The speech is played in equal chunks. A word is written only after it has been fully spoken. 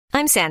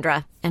I'm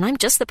Sandra, and I'm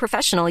just the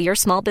professional your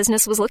small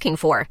business was looking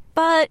for.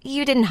 But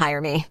you didn't hire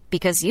me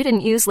because you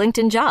didn't use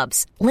LinkedIn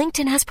Jobs.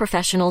 LinkedIn has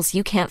professionals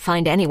you can't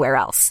find anywhere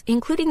else,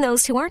 including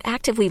those who aren't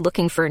actively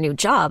looking for a new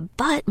job,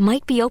 but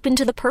might be open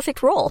to the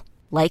perfect role,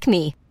 like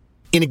me.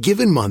 In a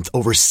given month,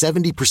 over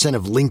 70%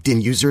 of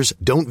LinkedIn users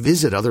don't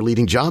visit other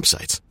leading job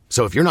sites.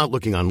 So if you're not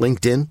looking on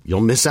LinkedIn,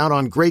 you'll miss out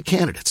on great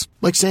candidates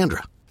like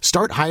Sandra.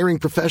 Start hiring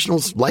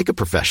professionals like a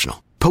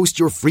professional. Post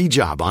your free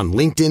job on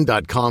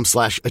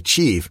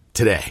linkedin.com/achieve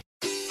today.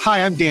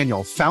 Hi, I'm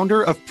Daniel,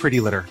 founder of Pretty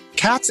Litter.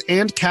 Cats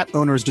and cat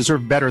owners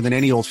deserve better than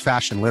any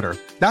old-fashioned litter.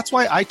 That's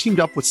why I teamed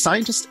up with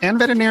scientists and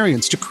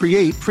veterinarians to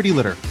create Pretty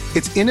Litter.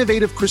 Its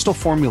innovative crystal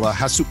formula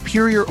has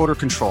superior odor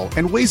control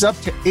and weighs up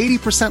to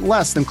 80%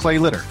 less than clay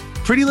litter.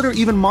 Pretty Litter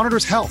even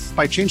monitors health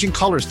by changing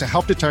colors to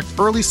help detect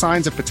early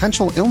signs of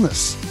potential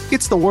illness.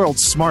 It's the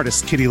world's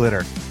smartest kitty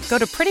litter. Go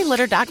to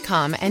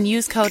prettylitter.com and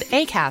use code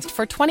ACAST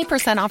for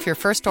 20% off your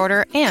first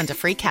order and a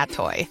free cat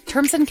toy.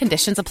 Terms and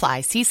conditions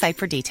apply. See site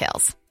for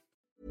details.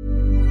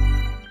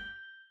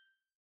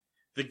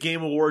 The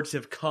Game Awards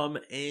have come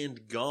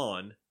and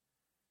gone.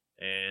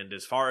 And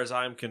as far as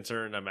I'm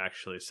concerned, I'm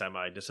actually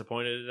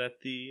semi-disappointed at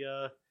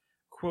the,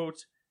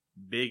 quote,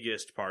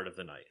 biggest part of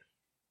the night.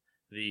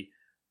 The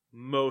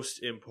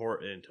most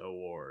important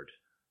award.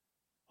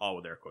 All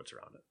with air quotes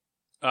around it.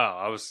 Oh,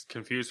 I was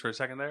confused for a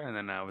second there, and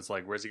then I was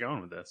like, where's he going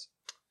with this?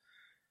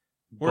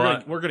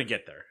 We're gonna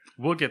get there.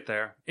 We'll get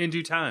there in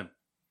due time.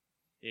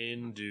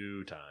 In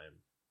due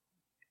time.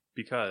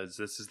 Because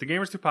this is the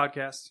Gamers 2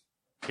 podcast,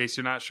 in case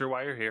you're not sure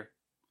why you're here.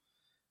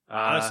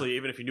 Honestly,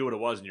 even if you knew what it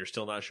was and you're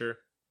still not sure,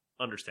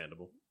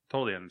 understandable.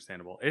 Totally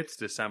understandable. It's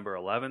December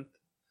 11th.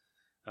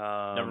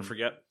 Never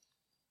forget.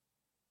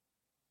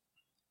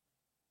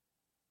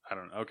 I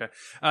don't know. Okay.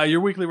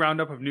 Your weekly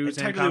roundup of news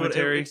and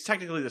commentary. It's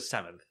technically the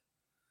 7th.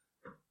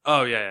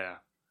 Oh, yeah.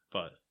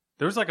 But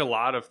there's like a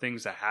lot of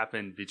things that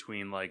happened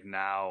between like the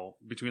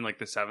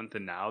 7th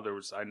and now.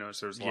 I noticed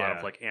there was a lot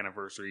of like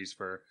anniversaries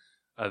for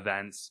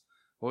events.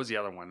 What was the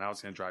other one? That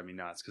was going to drive me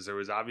nuts because there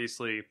was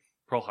obviously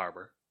Pearl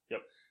Harbor.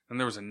 Yep. And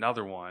there was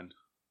another one.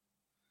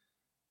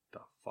 The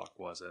fuck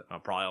was it?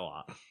 Probably a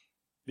lot.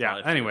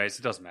 Yeah. Anyways,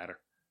 it doesn't matter.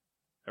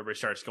 Everybody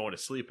starts going to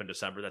sleep in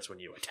December. That's when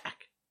you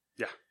attack.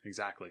 Yeah,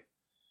 exactly.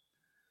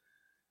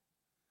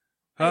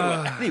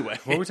 Anyway.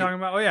 What are we talking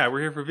about? Oh, yeah,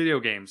 we're here for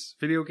video games.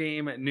 Video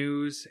game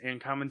news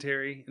and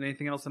commentary and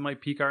anything else that might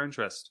pique our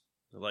interest.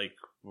 Like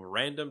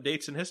random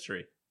dates in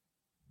history.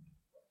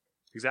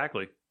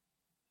 Exactly.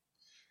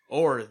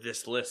 Or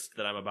this list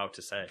that I'm about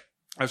to say.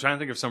 I was trying to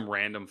think of some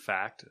random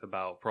fact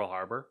about Pearl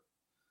Harbor.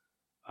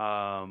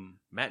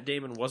 Matt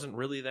Damon wasn't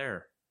really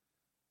there.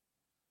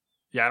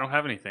 Yeah, I don't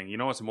have anything. You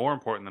know what's more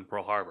important than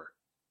Pearl Harbor?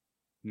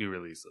 New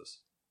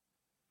releases.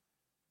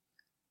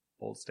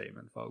 Bold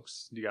statement,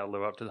 folks. You gotta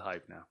live up to the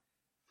hype now.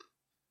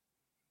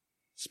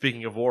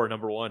 Speaking of war,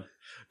 number 1,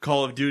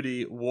 Call of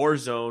Duty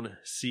Warzone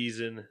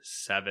Season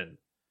 7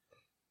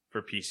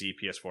 for PC,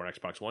 PS4, and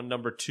Xbox One.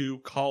 Number 2,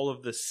 Call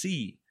of the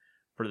Sea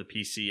for the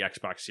PC,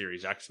 Xbox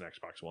Series X, and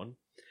Xbox One.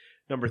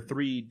 Number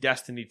 3,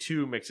 Destiny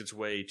 2 makes its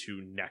way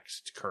to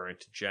next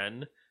current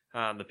gen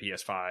on the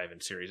PS5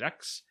 and Series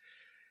X.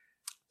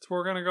 That's what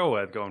we're gonna go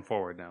with going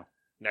forward now.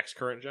 Next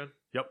current gen?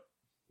 Yep.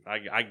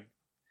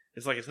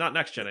 It's like it's not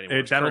next gen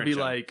anymore. That'll be gen.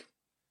 Like,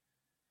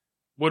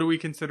 what are we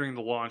considering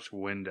the launch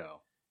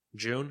window?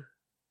 June?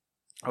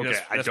 Okay,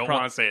 I don't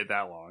want to say it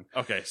that long.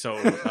 Okay, so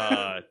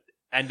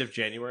end of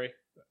January.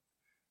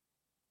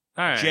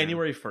 All right.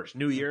 January 1st.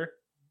 New year.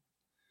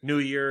 New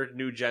year,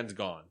 new gen's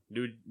gone.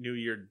 New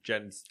year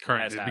gen's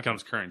current. It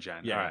becomes current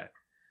gen. Yeah. All right.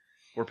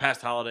 We're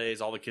past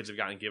holidays. All the kids have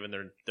gotten given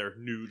their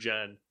new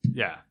gen.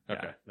 Yeah.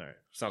 Okay. All right.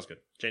 Sounds good.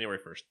 January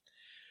 1st.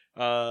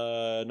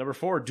 Number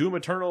 4, Doom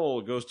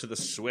Eternal goes to the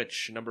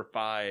Switch. Number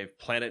 5,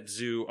 Planet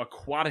Zoo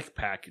Aquatic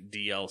Pack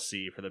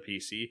DLC for the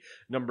PC.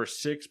 Number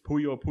 6,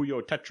 Puyo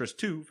Puyo Tetris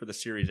 2 for the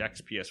Series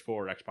X,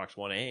 PS4, Xbox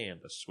One, and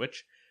the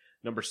Switch.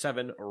 Number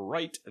 7,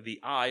 Right the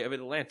Eye of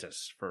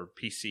Atlantis for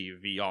PC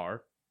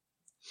VR.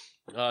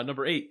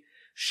 Number 8,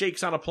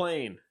 Shakes on a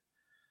Plane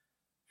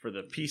for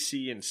the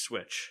PC and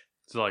Switch.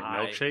 So like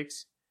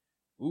milkshakes?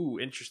 Ooh,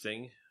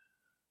 interesting.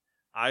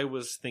 I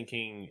was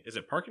thinking, is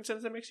it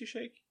Parkinson's that makes you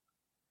shake?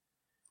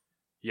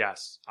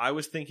 Yes. I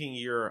was thinking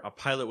you're a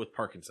pilot with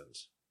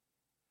Parkinson's.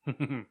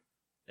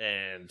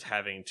 And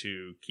having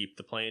to keep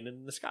the plane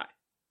in the sky.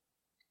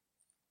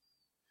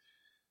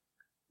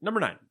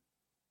 Number 9.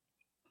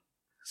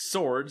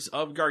 Swords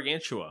of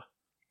Gargantua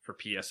for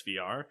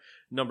PSVR.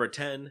 Number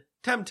 10,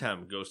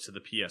 Temtem goes to the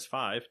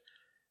PS5. You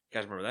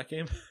guys remember that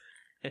game?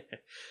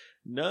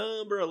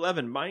 Number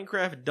 11,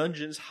 Minecraft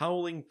Dungeons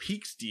Howling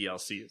Peaks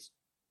DLC is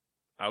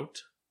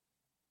out.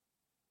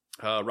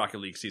 Rocket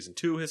League Season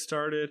 2 has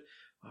started.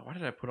 Why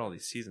did I put all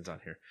these seasons on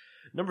here?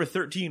 Number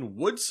 13,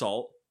 Wood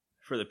Salt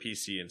for the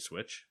PC and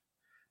Switch.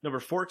 Number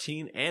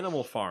 14,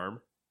 Animal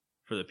Farm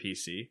for the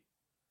PC.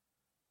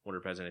 Wonder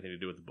if it has anything to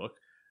do with the book.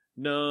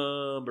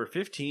 Number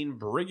 15,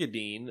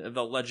 Brigadine,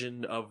 The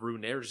Legend of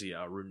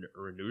Runerzia.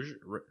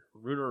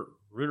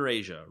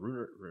 Runerzia?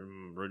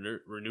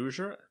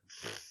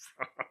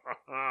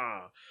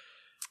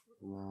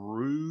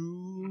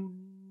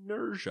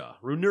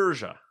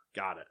 Runersia.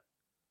 Got it.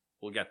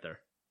 We'll get there.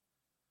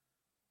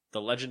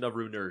 The Legend of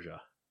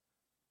Runersia.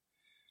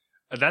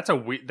 That's a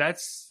weird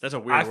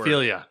word. I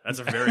feel ya. That's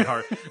a very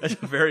hard. That's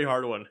a very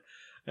hard one.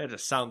 I had to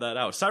sound that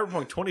out.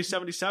 Cyberpunk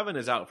 2077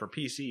 is out for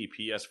PC,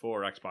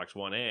 PS4, Xbox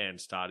One,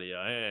 and Stadia,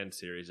 and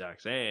Series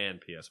X,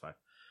 and PS5.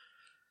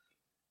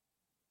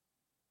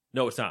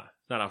 No, it's not.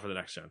 It's not out for the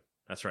next gen.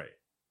 That's right.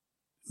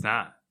 It's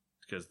not.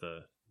 Because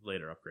the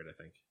later upgrade, I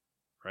think.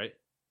 Right?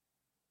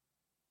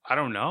 I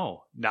don't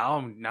know. Now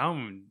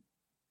I'm...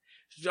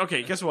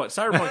 Okay, guess what?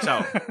 Cyberpunk's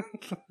out.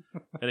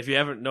 And if you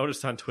haven't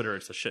noticed on Twitter,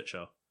 it's a shit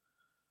show.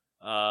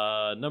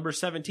 Number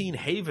 17,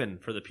 Haven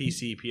for the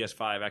PC,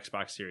 PS5,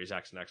 Xbox Series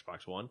X, and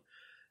Xbox One.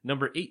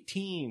 Number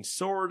 18,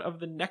 Sword of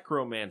the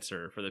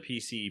Necromancer for the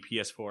PC,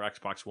 PS4,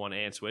 Xbox One,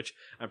 and Switch.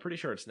 I'm pretty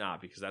sure it's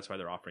not because that's why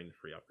they're offering the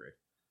free upgrade.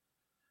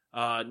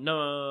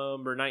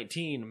 Number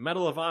 19,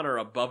 Medal of Honor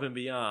Above and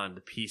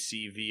Beyond,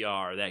 PC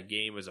VR. That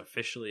game is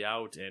officially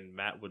out, and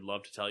Matt would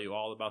love to tell you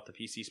all about the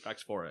PC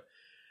specs for it.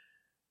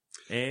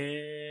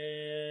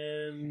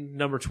 And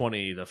number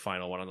 20, the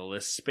final one on the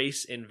list,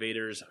 Space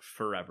Invaders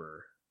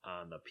Forever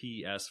on the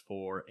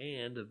PS4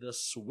 and the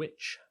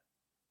Switch.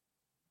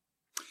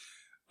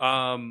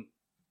 I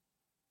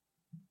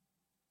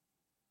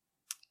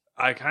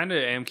kind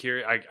of am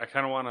curious. I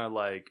kind of want to,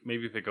 like,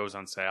 maybe if it goes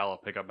on sale, I'll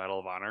pick up Medal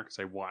of Honor because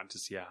I want to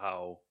see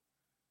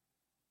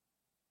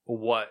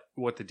what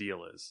the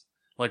deal is.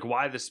 Like,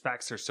 why the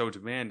specs are so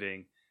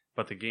demanding,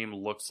 but the game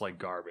looks like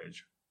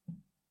garbage.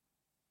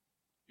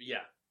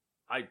 Yeah.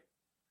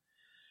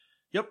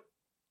 Yep.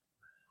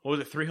 What was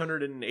it,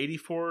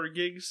 384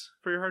 gigs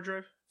for your hard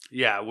drive?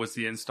 Yeah, it was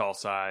the install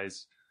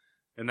size.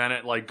 And then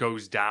it, like,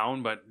 goes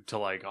down, but to,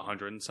 like,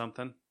 100 and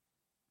something.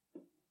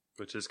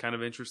 Which is kind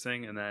of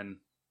interesting. And then...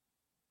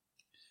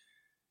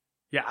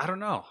 yeah, I don't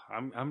know.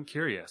 I'm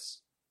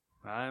curious.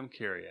 I'm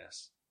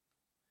curious.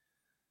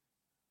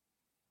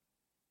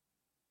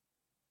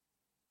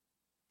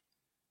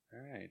 All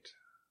right.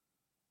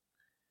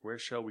 Where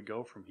shall we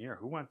go from here?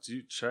 Who wants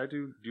to? Should I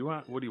do? Do you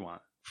want? What do you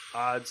want?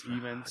 Odds,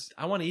 evens.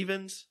 I want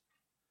evens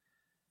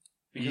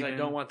because I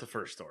don't want the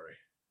first story.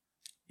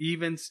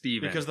 Even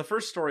Steven. Because the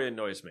first story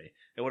annoys me,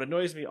 and what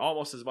annoys me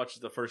almost as much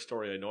as the first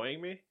story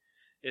annoying me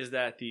is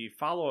that the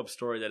follow-up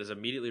story that is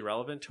immediately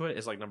relevant to it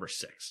is like number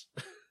 6.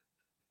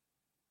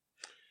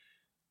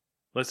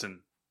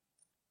 Listen,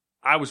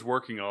 I was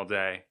working all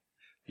day.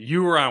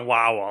 You were on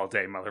WoW all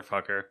day,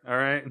 motherfucker. All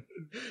right?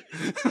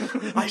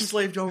 I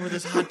slaved over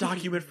this hot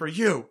document for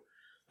you.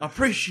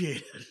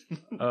 Appreciate it.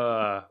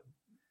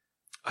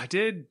 I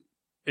did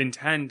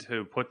intend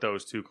to put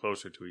those two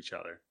closer to each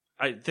other.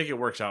 I think it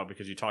works out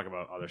because you talk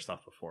about other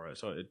stuff before it,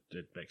 so it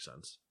makes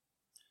sense.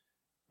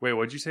 Wait,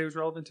 what did you say was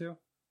relevant to?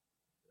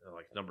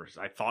 Like numbers.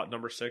 I thought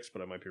number 6,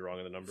 but I might be wrong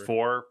in the number.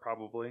 4,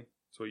 probably.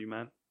 That's what you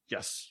meant?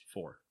 Yes,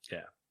 4.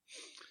 Yeah.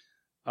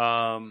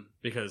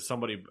 Because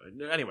somebody...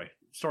 Anyway,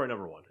 story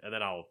number 1, and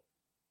then I'll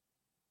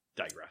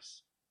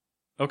digress.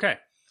 Okay.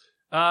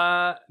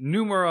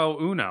 Numero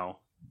uno.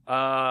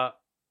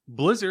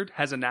 Blizzard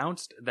has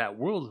announced that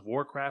World of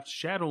Warcraft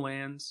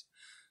Shadowlands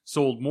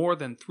sold more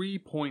than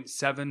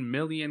 3.7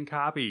 million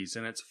copies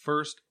in its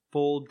first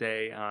full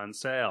day on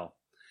sale.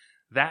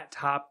 That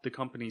topped the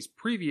company's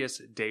previous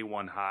day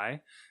one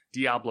high,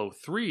 Diablo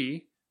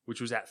 3,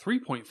 which was at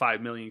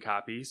 3.5 million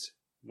copies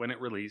when it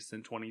released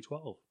in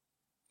 2012.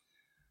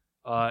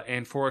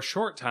 And for a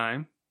short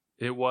time,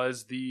 it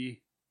was the...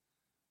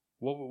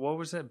 What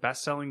was it?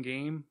 Best-selling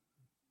game?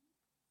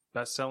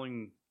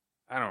 Best-selling...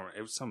 I don't know.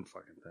 It was some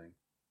fucking thing.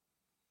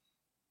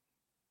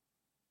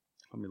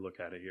 Let me look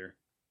at it here.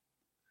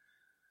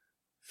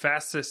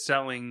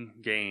 Fastest-selling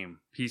game.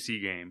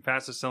 PC game.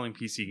 Fastest-selling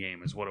PC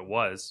game is what it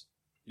was.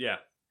 Yeah.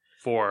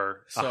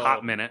 For a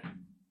hot minute.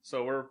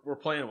 So we're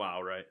playing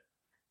WoW, right?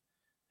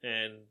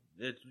 And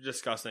it's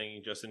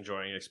discussing, just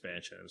enjoying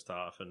expansion and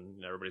stuff,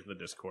 and everybody's in the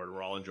Discord.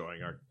 We're all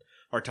enjoying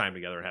our time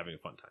together and having a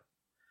fun time.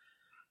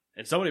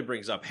 And somebody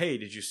brings up, hey,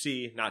 did you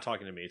see, not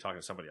talking to me, talking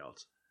to somebody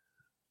else,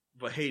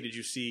 but hey, did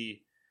you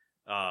see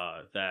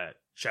that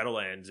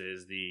Shadowlands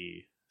is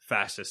the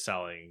fastest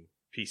selling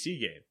PC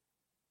game?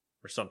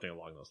 Or something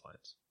along those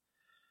lines.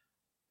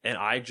 And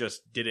I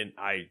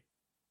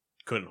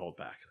couldn't hold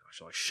back. I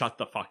was like, shut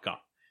the fuck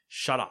up.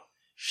 Shut up.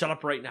 Shut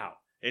up right now.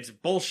 It's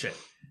bullshit.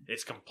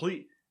 It's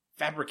complete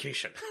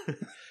fabrication.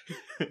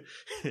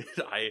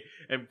 I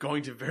am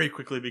going to very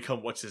quickly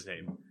become what's his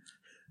name.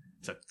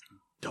 It's a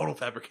total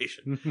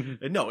fabrication.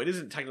 And no, it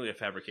isn't technically a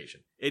fabrication.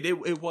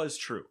 It was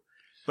true.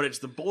 But it's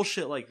the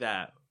bullshit like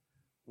that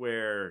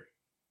where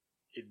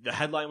the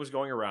headline was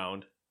going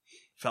around,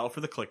 fell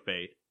for the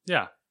clickbait.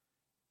 Yeah.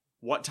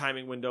 What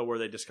timing window were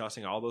they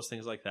discussing? All those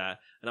things like that.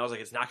 And I was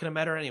like, it's not going to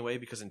matter anyway,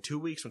 because in 2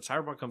 weeks when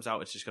Cyberpunk comes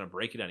out, it's just going to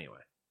break it anyway.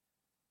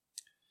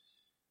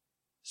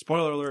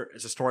 Spoiler alert,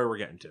 it's a story we're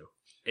getting to.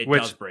 It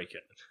does break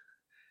it.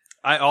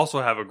 I also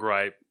have a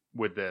gripe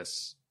with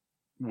this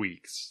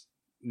week's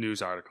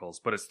news articles,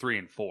 but it's 3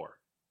 and 4.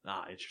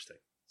 Ah, interesting.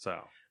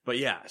 But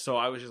yeah, so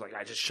I was just like,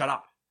 just shut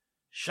up.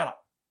 Shut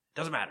up.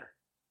 Doesn't matter.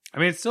 I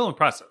mean, it's still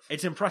impressive.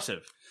 It's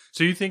impressive.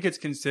 So you think it's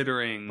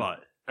considering But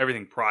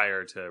everything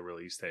prior to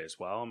release day as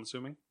well, I'm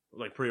assuming?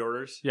 like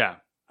pre-orders, Yeah.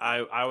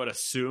 I would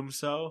assume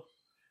so,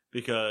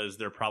 because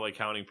they're probably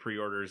counting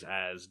pre-orders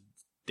as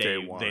Day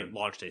one.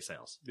 launch day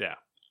sales. Yeah.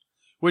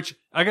 Which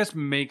I guess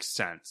makes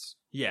sense.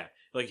 Yeah,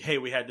 like, hey,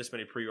 we had this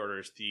many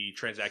pre-orders. The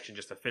transaction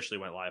just officially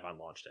went live on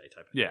launch day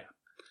type of thing. Yeah.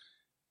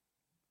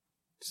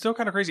 Still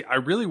kind of crazy. I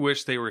really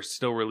wish they were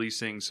still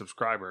releasing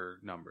subscriber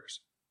numbers.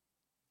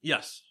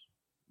 Yes.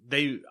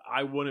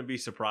 I wouldn't be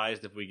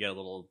surprised if we get a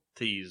little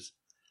tease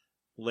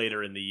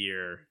later in the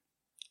year.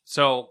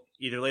 So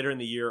Either later in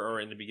the year or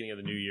in the beginning of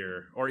the new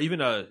year, or even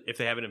if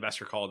they have an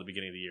investor call at the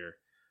beginning of the year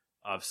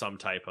of some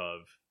type of,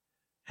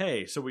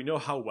 hey, so we know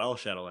how well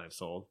Shadowlands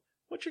sold.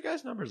 What's your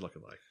guys' numbers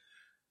looking like?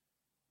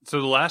 the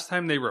last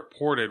time they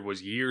reported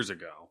was years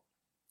ago,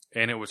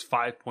 and it was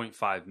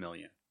 5.5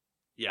 million.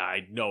 Yeah,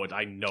 I know it's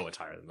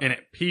higher than that. And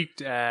it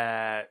peaked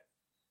at,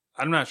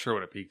 I'm not sure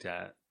what it peaked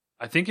at.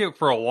 I think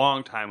for a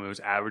long time it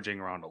was averaging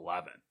around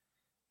 11.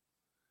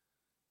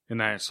 And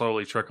then it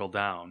slowly trickled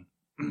down.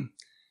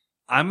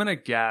 I'm going to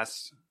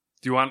guess,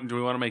 do we want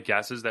to make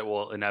guesses that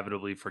we'll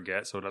inevitably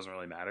forget so it doesn't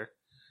really matter?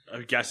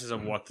 Guesses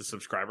of what the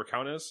subscriber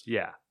count is?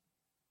 Yeah.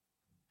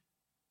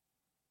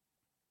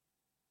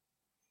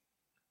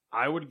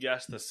 I would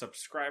guess the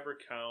subscriber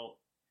count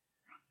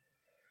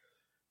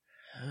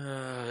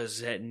is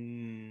that.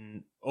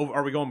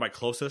 Are we going by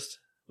closest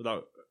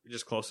without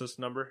just closest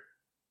number?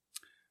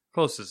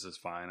 Closest is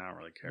fine. I don't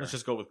really care. Let's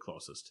just go with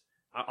closest.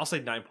 I'll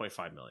say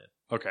 9.5 million.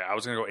 Okay, I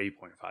was going to go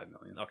 8.5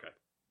 million. Okay,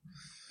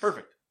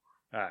 perfect.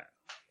 All right.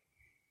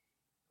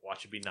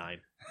 Watch it be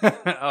 9.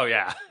 Oh,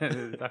 yeah.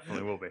 It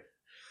definitely will be.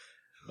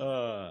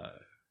 Uh,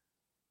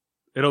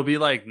 It'll be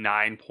like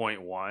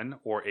 9.1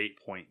 or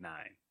 8.9.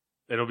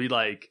 It'll be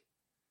like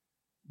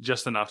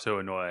just enough to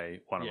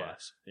annoy one of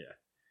us. Yeah.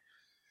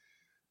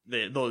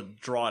 They'll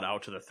draw it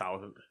out to the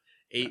 1,000.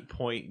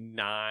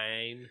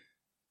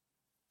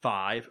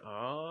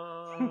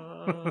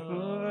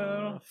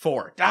 8.95.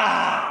 4.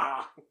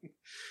 Ah!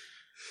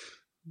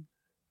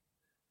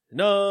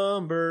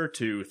 Number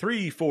 2,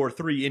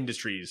 343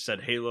 Industries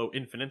said Halo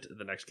Infinite,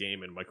 the next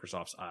game in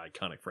Microsoft's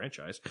iconic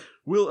franchise,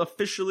 will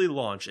officially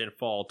launch in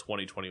fall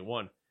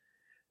 2021.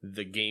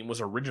 The game was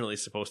originally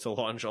supposed to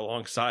launch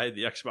alongside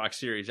the Xbox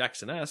Series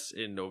X and S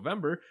in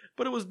November,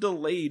 but it was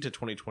delayed to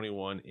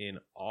 2021 in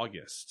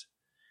August.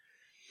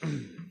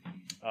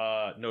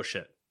 No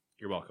shit.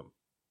 You're welcome.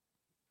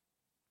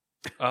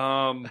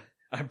 I'm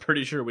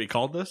pretty sure we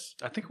called this.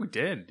 I think we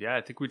did. Yeah,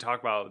 I think we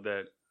talked about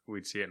that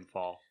we'd see it in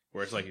fall.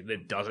 Where it's like,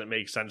 it doesn't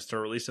make sense to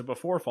release it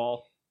before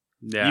fall.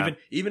 Yeah.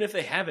 Even if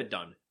they have it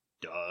done,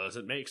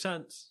 doesn't make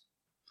sense.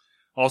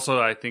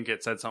 Also, I think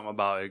it said something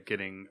about it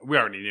getting, we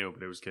already knew,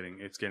 but it's getting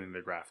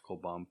the graphical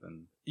bump.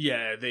 And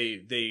yeah,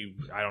 they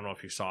I don't know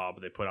if you saw,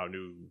 but they put out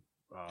new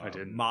I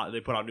didn't.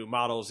 They put out new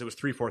models. It was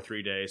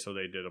 343 Day, so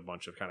they did a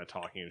bunch of kind of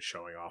talking and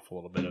showing off a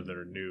little bit of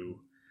their new.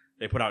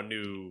 They put out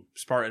new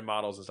Spartan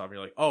models and stuff, and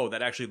you're like, oh,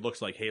 that actually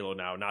looks like Halo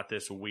now, not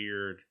this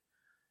weird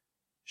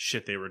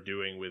shit they were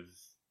doing with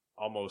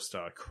almost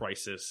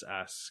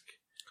Crisis-esque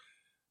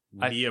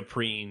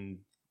neoprene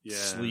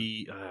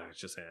sleeve. It's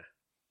just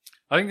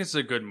I think this is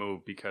a good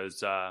move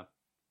because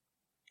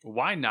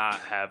why not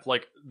have,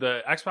 like,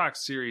 the Xbox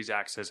Series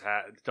X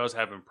does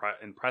have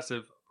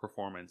impressive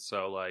performance,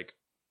 so like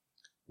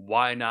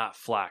why not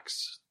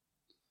flex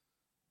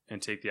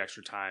and take the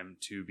extra time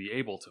to be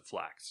able to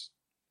flex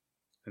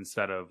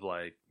instead of,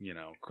 like, you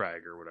know,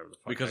 Craig or whatever the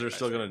fuck. because they're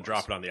still going to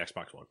drop it on the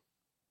Xbox One.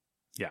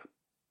 Yeah.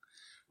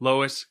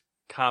 Lowest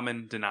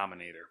common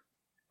denominator.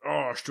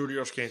 Oh,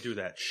 studios can't do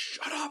that.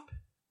 Shut up.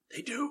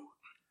 They do.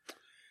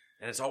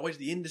 And it's always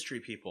the industry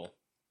people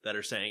that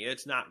are saying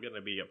it's not going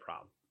to be a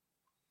problem.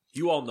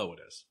 You all know it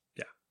is.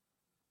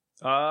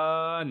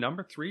 Yeah.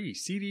 Number 3,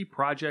 CD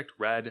Projekt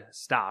Red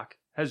stock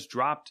has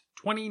dropped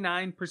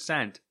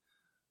 29%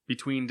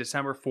 between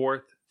December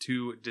 4th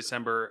to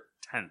December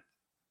 10th.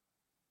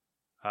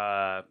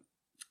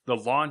 The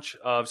launch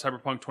of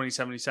Cyberpunk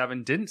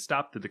 2077 didn't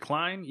stop the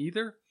decline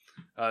either.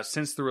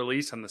 Since the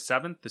release on the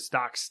 7th, the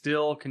stock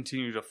still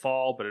continued to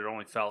fall, but it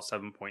only fell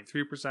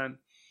 7.3%.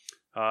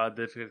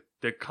 The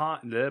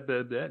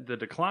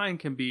decline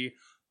can be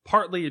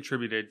partly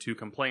attributed to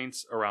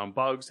complaints around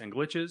bugs and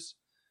glitches,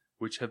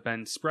 which have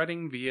been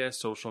spreading via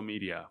social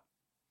media.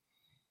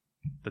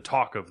 The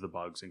talk of the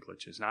bugs and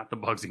glitches, not the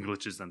bugs and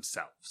glitches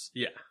themselves.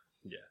 Yeah.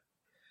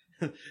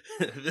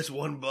 This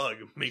one bug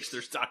makes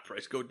their stock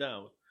price go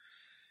down.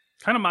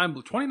 Kind of mind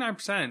blowing.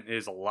 29%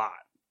 is a lot.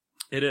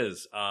 It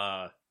is.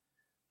 But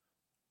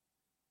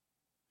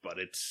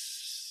it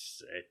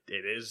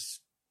is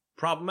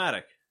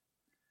problematic.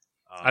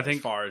 I think,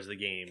 as far as the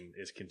game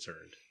is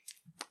concerned.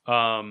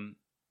 Fuck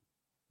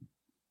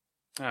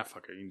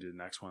it. You can do the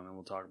next one, and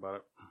we'll talk about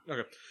it.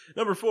 Okay.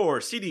 Number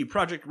 4, CD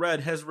Projekt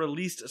Red has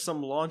released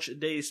some launch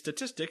day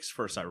statistics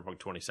for Cyberpunk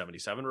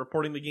 2077,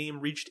 reporting the game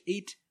reached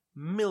 8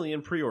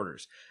 million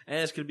pre-orders.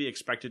 As could be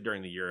expected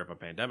during the year of a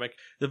pandemic,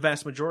 the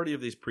vast majority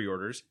of these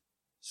pre-orders,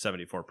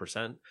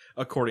 74%,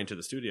 according to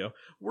the studio,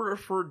 were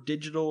for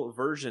digital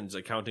versions,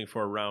 accounting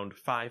for around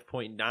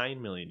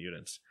 5.9 million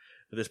units.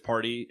 This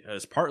partly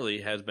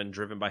has been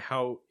driven by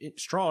how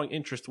strong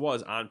interest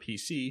was on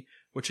PC,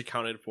 which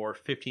accounted for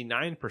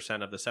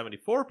 59% of the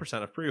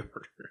 74% of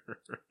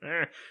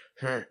pre-order.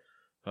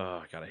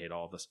 Oh, God, I hate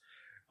all of this.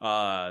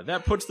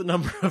 That puts the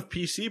number of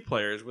PC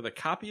players with a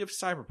copy of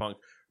Cyberpunk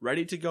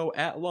ready to go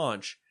at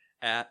launch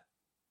at,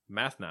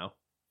 math now,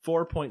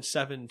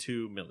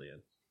 4.72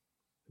 million.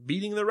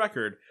 Beating the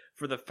record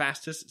for the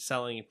fastest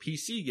selling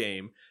PC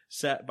game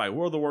set by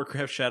World of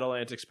Warcraft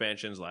Shadowlands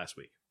expansions last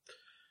week.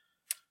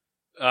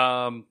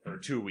 Or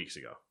 2 weeks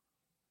ago.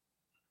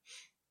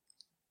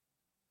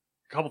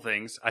 A couple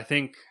things. I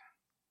think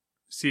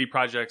CD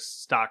Projekt's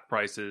stock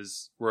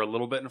prices were a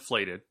little bit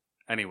inflated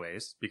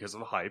anyways because of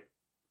the hype.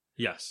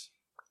 Yes.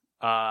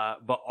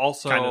 But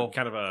also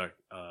kind of a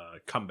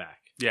comeback.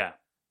 Yeah.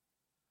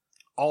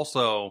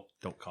 Also,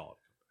 don't call it.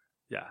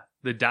 Yeah.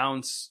 The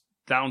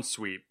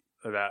downsweep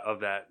of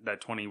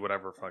that 20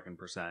 whatever fucking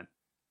percent,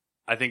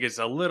 I think is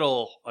a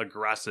little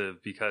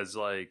aggressive because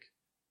like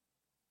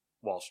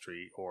Wall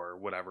Street or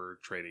whatever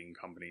trading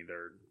company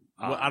they're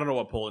well, I don't know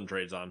what Poland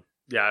trades on.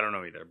 Yeah, I don't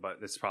know either, but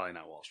it's probably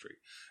not Wall Street.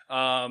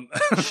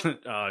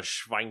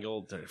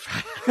 Schweingeld.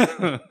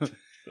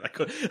 I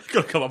could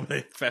come up with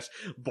a fast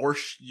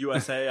Borscht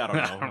USA. I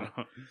don't know.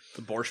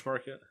 The Borscht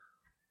market.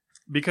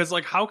 Because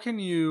like, how can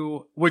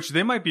you? Which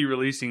they might be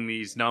releasing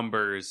these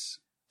numbers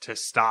to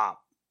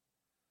stop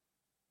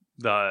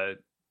the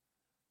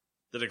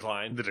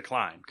decline. The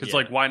decline. Because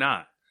like, why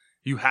not?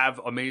 You have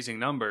amazing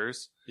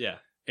numbers. Yeah.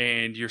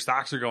 And your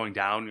stocks are going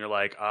down. And you're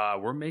like,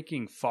 we're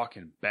making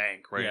fucking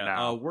bank right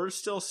now. We're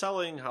still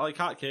selling like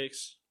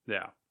hotcakes.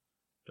 Yeah.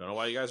 Don't know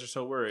why you guys are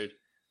so worried.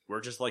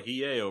 We're just like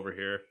EA over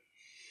here.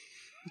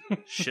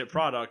 Shit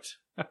product.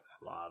 A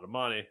lot of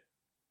money.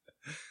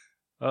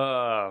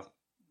 Yeah,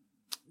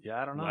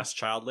 I don't know. Less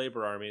child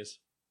labor armies.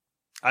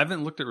 I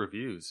haven't looked at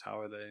reviews. How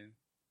are they?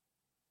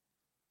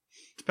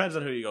 Depends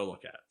on who you go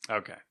look at.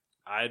 Okay.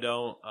 I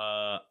don't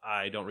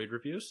read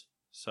reviews,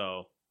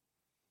 so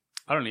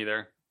I don't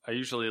either. I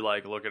usually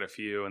like look at a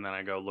few and then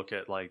I go look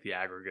at like the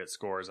aggregate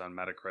scores on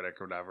Metacritic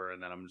or whatever,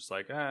 and then I'm just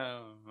like,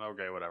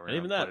 okay, whatever. And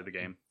even that, play the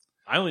game.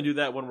 I only do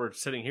that when we're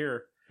sitting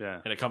here,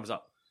 and it comes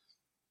up.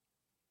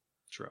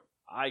 True.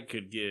 I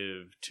could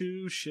give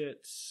 2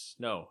 shits.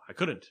 No, I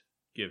couldn't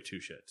give 2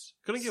 shits.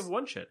 Couldn't give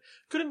 1 shit.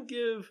 Couldn't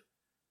give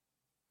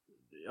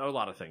a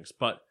lot of things,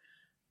 but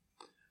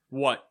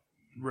what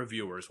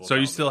reviewers will. So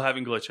you're still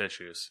having glitch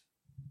issues?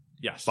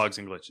 Yes. Bugs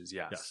and glitches.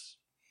 Yes.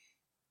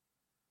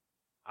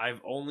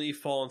 I've only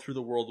fallen through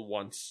the world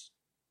once.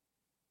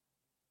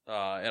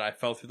 And I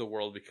fell through the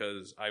world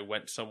because I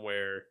went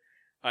somewhere.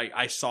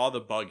 I saw the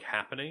bug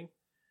happening.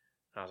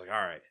 And I was like,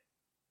 all right,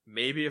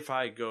 maybe if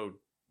I go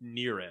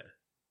near it,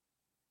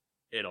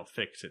 it'll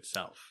fix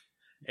itself.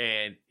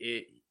 And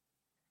it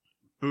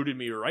booted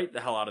me right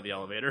the hell out of the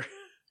elevator.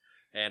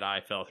 And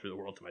I fell through the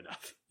world to my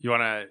death. You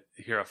want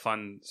to hear a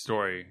fun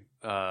story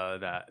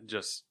that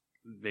just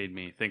made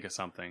me think of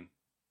something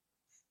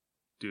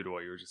due to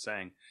what you were just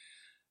saying?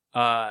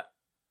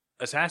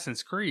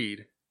 Assassin's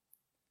Creed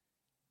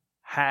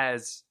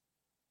has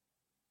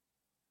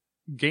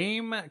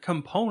game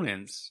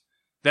components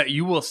that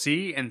you will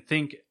see and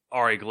think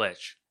are a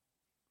glitch.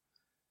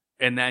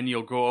 And then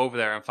you'll go over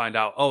there and find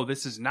out, oh,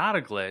 this is not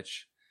a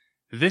glitch.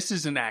 This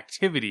is an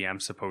activity I'm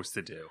supposed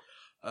to do.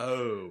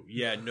 Oh,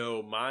 yeah,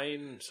 no,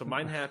 mine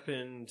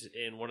happened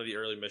in one of the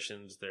early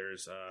missions.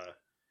 There's,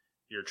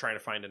 you're trying to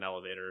find an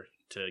elevator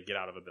to get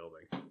out of a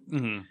building.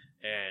 Mm-hmm.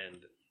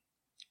 And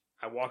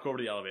I walk over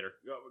to the elevator,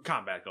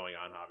 combat going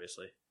on,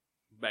 obviously.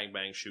 Bang,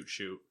 bang, shoot,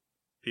 shoot.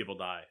 People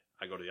die.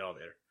 I go to the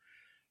elevator.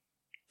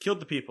 Killed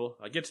the people.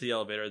 I get to the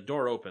elevator. The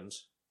door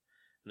opens.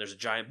 And there's a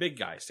giant big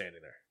guy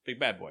standing there. Big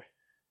bad boy.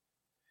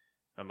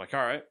 I'm like,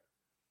 all right.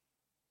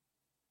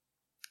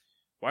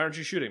 Why aren't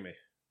you shooting me?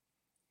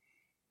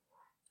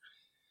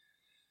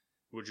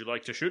 Would you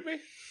like to shoot me?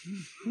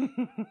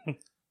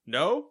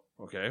 No?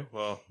 Okay,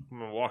 well, I'm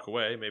going to walk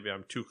away. Maybe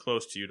I'm too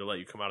close to you to let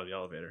you come out of the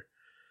elevator.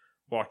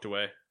 Walked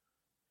away.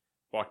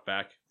 Walked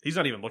back. He's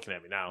not even looking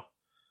at me now.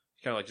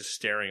 He's kind of like just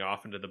staring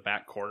off into the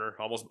back corner.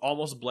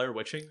 Almost Blair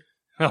Witching.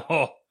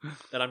 Oh.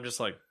 And I'm just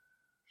like...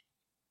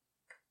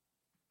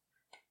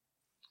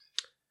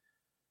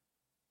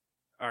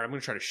 All right, I'm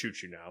going to try to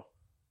shoot you now.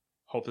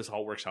 Hope this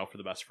all works out for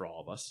the best for all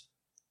of us.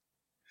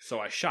 So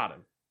I shot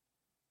him.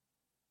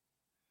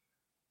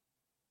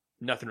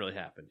 Nothing really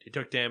happened. He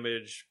took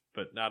damage,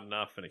 but not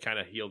enough, and it kind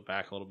of healed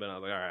back a little bit. I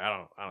was like, all right,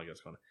 I don't get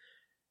what's going on.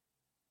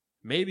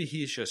 Maybe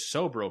he's just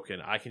so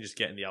broken, I can just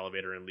get in the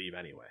elevator and leave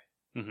anyway.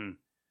 Mm-hmm.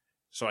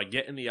 So I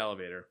get in the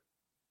elevator,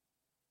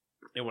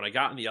 and when I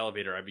got in the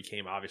elevator, I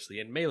became obviously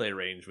in melee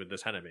range with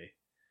this enemy,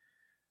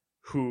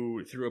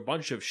 who, through a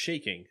bunch of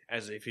shaking,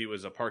 as if he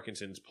was a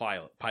Parkinson's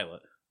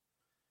pilot,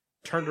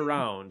 turned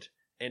around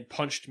and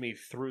punched me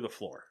through the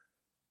floor.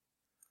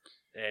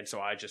 And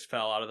so I just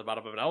fell out of the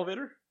bottom of an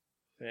elevator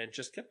and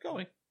just kept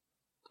going.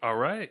 All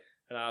right.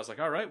 And I was like,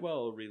 all right,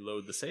 well,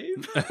 reload the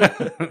save.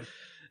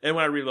 And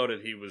when I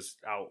reloaded, he was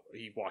out.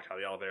 He walked out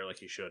of the elevator like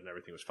he should, and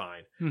everything was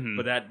fine. Mm-hmm.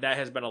 But that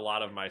has been a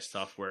lot of my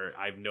stuff where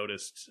I've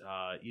noticed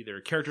either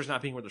characters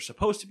not being where they're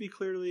supposed to be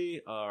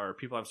clearly, or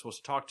people I'm supposed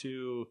to talk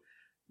to,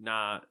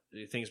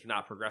 things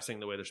not progressing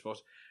the way they're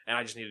supposed to. And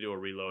I just need to do a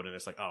reload, and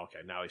it's like, oh, okay,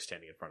 now he's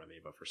standing in front of me,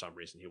 but for some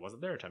reason he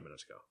wasn't there 10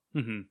 minutes ago.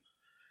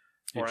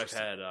 Mm-hmm. Or I've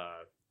had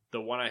the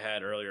one I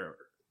had earlier,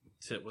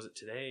 was it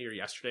today or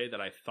yesterday,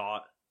 that I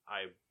thought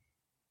I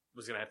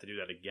was going to have to do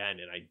that again,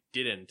 and I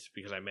didn't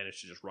because I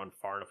managed to just run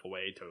far enough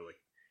away to like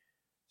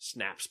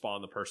snap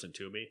spawn the person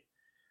to me.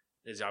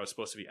 Is I was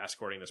supposed to be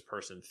escorting this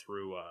person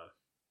through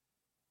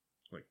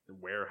like the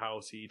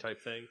warehousey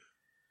type thing. And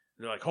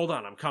they're like, hold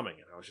on, I'm coming.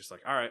 And I was just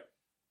like, all right.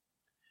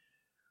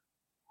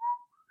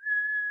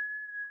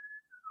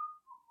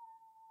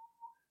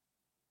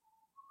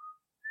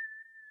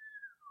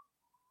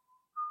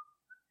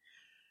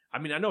 I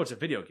mean, I know it's a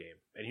video game,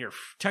 and you're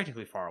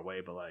technically far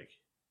away, but like,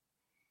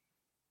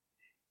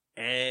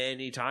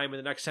 any time in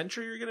the next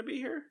century you're going to be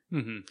here?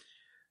 Mm-hmm.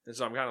 And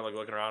so I'm kind of like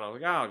looking around. I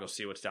was like, I'll go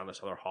see what's down this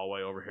other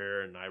hallway over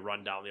here. And I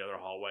run down the other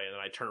hallway, and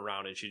then I turn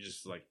around, and she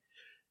just like,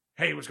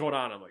 hey, what's going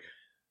on? I'm like,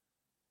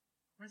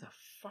 where the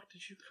fuck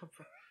did you come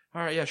from?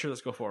 All right, yeah, sure,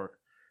 let's go for it.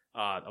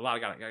 Got a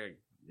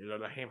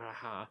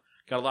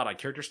lot of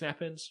character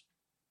snap-ins.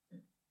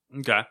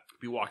 Okay.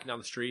 Be walking down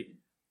the street,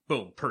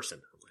 boom,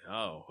 person. I'm like,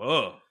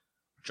 oh,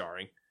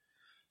 jarring.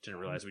 Didn't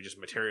realize we just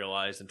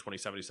materialized in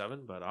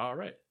 2077, but all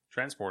right.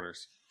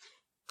 Transporters.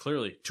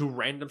 Clearly, 2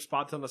 random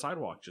spots on the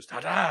sidewalk. Just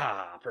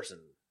ta-da! Person.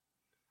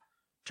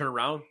 Turn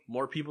around,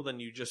 more people than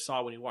you just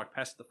saw when you walked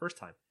past it the first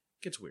time.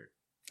 Gets weird.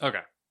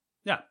 Okay.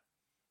 Yeah.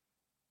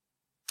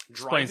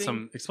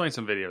 Driving, Explain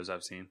some videos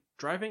I've seen.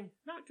 Driving,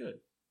 not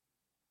good.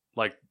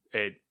 Like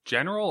a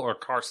general or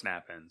car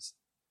snap-ins?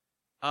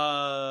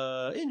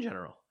 In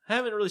general.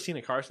 Haven't really seen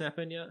a car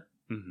snap-in yet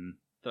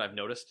that I've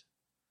noticed.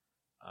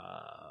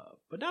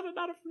 But not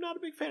a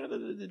big fan of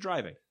the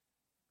driving.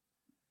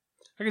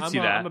 I can see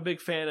that. I'm a big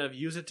fan of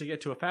use it to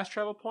get to a fast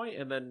travel point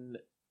and then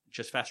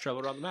just fast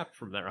travel around the map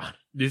from there on.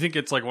 Do you think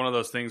it's like one of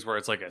those things where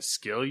it's like a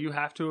skill you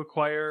have to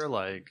acquire?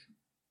 Like,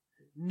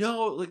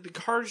 no, like the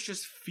cars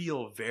just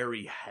feel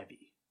very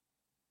heavy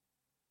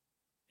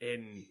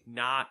and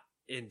not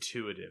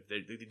intuitive.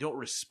 They don't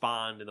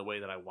respond in the way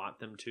that I want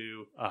them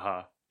to.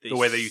 The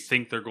way that you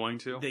think they're going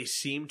to. They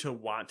seem to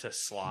want to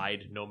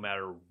slide no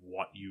matter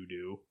what you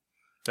do.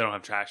 They don't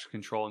have traction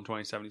control in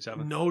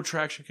 2077? No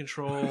traction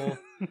control.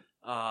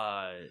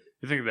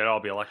 You think they'd all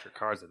be electric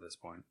cars at this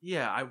point?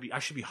 Yeah, I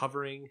should be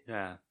hovering.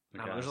 Yeah.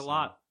 There's a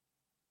lot.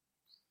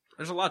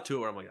 There's a lot to it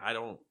where I'm like, I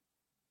don't.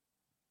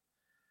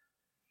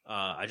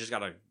 I just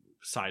got a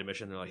side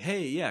mission. They're like,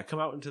 hey, yeah, come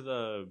out into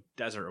the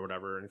desert or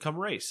whatever and come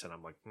race. And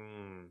I'm like,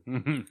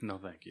 no,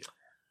 thank you.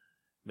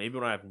 Maybe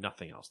when I have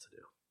nothing else to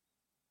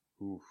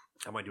do. Oof.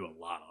 I might do a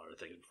lot of other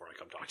things before I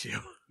come talk to you.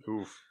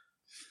 Oof.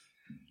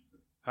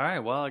 All right,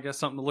 well, I guess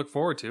something to look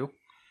forward to.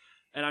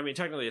 And I mean,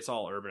 technically, it's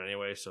all urban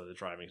anyway, so the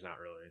driving's not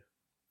really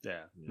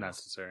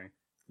necessary.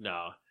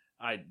 No,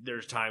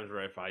 there's times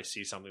where if I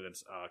see something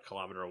that's a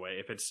kilometer away,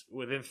 if it's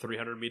within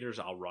 300 meters,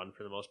 I'll run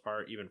for the most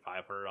part. Even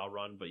 500, I'll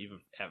run. But even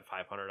at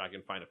 500, I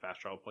can find a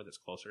fast travel point that's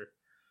closer.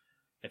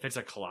 If it's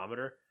a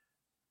kilometer,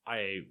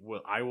 I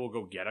will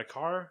go get a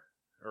car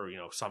or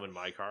summon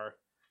my car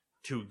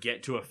to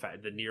get to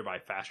the nearby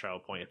fast travel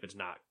point if it's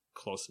not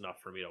close enough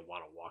for me to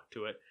want to walk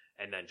to it.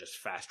 And then just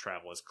fast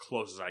travel as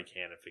close as I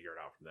can and figure it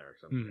out from there.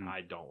 Because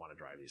I don't want to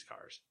drive these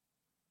cars.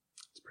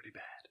 It's pretty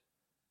bad.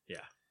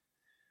 Yeah.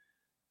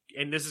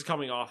 And this is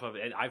coming off of,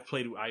 and I've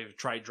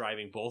tried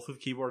driving both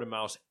with keyboard and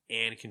mouse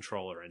and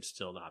controller and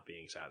still not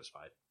being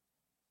satisfied.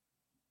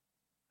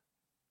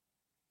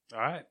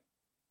 All right.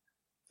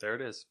 There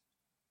it is.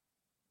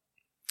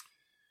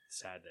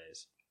 Sad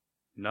days.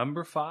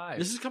 Number 5.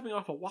 This is coming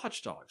off of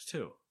Watch Dogs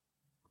too.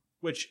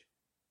 Which,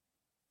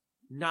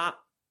 not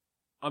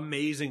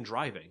amazing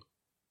driving.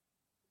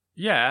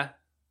 Yeah.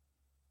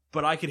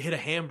 But I could hit a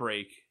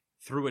handbrake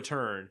through a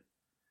turn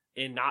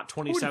in not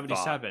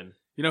 2077.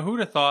 Who'd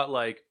have thought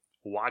like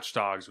Watch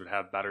Dogs would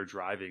have better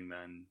driving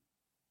than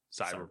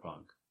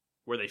Cyberpunk?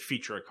 Where they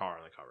feature a car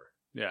on the cover.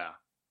 Yeah.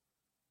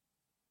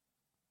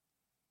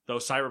 Though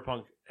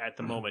Cyberpunk at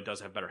the moment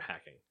does have better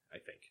hacking, I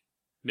think.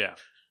 Yeah.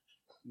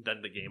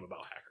 Than the game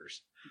about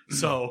hackers.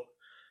 So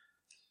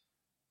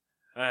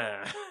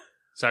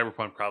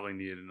Cyberpunk probably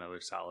needed another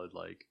solid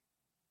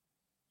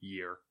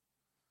year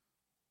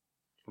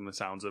from the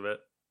sounds of it.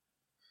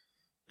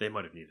 They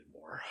might have needed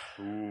more.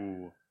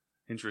 Ooh,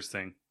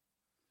 interesting.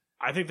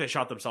 I think they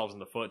shot themselves in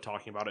the foot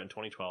talking about it in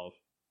 2012.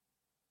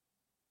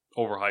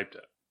 Overhyped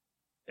it.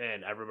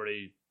 And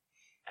everybody,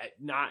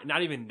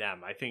 not even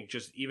them, I think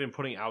just even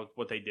putting out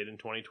what they did in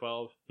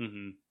 2012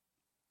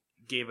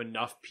 gave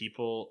enough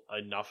people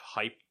enough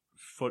hype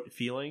foot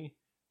feeling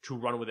to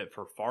run with it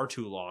for far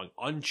too long,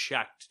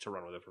 unchecked to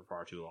run with it for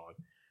far too long.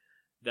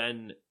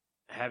 Then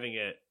having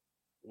it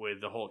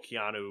with the whole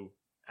Keanu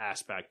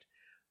aspect,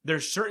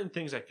 there's certain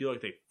things I feel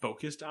like they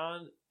focused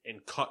on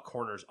and cut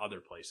corners other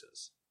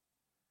places.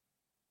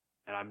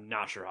 And I'm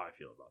not sure how I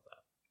feel about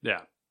that.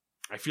 Yeah.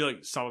 I feel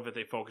like some of it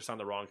they focused on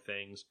the wrong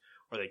things,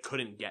 or they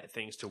couldn't get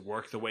things to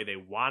work the way they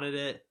wanted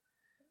it.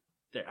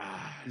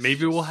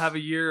 Maybe we'll have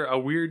a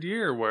weird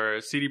year where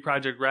CD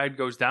Projekt Red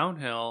goes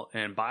downhill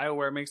and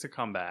BioWare makes a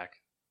comeback.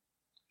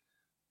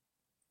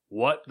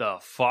 What the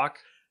fuck?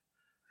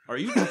 Are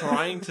you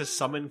trying to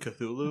summon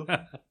Cthulhu?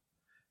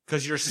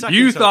 Because you're second.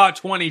 You thought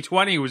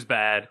 2020 was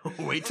bad.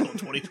 Wait till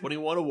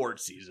 2021 award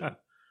season.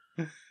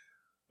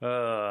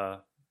 You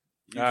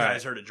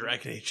guys heard of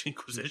Dragon Age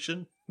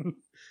Inquisition?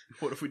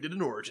 What if we did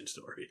an origin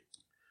story?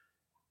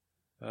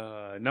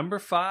 Number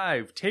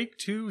 5,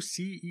 Take-Two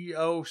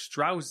CEO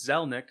Strauss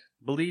Zelnick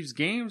believes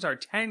games are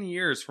 10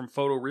 years from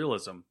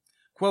photorealism.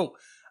 Quote,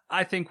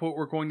 I think what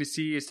we're going to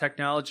see is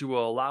technology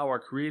will allow our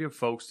creative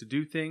folks to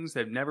do things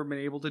they've never been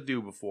able to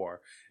do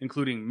before,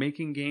 including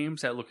making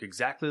games that look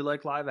exactly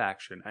like live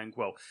action, end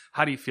quote.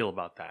 How do you feel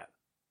about that?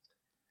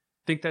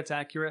 Think that's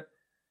accurate?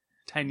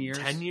 10 years?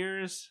 10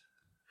 years?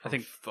 I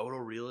think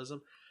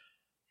photorealism?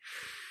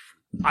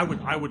 I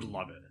would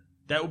love it.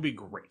 That would be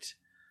great.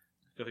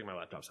 I think my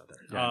laptop's out there.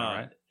 Yeah,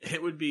 right?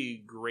 It would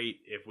be great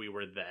if we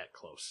were that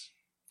close.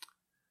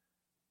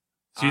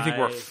 So you think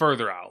we're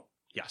further out?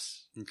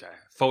 Yes. Okay.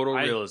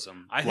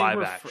 Photorealism,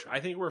 live action.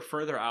 I think we're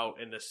further out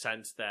in the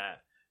sense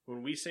that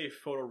when we say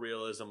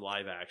photorealism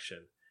live action,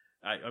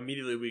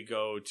 immediately we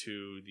go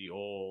to the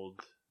old,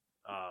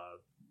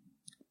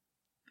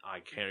 I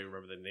can't even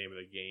remember the name of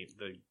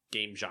the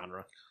game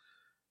genre,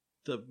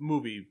 the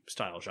movie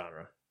style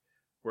genre,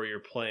 where you're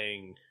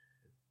playing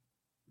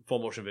full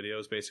motion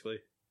videos, basically.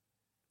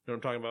 You know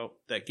what I'm talking about?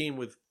 That game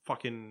with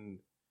fucking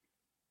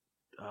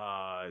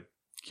Keanu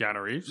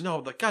Reeves?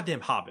 No, the goddamn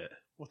Hobbit.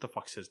 What the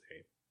fuck's his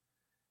name?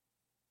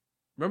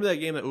 Remember that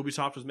game that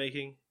Ubisoft was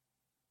making?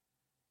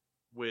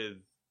 With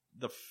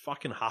the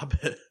fucking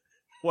Hobbit?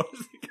 What is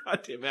the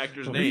goddamn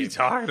actor's name? What are you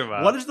talking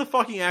about? What is the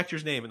fucking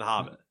actor's name in the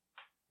Hobbit?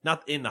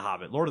 Not in the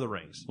Hobbit. Lord of the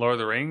Rings. Lord of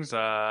the Rings?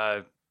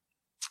 The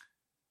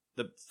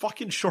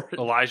fucking short...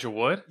 Elijah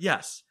Wood?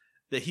 Yes.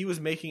 That he was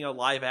making a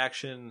live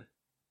action...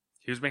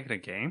 He was making a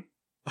game?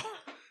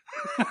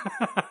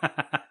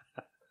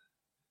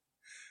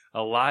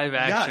 A live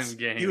action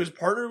game. He was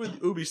partnered with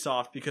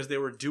Ubisoft because they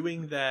were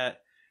doing that.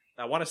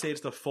 I want to say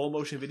it's the full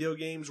motion video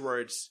games where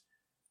it's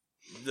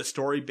the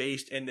story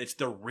based and it's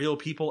the real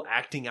people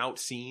acting out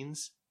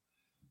scenes.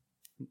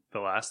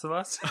 The Last of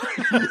Us?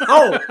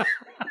 No,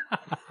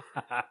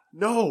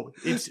 no,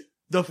 it's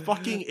the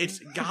fucking. It's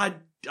God.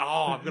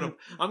 Oh,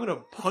 I'm gonna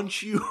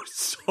punch you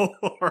so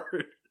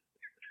hard.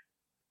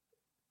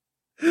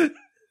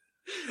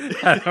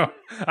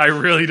 I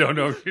really don't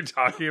know what you're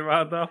talking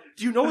about, though.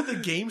 Do you know what the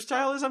game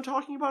style is I'm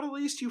talking about, at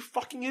least, you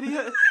fucking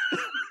idiot?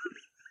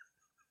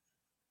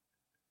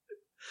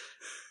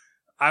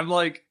 I'm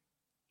like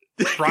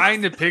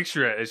trying to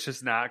picture it. It's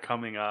just not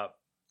coming up.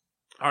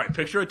 All right,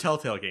 picture a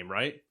Telltale game,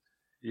 right?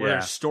 Yeah. Where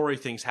there's story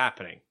things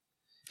happening.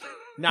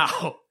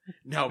 Now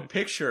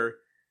picture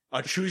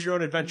a choose your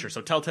own adventure.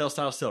 So Telltale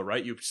style still,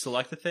 right? You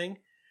select the thing.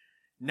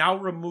 Now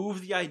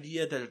remove the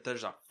idea that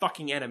there's a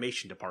fucking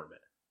animation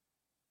department.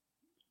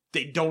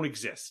 They don't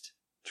exist.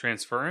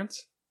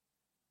 Transference?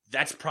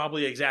 That's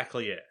probably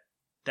exactly it.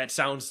 That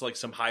sounds like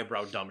some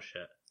highbrow dumb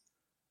shit.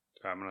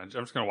 I'm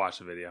just gonna watch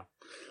the video.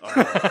 All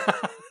right.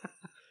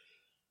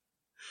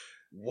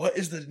 What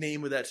is the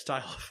name of that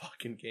style of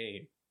fucking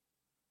game?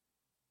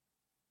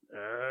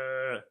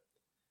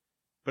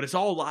 But it's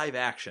all live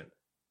action.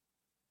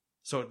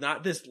 So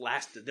not this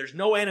last... There's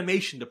no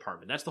animation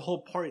department. That's the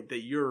whole point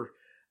that you're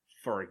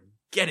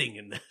forgetting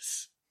in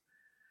this.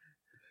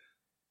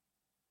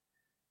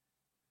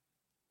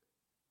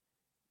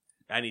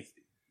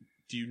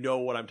 Do you know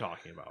what I'm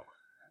talking about?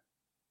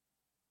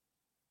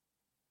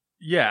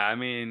 Yeah, I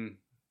mean,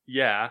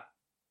 yeah.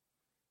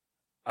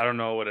 I don't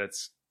know what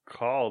it's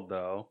called,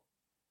 though.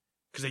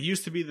 Because it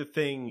used to be the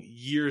thing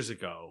years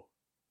ago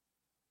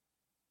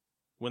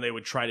when they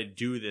would try to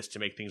do this to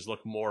make things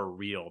look more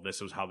real.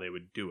 This was how they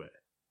would do it.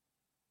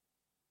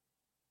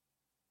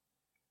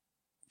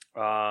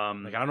 I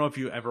don't know if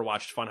you ever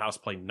watched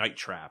Funhouse play Night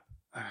Trap.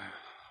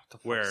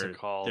 Where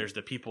there's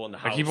the people in the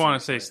house. I keep wanting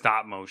to say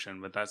stop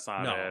motion, but that's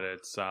not it.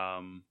 It's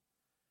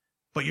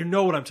But you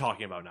know what I'm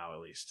talking about now,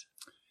 at least.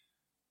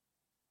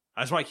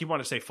 That's why I keep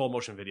wanting to say full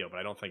motion video, but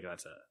I don't think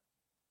that's it.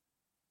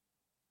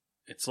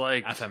 It's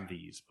like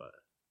FMVs, but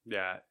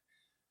yeah.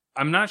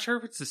 I'm not sure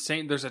if it's the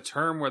same. There's a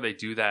term where they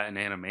do that in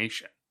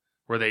animation,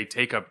 where they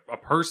take a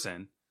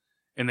person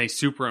and they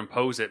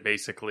superimpose it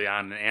basically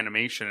on an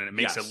animation, and it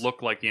makes it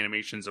look like the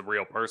animation's a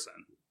real person.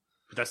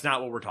 But that's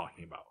not what we're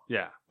talking about.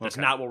 Yeah. That's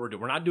not what we're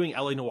doing. We're not doing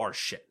LA Noire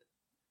shit.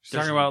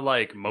 You're talking about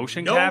like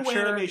motion capture?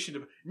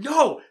 Animation.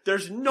 No,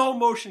 there's no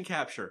motion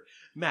capture.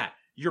 Matt,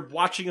 you're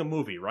watching a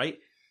movie, right?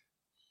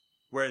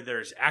 Where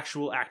there's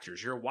actual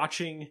actors. You're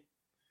watching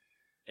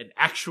an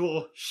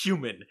actual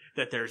human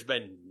that there's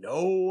been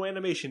no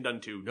animation done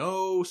to,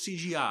 no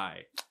CGI.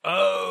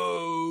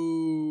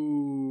 Oh,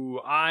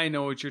 I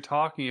know what you're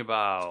talking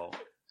about.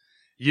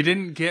 You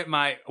didn't get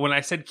when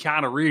I said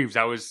Keanu Reeves,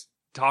 I was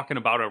talking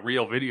about a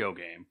real video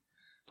game.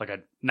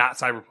 not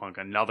Cyberpunk,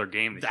 another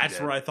game. That's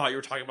where I thought you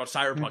were talking about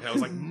Cyberpunk. I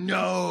was like,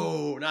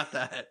 no, not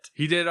that.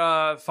 He did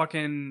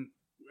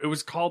it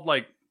was called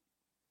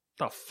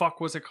the fuck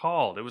was it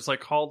called? It was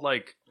called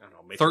I don't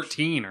know, Matrix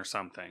 13 or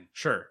something.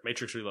 Sure,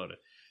 Matrix Reloaded.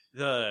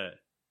 But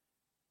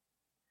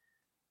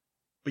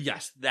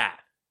yes, that.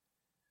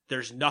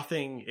 There's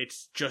nothing,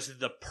 it's just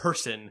the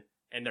person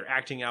and they're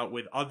acting out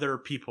with other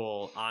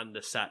people on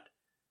the set.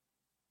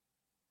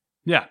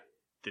 Yeah.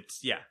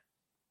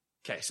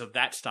 Okay, so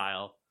that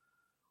style.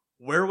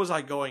 Where was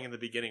I going in the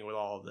beginning with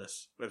all of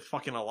this? With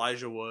fucking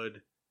Elijah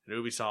Wood and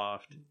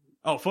Ubisoft.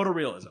 Oh,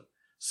 photorealism.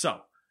 So,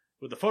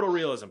 with the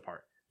photorealism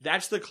part,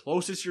 that's the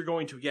closest you're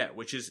going to get,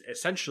 which is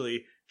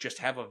essentially just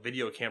have a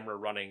video camera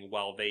running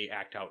while they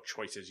act out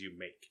choices you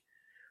make.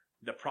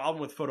 The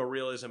problem with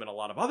photorealism and a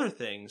lot of other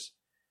things,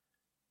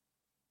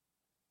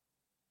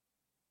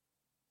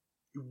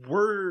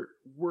 we're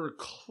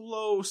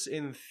close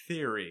in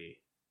theory.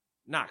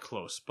 Not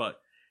close, but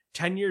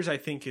 10 years I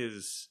think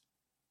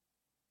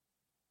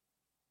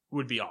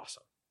would be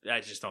awesome.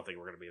 I just don't think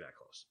we're going to be that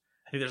close.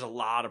 I think there's a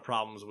lot of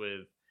problems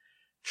with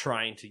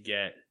trying to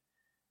get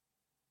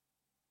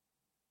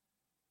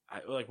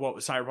what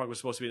Cyberpunk was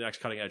supposed to be the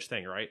next cutting edge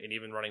thing, right? And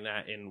even running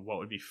that in what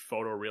would be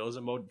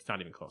photorealism mode, it's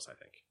not even close, I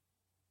think.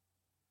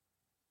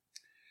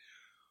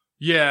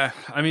 Yeah,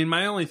 I mean,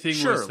 my only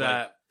thing was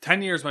that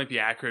 10 years might be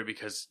accurate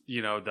because,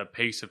 the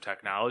pace of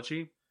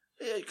technology.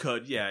 It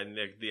could, yeah, and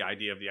the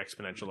idea of the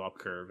exponential up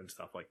curve and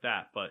stuff like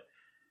that. But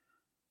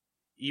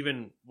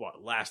even,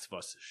 Last of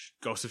Us,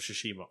 Ghost of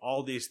Tsushima,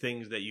 all these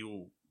things that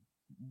you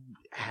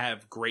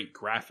have great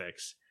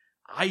graphics,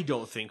 I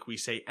don't think we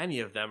say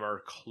any of them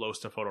are close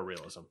to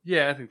photorealism.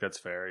 Yeah, I think that's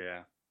fair,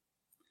 yeah.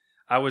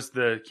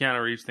 The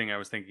Keanu Reeves thing I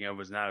was thinking of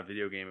was not a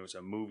video game, it was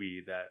a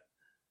movie that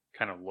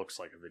kind of looks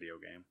like a video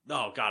game.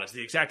 Oh, God, it's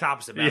the exact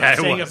opposite, man. Yeah, I'm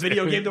saying a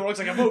video game that looks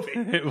like a movie.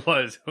 It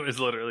was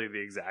literally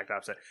the exact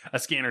opposite. A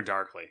Scanner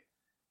Darkly.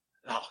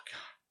 Oh,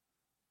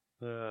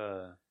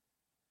 God.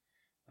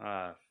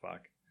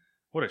 Fuck.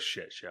 What a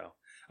shit show.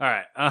 All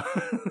right.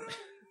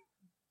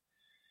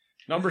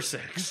 Number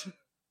 6.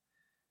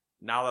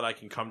 Now that I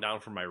can come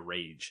down from my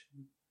rage.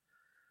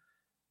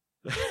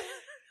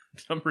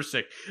 Number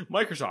 6.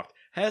 Microsoft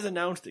has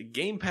announced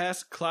Game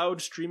Pass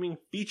cloud streaming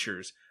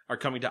features are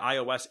coming to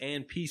iOS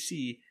and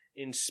PC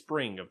in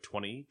spring of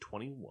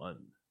 2021.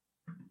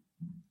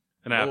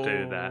 And I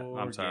updated that.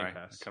 I'm sorry. I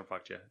kind of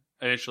fucked you.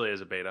 Initially as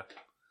a beta.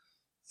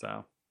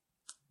 So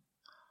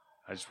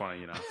I just want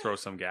to, throw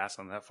some gas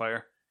on that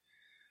fire.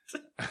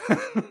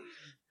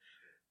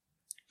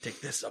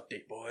 Take this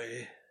update,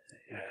 boy.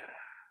 Yeah.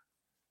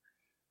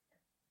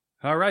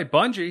 All right,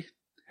 Bungie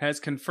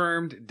has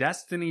confirmed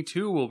Destiny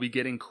 2 will be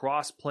getting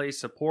cross-play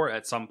support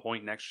at some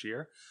point next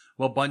year.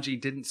 While Bungie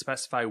didn't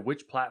specify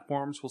which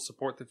platforms will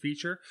support the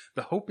feature,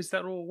 the hope is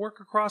that it will work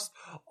across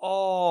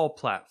all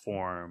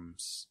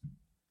platforms.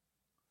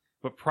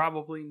 But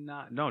probably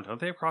not. No, don't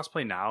they have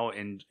crossplay now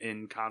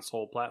in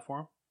console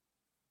platform?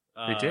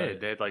 They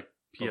did. They had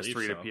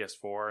PS3 to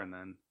PS4 and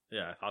then...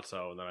 Yeah, I thought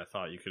so. And then I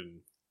thought you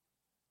could...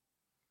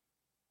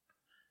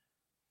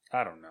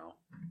 I don't know.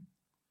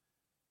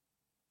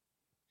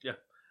 Yeah.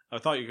 I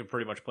thought you could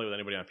pretty much play with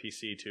anybody on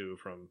PC too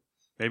from...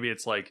 Maybe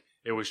it's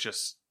it was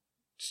just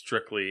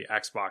strictly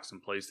Xbox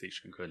and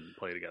PlayStation couldn't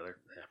play together.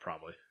 Yeah,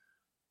 probably.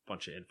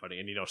 Bunch of infighting.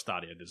 And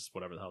Stadia does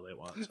whatever the hell they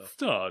want. So.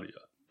 Stadia.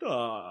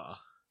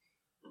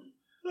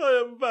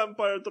 I am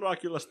Vampire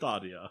Dracula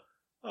Stadia.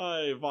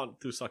 I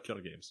want to suck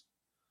your games.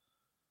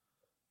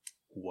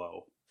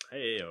 Whoa.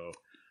 Hey-o.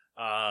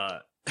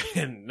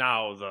 And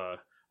now the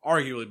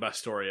arguably best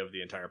story of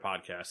the entire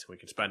podcast. We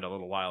can spend a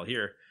little while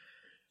here.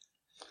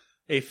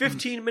 A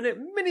 15-minute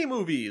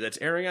mini-movie that's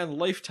airing on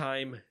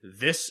Lifetime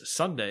this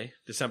Sunday,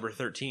 December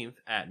 13th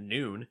at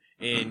noon,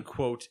 in,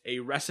 quote, a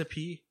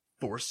recipe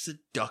for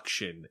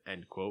seduction,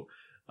 end quote.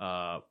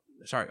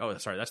 Sorry,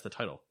 that's the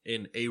title.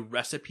 In A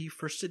Recipe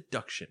for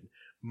Seduction,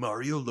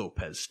 Mario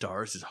Lopez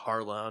stars as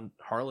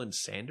Harlan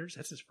Sanders,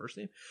 that's his first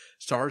name?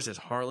 Stars as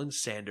Harlan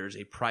Sanders,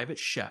 a private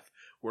chef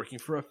working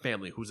for a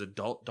family whose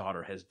adult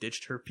daughter has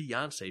ditched her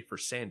fiancé for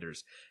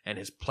Sanders and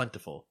his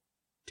plentiful,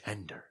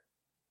 tender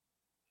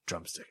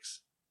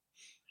drumsticks.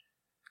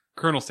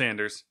 Colonel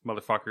Sanders,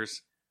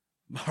 motherfuckers.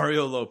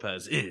 Mario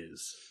Lopez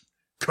is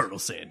Colonel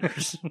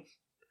Sanders.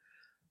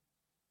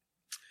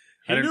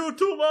 He knew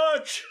too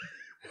much!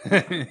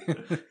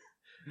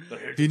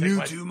 He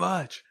knew too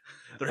much.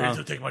 They're here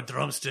to take my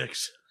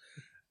drumsticks.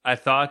 I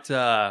thought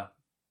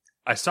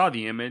I saw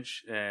the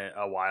image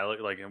a while,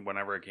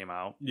 whenever it came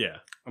out. Yeah,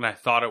 and I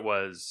thought it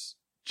was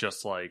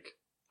just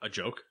a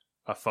joke,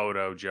 a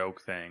photo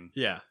joke thing.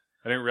 Yeah,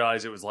 I didn't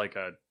realize it was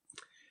a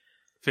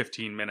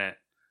 15-minute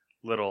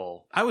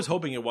little. I was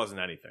hoping it wasn't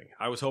anything.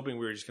 I was hoping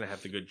we were just gonna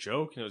have the good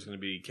joke, and it was gonna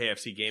be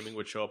KFC Gaming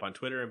would show up on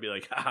Twitter and be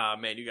like, "Ah,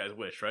 man, you guys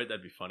wish, right?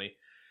 That'd be funny."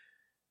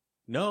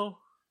 No,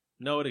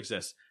 it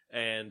exists.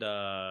 And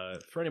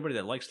for anybody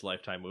that likes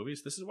Lifetime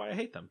movies, this is why I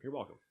hate them. You're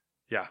welcome.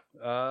 Yeah.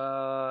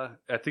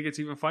 I think it's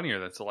even funnier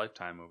that it's a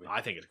Lifetime movie.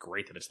 I think it's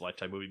great that it's a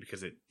Lifetime movie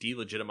because it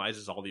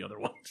delegitimizes all the other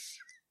ones.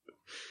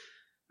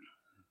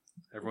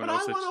 Everyone but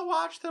knows I want to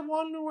watch the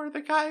one where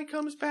the guy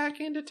comes back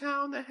into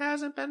town that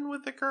hasn't been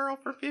with the girl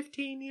for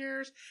 15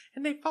 years,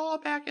 and they fall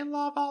back in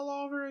love all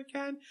over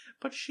again.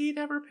 But she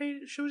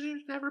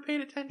was never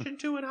paid attention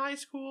to in high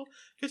school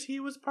because he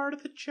was part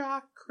of the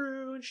jock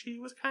crew, and she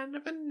was kind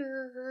of a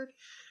nerd.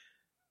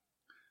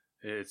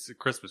 It's a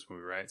Christmas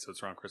movie, right? So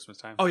it's around Christmas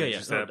time? Oh, yeah.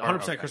 No,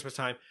 100% okay. Christmas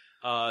time.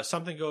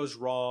 Something goes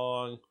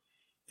wrong.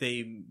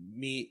 They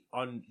meet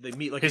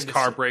like his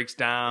car breaks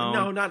down.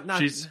 No,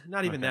 not even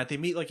okay. that. They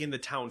meet like in the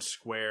town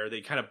square.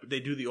 They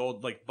do the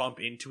old like bump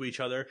into each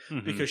other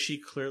because she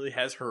clearly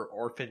has her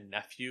orphan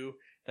nephew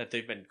that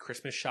they've been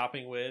Christmas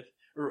shopping with.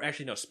 Or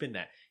actually, no, spin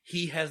that.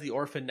 He has the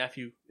orphan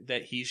nephew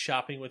that he's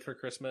shopping with for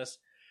Christmas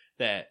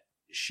that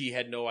she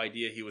had no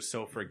idea he was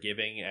so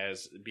forgiving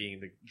as being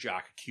the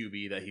jock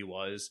QB that he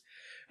was.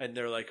 And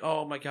they're like,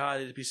 oh my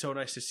God, it'd be so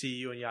nice to see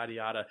you and yada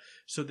yada.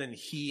 So then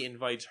he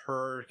invites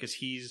her because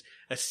he's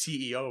a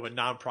CEO of a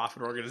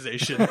nonprofit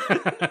organization.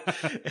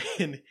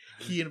 And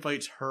he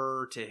invites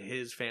her to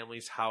his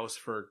family's house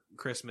for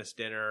Christmas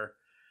dinner,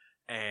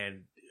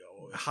 and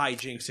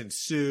hijinks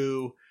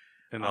ensue.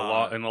 In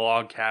the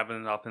log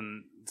cabin up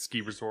in ski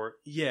resort.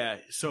 Yeah.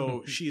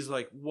 So she's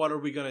like, what are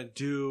we going to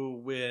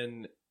do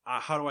when...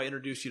 how do I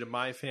introduce you to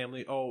my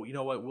family? Oh, you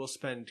know what? We'll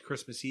spend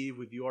Christmas Eve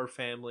with your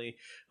family.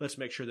 Let's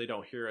make sure they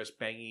don't hear us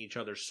banging each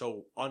other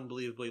so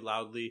unbelievably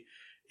loudly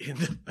in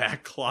the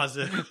back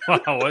closet.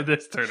 Wow, what did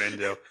this turn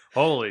into?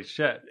 Holy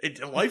shit.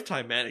 It's a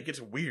Lifetime, man. It gets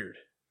weird.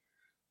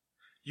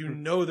 You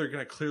know they're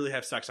going to clearly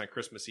have sex on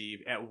Christmas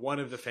Eve at one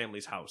of the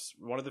family's house,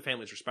 one of the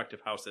family's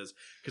respective houses,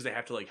 because they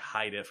have to like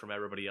hide it from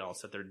everybody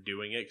else that they're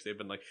doing it, because they've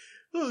been like,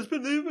 oh,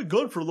 they've been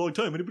gone for a long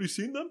time. Anybody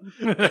seen them?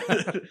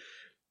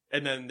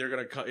 And then they're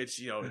gonna cut.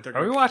 It's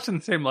Are we watching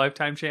the same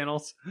Lifetime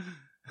channels?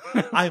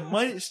 I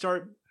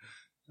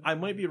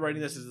might be writing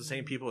this as the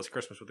same people as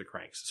Christmas with the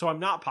Cranks, so I'm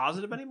not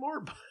positive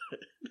anymore. But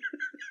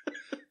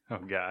oh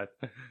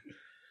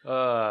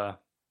God.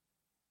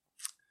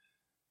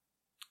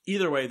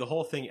 Either way, the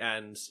whole thing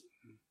ends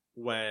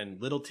when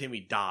little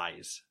Timmy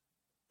dies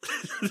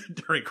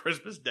during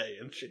Christmas Day,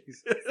 and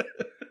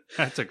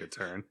that took a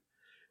turn.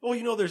 Well,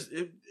 here's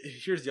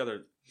the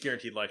other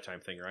guaranteed Lifetime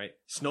thing, right?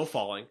 Snow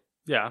falling.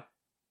 Yeah.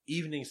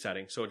 Evening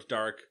setting, so it's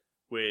dark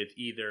with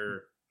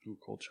either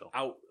cold chill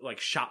out like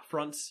shop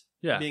fronts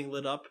being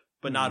lit up,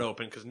 but not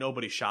open because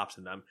nobody shops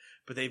in them.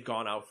 But they've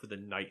gone out for the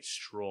night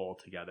stroll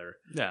together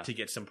to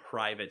get some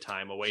private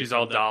time away. She's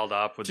all dolled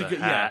up with the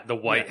hat, the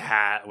white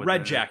hat, with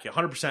red jacket,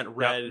 100%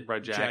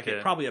 red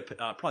jacket, probably a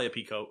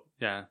peacoat,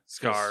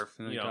 scarf.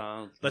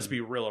 Let's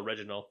be real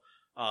original.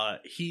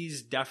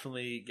 He's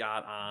definitely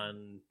got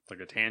on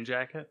like a tan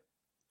jacket.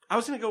 I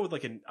was gonna go with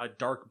like a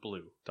dark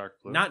blue,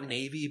 not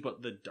navy,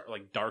 but the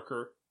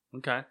darker.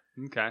 Okay.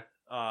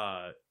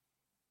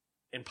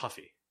 And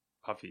puffy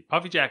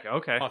jacket.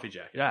 Okay, puffy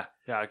jacket. Yeah,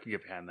 I could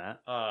get behind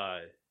that.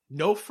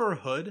 No fur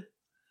hood,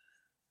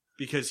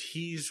 because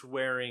he's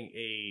wearing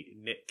a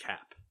knit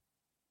cap.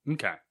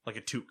 Okay, like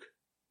a toque.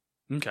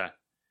 Okay.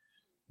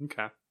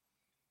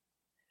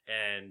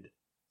 And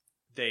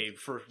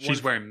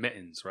she's wearing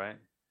mittens, right?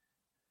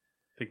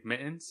 Think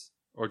mittens,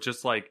 or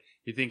just like.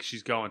 You think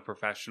she's going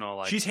professional?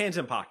 Like she's hands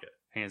in pocket.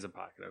 Hands in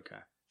pocket.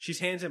 Okay. She's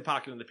hands in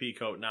pocket in the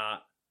peacoat,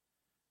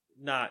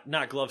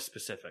 not glove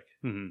specific.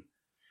 Mm-hmm.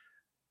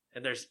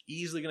 And there's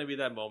easily going to be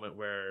that moment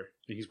where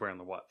he's wearing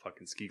the what?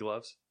 Fucking ski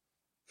gloves.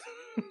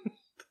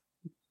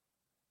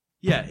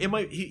 Yeah, it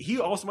might. He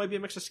also might be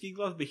a mix of ski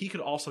gloves, but he could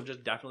also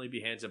just definitely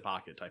be hands in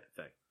pocket type of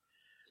thing.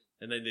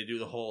 And then they do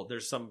the whole.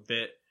 There's some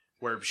bit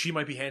where she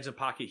might be hands in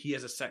pocket. He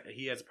has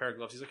a pair of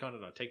gloves. He's like, oh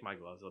no, take my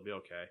gloves. It'll be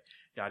okay.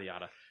 Yada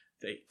yada.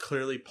 They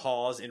clearly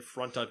pause in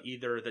front of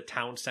either the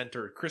town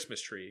center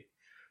Christmas tree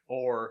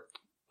or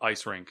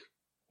ice rink.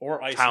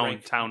 Or ice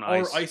rink. Town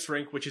ice. Or ice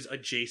rink, which is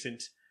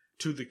adjacent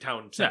to the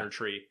town center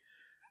tree.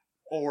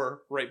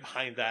 Or right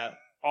behind that,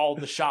 all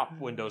the shop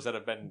windows that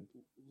have been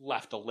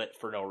left alit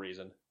for no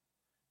reason.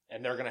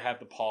 And they're going to have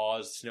the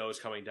pause, snow's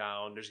coming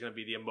down. There's going to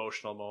be the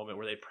emotional moment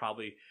where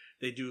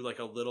they do like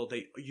a little,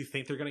 you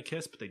think they're going to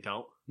kiss, but they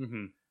don't.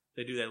 Mm-hmm.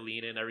 They do that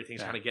lean in,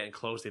 everything's kind of getting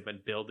close. They've been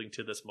building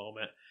to this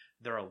moment.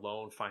 They're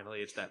alone.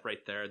 Finally, it's that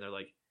right there, and they're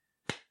like.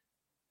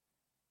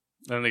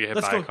 Then they get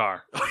hit by a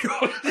car.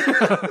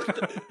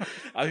 I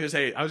was gonna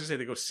say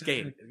they go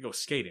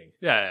skating.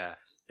 Yeah.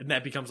 And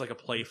that becomes like a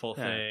playful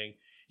thing.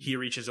 He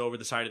reaches over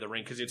the side of the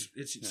rink because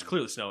it's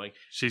clearly snowing.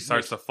 She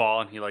starts to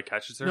fall, and he like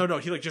catches her. No,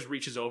 he like just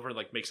reaches over and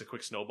like makes a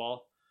quick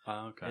snowball.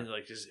 Oh, okay. And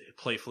like just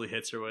playfully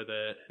hits her with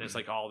it, and it's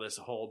like all this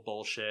whole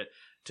bullshit.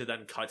 To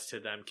then cuts to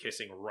them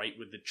kissing right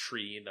with the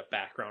tree in the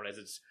background as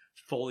it's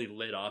fully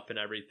lit up and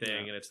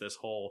everything, and it's this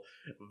whole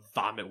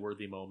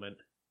vomit-worthy moment.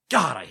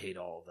 God, I hate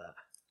all of that.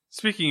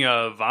 Speaking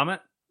of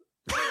vomit,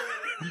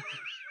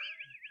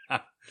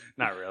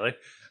 not really.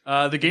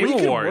 The Game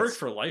Awards. We can work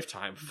for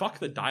Lifetime. Fuck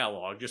the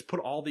dialogue. Just put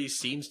all these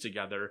scenes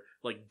together,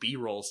 like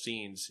B-roll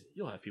scenes.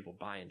 You'll have people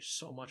buying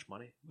so much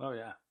money. Oh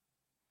yeah.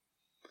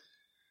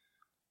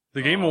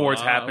 The Game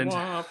Awards happened, for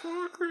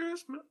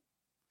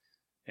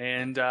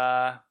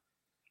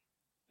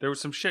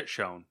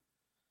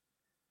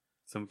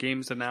Some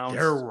games announced.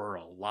 There were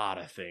a lot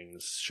of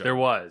things shown. There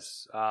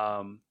was.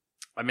 I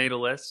made a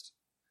list.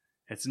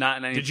 It's not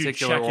in any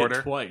particular order. Did you check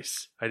it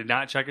twice? I did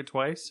not check it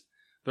twice.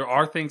 There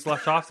are things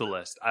left off the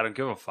list. I don't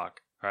give a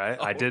fuck. All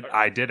right, I did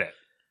it.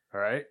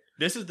 All right.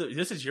 This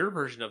is your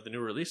version of the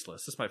new release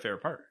list. This is my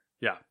favorite part.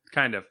 Yeah,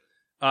 kind of.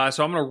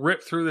 So I'm gonna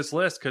rip through this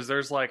list because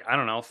there's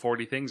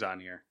 40 things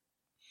on here,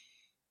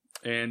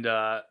 and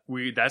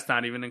that's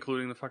not even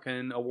including the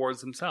fucking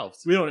awards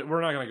themselves.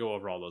 We're not gonna go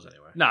over all those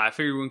anyway. Nah, I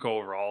figured we wouldn't go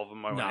over all of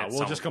them.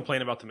 We'll just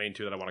complain about the main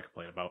two that I want to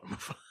complain about.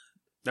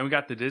 Then we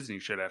got the Disney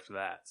shit after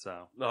that.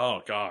 So.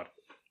 Oh God.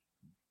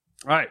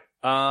 All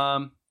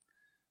right.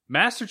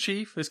 Master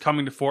Chief is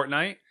coming to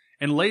Fortnite,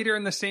 and later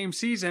in the same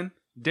season,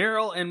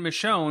 Daryl and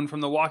Michonne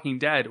from The Walking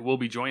Dead will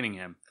be joining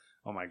him.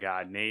 Oh my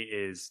God, Nate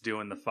is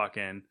doing the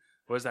fucking,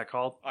 what is that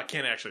called? I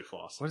can't actually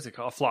floss. What is it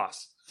called?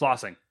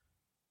 Flossing.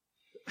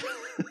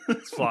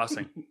 It's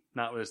flossing,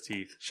 not with his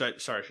teeth. Should I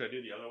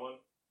do the other one?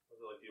 Was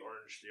it like the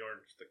orange,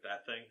 like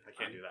that thing? I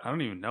can't do that. I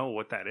don't even know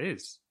what that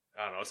is.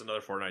 I don't know. It's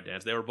another Fortnite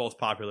dance. They were both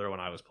popular when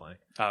I was playing.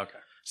 Oh, okay.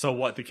 So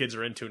what the kids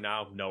are into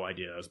now, no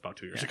idea. That was about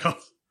 2 years ago.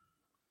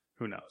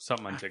 Who knows?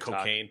 Something on TikTok.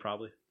 Cocaine,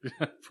 probably.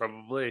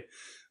 Probably.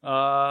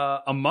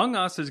 Among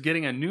Us is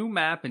getting a new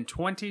map in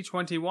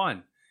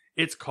 2021.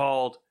 It's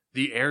called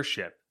The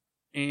Airship,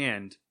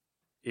 and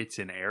it's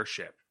an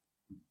airship.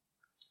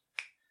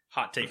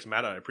 Hot takes,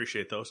 Matt. I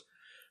appreciate those.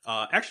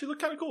 Actually look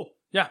kind of cool.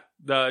 Yeah.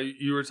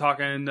 You were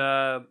talking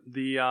the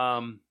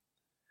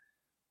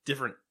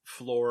different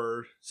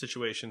floor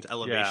situations,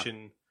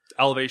 elevation. Yeah.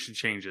 Elevation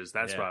changes.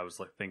 That's what I was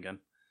thinking.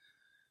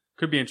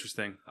 Could be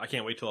interesting. I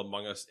can't wait till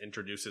Among Us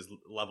introduces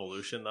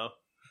Levolution, though.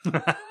 It's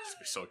going to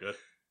be so good.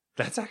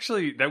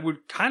 That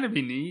would kind of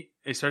be neat,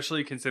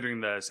 especially considering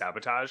the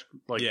sabotage.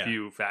 If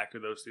you factor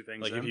those two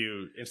things in. If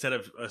you, instead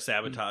of a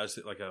sabotage,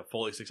 like a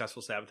fully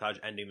successful sabotage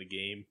ending the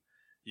game,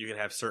 you can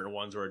have certain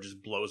ones where it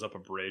just blows up a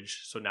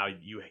bridge. So now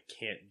you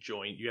can't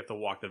join. You have to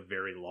walk the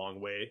very long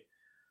way.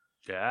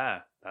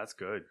 Yeah, that's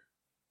good.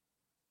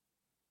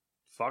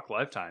 Fuck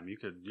Lifetime. You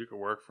could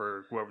work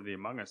for whoever the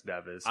Among Us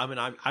dev is. I'm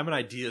an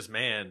ideas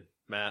man,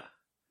 Matt.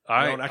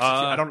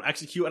 I don't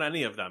execute on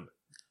any of them.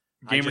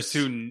 Gamers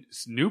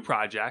 2's new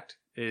project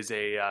is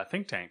a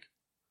think tank.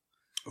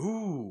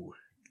 Ooh,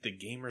 the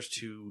Gamers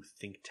 2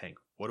 think tank.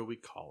 What do we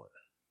call it?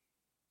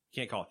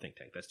 Can't call it think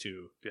tank. That's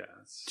too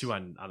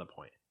on the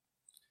point.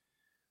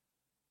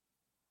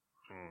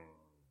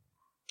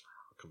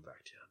 I'll come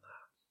back to you on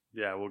that.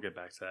 Yeah, we'll get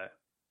back to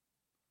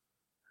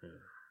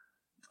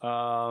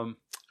that.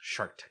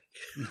 Shark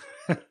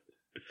Tank.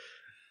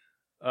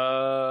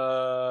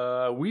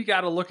 We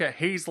got to look at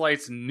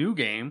Hazelight's new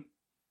game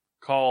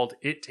called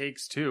It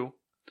Takes Two.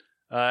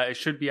 It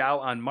should be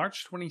out on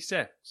March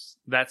 26th.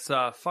 That's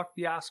fuck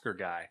the Oscar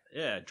guy.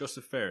 Yeah,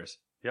 Joseph Fares.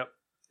 Yep.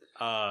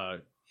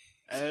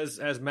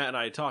 As Matt and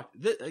I talked,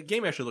 the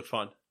game actually looked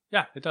fun.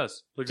 Yeah, it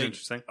does. Looks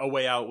interesting. A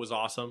Way Out was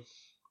awesome.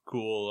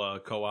 Cool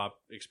co-op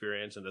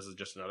experience, and this is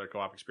just another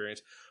co-op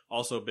experience.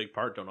 Also a big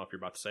part, don't know if you're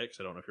about to say it because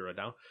I don't know if you're right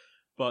down,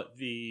 but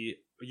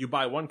you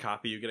buy one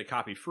copy, you get a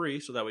copy free,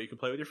 so that way you can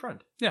play with your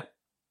friend. Yeah.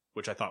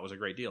 Which I thought was a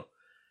great deal.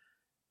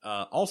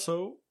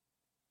 Also,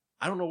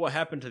 I don't know what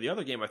happened to the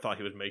other game I thought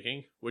he was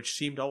making, which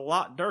seemed a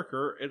lot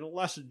darker and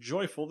less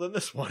joyful than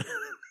this one.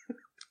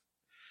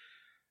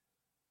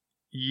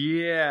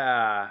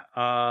 Yeah.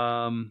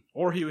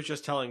 Or he was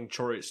just telling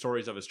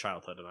stories of his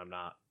childhood, and I'm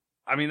not.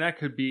 I mean, that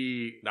could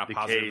be not the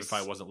positive case. If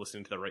I wasn't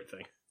listening to the right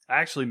thing.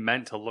 I actually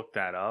meant to look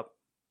that up.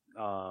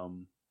 Yeah,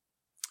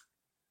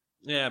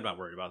 I'm not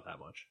worried about that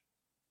much.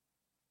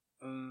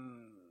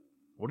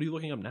 What are you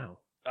looking up now?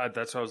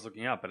 That's what I was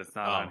looking up, but it's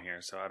not on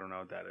here, so I don't know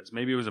what that is.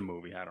 Maybe it was a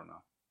movie. I don't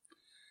know.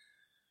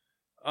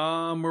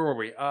 Where were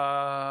we?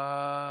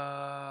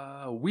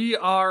 We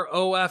Are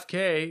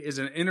OFK is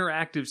an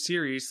interactive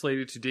series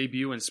slated to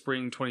debut in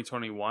spring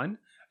 2021,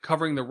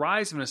 covering the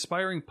rise of an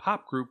aspiring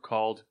pop group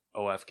called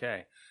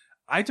OFK.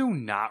 I do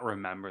not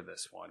remember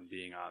this one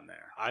being on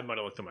there. I might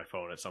have looked at my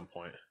phone at some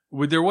point.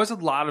 There was a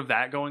lot of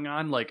that going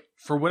on.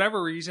 For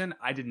whatever reason,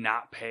 I did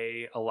not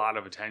pay a lot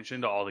of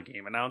attention to all the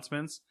game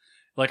announcements.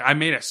 I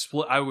made a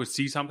split. I would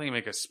see something and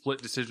make a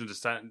split decision to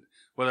send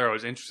whether I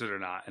was interested or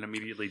not, and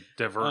immediately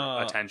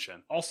divert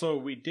attention. Also,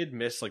 we did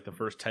miss the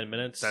first 10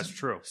 minutes. That's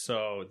true.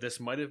 So this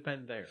might have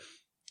been there.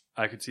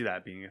 I could see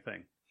that being a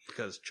thing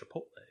because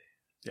Chipotle.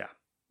 Yeah,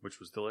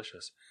 which was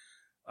delicious.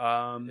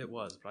 It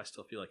was, but I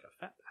still feel like a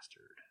fat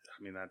bastard.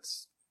 I mean,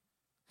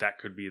 that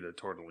could be the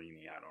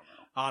tortellini. I don't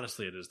know.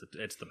 Honestly, it's the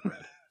bread.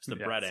 It's the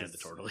bread and the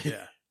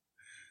tortellini.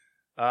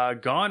 Yeah.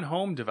 Gone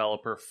Home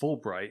developer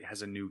Fulbright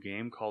has a new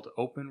game called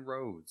Open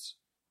Roads.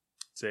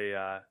 It's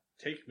a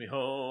take me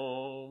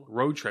home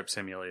road trip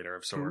simulator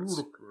of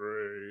sorts.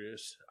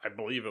 I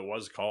believe it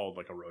was called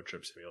a road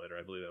trip simulator.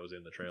 I believe that was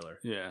in the trailer.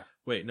 Yeah.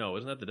 Wait, no,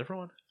 isn't that the different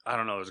one? I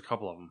don't know. There's a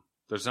couple of them.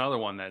 There's another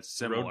one that's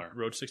similar.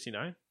 Road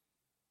 69.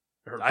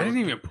 I didn't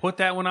even put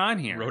that one on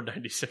here. Road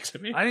 96.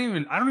 I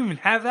don't even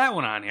have that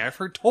one on here. I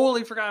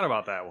totally forgot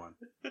about that one.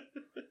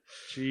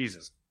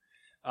 Jesus.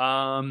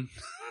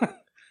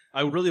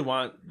 I really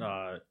want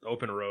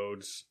Open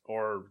Roads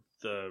or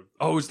the...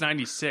 Oh, it was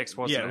 96,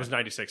 wasn't it? Yeah, it was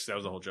 96. That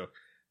was the whole joke.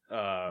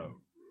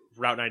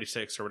 Route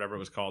 96 or whatever it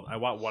was called. I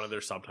want one of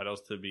their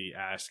subtitles to be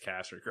Ass,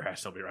 Cass, or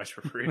Grass. They'll be rice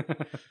for free.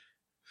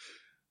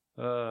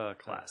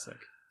 Classic.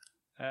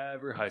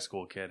 Every high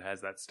school kid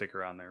has that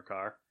sticker on their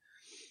car.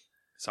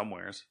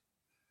 Somewheres.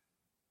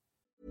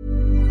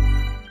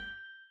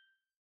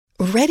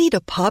 Ready to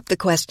pop the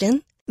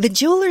question? The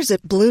jewelers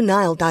at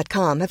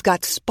BlueNile.com have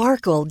got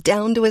sparkle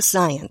down to a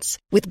science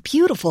with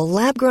beautiful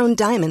lab-grown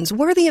diamonds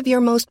worthy of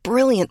your most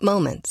brilliant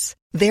moments.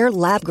 Their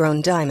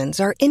lab-grown diamonds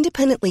are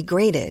independently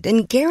graded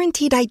and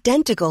guaranteed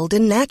identical to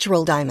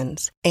natural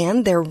diamonds,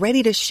 and they're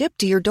ready to ship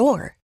to your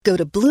door. Go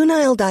to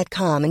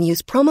BlueNile.com and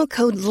use promo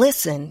code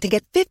LISTEN to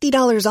get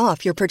 $50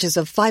 off your purchase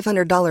of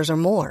 $500 or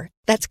more.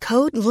 That's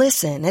code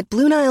LISTEN at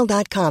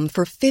BlueNile.com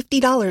for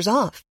 $50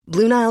 off.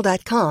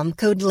 BlueNile.com,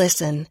 code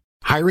LISTEN.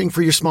 Hiring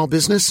for your small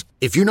business?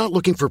 If you're not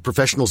looking for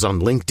professionals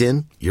on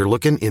LinkedIn, you're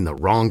looking in the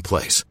wrong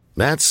place.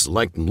 That's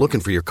like looking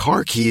for your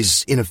car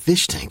keys in a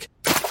fish tank.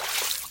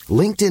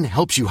 LinkedIn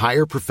helps you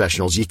hire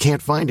professionals you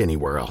can't find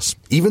anywhere else,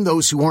 even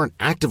those who aren't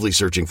actively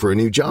searching for a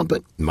new job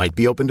but might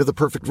be open to the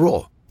perfect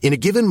role. In a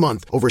given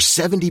month, over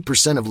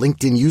 70% of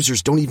LinkedIn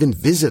users don't even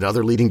visit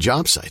other leading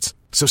job sites.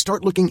 So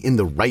start looking in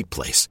the right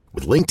place.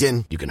 With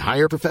LinkedIn, you can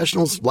hire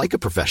professionals like a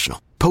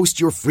professional. Post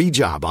your free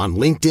job on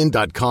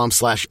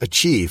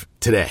linkedin.com/achieve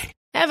today.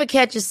 Ever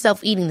catch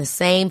yourself eating the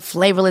same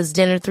flavorless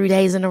dinner 3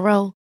 days in a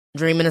row?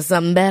 Dreaming of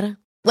something better?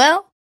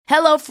 Well,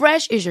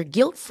 HelloFresh is your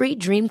guilt-free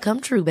dream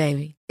come true,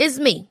 baby. It's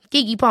me,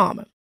 Keke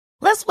Palmer.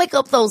 Let's wake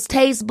up those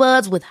taste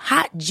buds with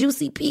hot,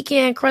 juicy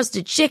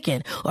pecan-crusted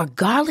chicken or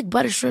garlic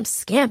butter shrimp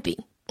scampi.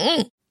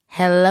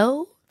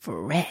 Hello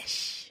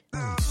Fresh.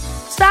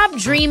 Stop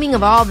dreaming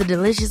of all the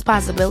delicious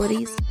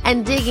possibilities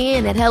and dig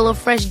in at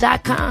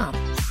HelloFresh.com.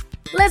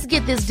 Let's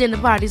get this dinner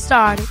party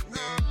started.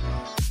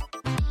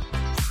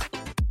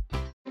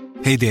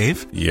 Hey,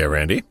 Dave. Yeah,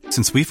 Randy.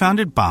 Since we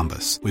founded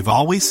Bombas, we've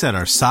always said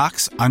our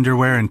socks,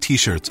 underwear, and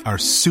T-shirts are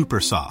super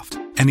soft.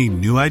 Any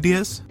new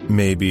ideas?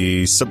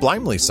 Maybe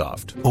sublimely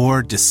soft.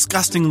 Or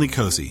disgustingly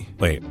cozy.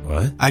 Wait,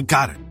 what? I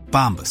got it.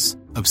 Bombas.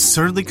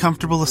 Absurdly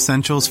comfortable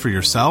essentials for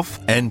yourself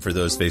and for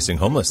those facing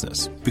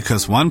homelessness.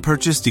 Because one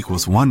purchased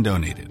equals one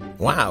donated.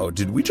 Wow,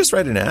 did we just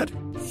write an ad?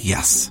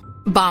 Yes.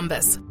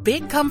 Bombas.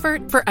 Big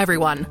comfort for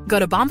everyone. Go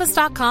to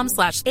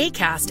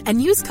bombas.com/ACAST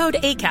and use code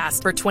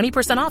ACAST for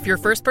 20% off your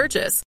first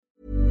purchase.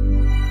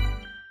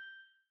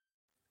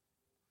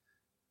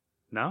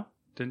 No?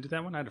 Didn't do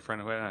that one? I had a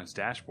friend who had it on his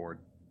dashboard.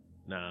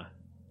 Nah.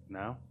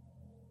 No?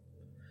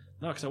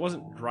 No, because I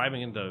wasn't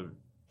driving into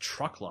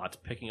truck lots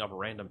picking up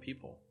random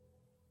people.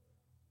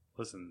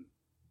 Listen,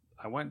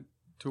 I went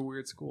to a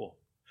weird school.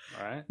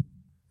 All right?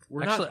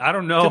 Actually, I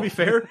don't know. To be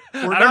fair,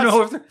 I don't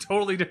know if they're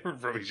totally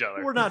different from each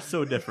other. We're not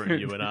so different,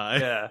 you and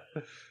I.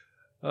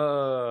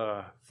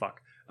 Yeah.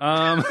 Fuck.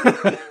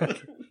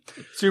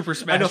 Super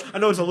Smash. I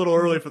know it's a little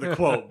early for the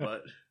quote,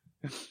 but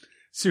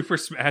Super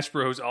Smash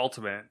Bros.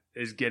 Ultimate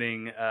is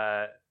getting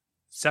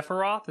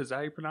Sephiroth. Is that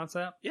how you pronounce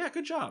that? Yeah,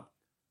 good job.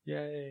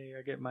 Yay!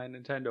 I get my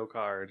Nintendo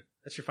card.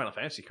 That's your Final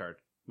Fantasy card.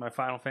 My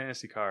Final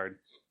Fantasy card.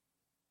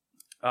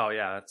 Oh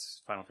yeah,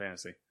 that's Final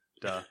Fantasy.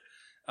 Duh.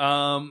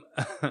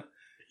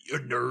 You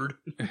nerd.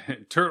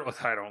 Turtle.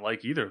 I don't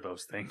like either of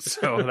those things,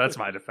 so that's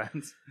my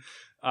defense.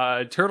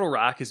 Turtle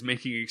Rock is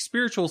making a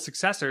spiritual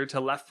successor to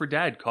Left 4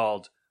 Dead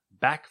called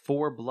Back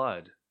 4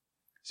 Blood.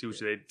 See what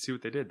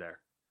they did there.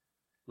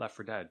 Left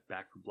 4 Dead,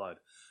 Back 4 Blood.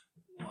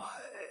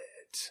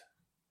 What?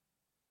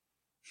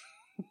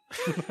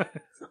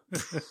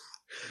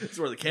 It's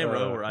where the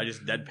camera, where I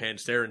just deadpan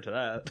stare into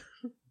that.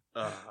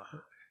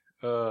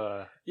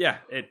 Yeah,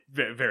 it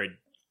very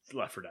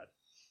Left 4 Dead.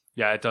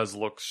 Yeah, it does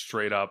look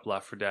straight up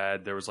Left 4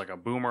 Dead. There was like a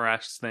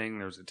boomer-esque thing.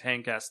 There was a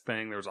tank-esque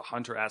thing. There was a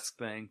hunter-esque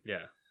thing.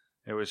 Yeah.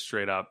 It was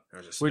straight up. There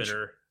was a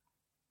spinner.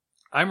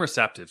 I'm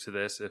receptive to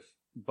this,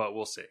 but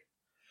we'll see.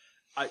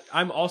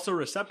 I'm also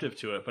receptive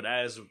to it, but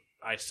as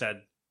I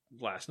said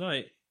last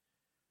night,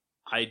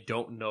 I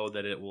don't know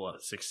that it will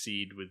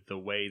succeed with the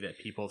way that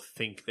people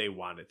think they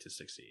want it to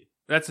succeed.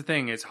 That's the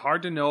thing. It's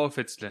hard to know if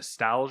it's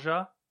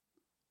nostalgia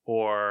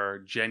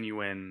or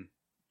genuine,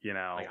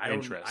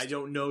 interest. I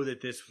don't know that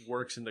this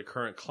works in the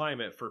current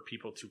climate for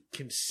people to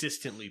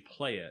consistently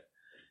play it.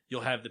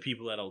 You'll have the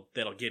people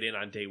that'll get in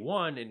on day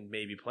one and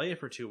maybe play it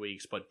for 2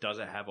 weeks, but does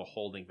it have a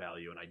holding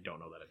value? And I don't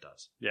know that it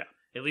does. Yeah.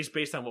 At least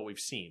based on what we've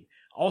seen.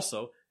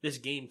 Also, this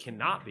game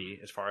cannot be,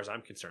 as far as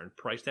I'm concerned,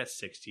 priced at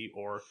 $60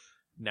 or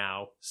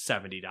now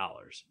 $70.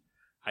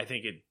 I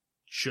think it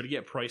should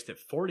get priced at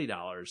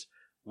 $40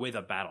 with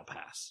a battle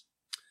pass.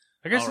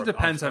 I guess it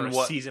depends on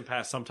what season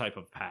pass, some type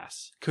of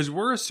pass. Because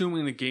we're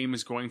assuming the game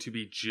is going to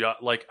be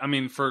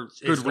for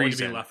good reason. Going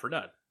to be Left 4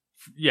 Dead.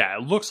 Yeah,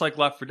 it looks like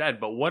Left 4 Dead,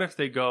 but what if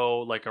they go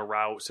like a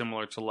route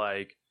similar to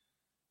like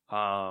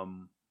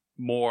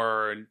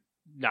more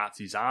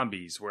Nazi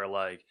zombies, where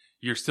like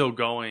you're still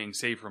going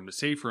safe room to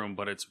safe room,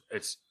 but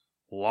it's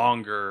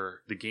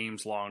longer, the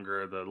game's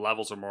longer, the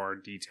levels are more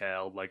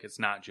detailed, like it's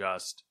not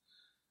just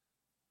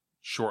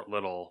short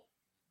little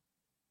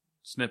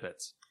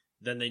snippets.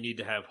 Then they need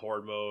to have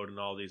horde mode and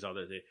all these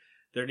other things.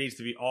 There needs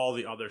to be all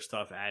the other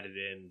stuff added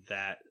in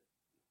that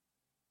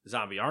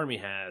Zombie Army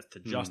has to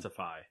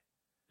justify.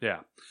 Yeah.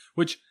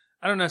 Which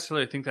I don't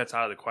necessarily think that's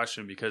out of the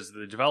question because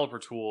the developer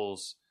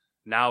tools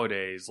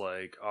nowadays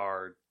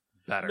are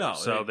better. No,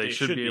 so they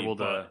should be able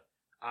to.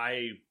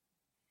 I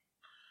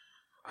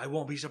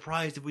won't be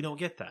surprised if we don't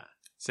get that.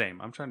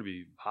 Same. I'm trying to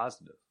be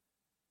positive.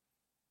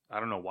 I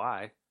don't know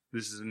why.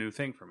 This is a new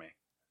thing for me.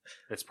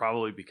 It's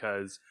probably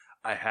because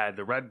I had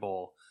the Red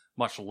Bull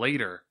much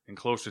later and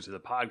closer to the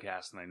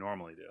podcast than I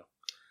normally do.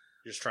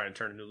 You're just trying to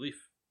turn a new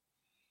leaf.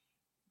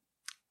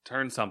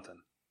 Turn something.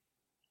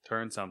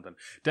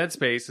 Dead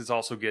Space is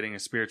also getting a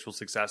spiritual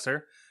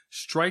successor.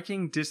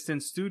 Striking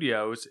Distance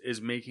Studios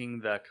is making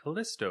the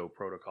Callisto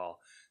Protocol.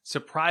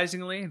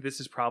 Surprisingly, this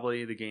is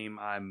probably the game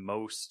I'm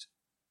most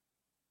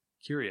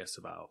curious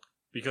about.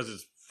 Because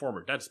it's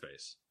former Dead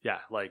Space. Yeah,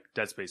 like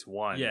Dead Space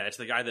 1. Yeah, it's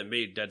the guy that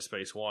made Dead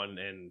Space 1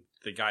 and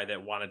the guy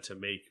that wanted to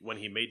make, when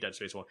he made Dead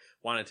Space 1,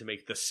 wanted to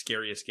make the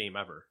scariest game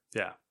ever.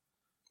 Yeah.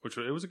 Which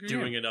it was a good game.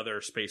 Doing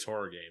another space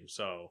horror game,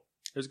 so.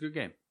 It was a good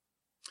game.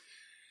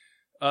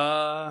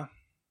 A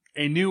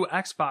new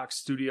Xbox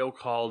studio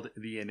called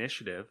The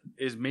Initiative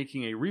is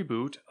making a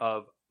reboot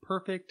of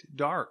Perfect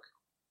Dark.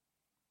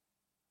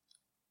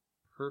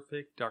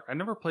 Perfect Dark. I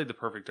never played the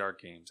Perfect Dark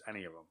games,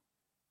 any of them.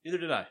 Neither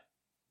did I.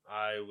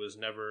 I was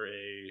never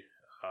a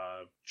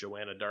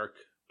Joanna Dark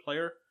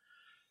player.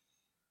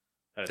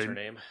 That is her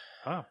name.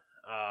 Oh.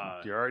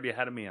 You're already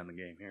ahead of me on the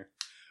game here.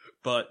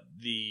 But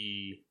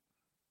yes,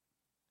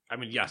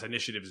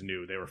 Initiative is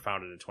new. They were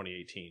founded in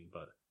 2018,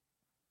 but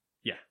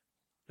yeah,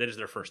 that is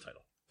their first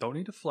title. Don't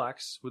need to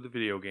flex with the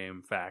video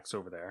game facts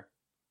over there.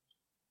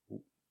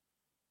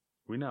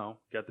 We know.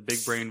 Got the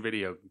big brain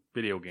video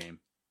game.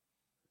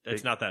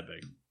 It's not that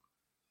big.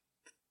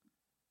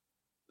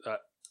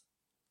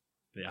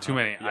 Yeah, too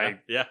many.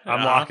 Yeah.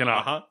 I'm locking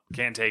up.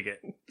 Can't take it.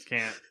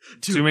 Can't.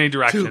 Too many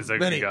directions that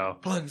can go.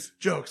 Puns,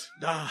 jokes.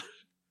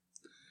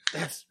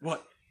 That's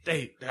what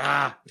they.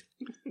 Oh,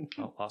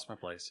 lost my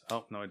place.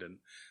 Oh, no, I didn't.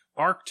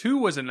 Arc 2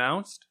 was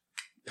announced.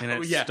 And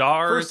it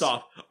stars. First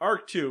off,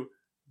 Arc 2,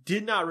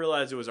 did not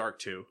realize it was Arc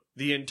 2.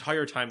 The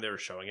entire time they were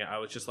showing it, I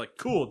was just like,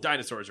 cool,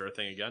 dinosaurs are a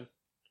thing again.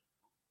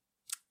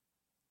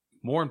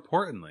 More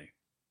importantly.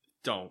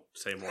 Don't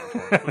say more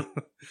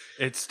importantly.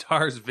 It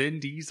stars Vin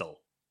Diesel.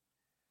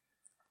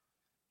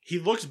 He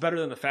looks better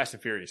than the Fast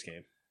and Furious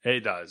game.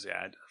 It does,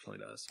 yeah, it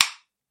definitely does.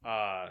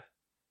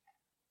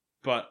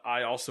 But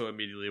I also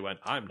immediately went,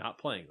 I'm not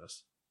playing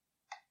this.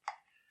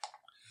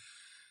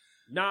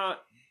 Not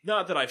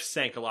that I've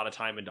sank a lot of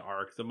time into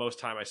Ark. The most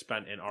time I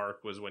spent in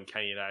Ark was when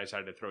Kenny and I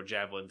decided to throw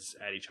javelins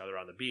at each other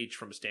on the beach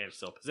from a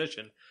standstill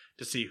position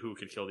to see who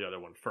could kill the other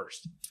one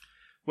first.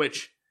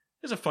 Which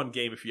is a fun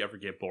game if you ever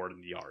get bored in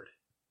the yard.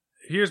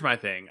 Here's my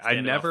thing. I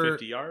never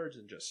 50 yards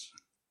and just.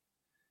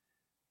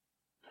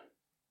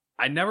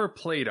 I never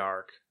played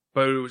Ark,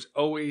 but it was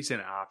always an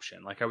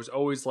option. Like I was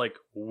always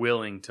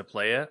willing to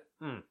play it.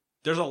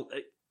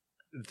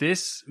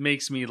 This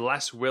makes me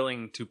less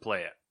willing to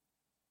play it.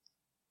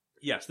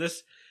 Yes,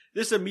 this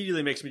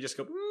immediately makes me just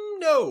go,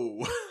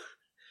 no.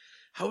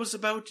 How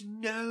about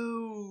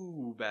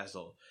no,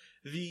 Basil?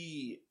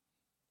 I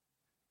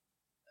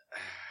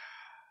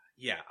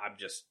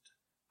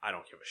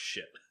don't give a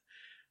shit.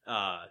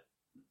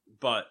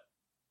 But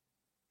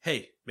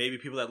hey, maybe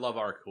people that love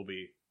Ark will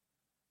be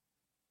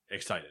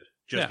excited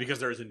just because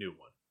there is a new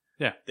one.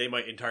 Yeah. They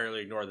might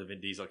entirely ignore the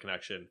Vin Diesel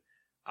connection.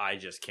 I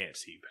just can't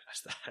see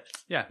past that.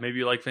 Yeah, maybe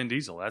you like Vin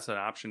Diesel. That's an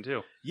option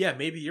too. Yeah,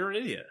 maybe you're an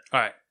idiot. All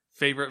right.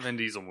 Favorite Vin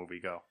Diesel movie,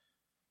 go.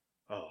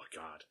 Oh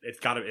God. It's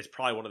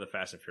probably one of the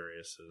Fast and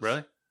Furious.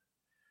 Really?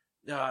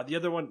 The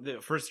other one,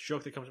 the first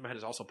joke that comes to my head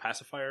is also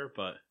Pacifier,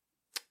 but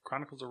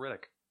Chronicles of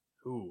Riddick.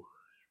 Ooh.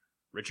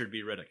 Richard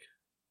B. Riddick.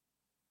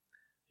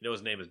 You know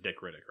his name is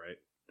Dick Riddick, right?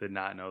 Did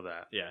not know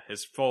that. Yeah,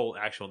 his full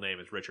actual name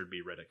is Richard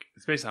B. Riddick.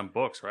 It's based on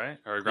books, right?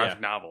 Or a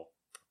graphic novel.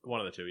 One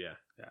of the two, yeah.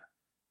 Yeah.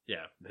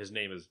 Yeah, his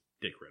name is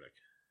Dick Riddick.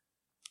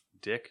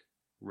 Dick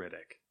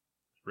Riddick.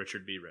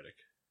 Richard B. Riddick.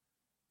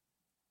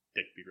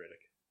 Dick B.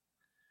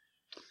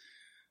 Riddick.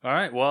 All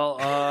right, well,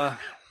 in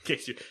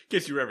case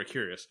you were ever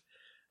curious.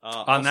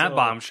 On that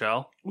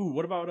bombshell. Ooh,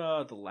 what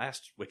about The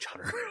Last Witch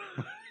Hunter?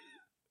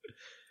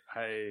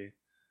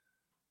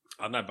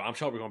 On that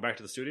bombshell, we're going back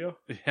to the studio?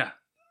 Yeah.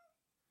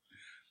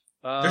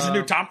 There's a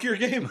new Top Gear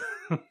game?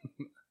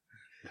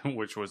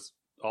 Which was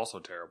also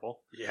terrible.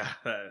 Yeah.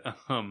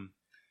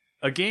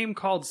 A game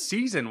called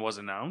Season was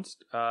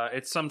announced.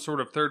 It's some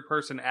sort of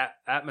third-person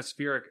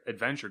atmospheric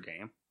adventure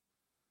game.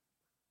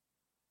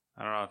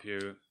 I don't know if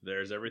you...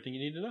 There's everything you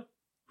need to know.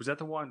 Was that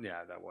the one?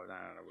 Yeah, that one.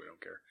 I don't know. We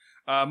don't care.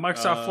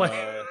 Microsoft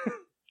Flight.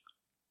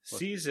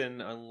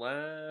 Season,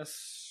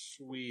 unless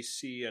we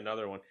see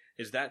another one.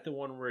 Is that the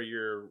one where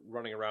you're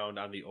running around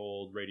on the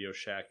old Radio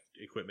Shack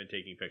equipment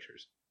taking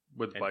pictures?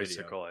 With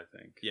bicycle, video? I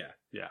think. Yeah.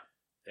 Yeah.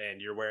 And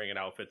you're wearing an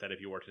outfit that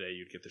if you wore today,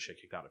 you'd get the shit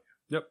kicked out of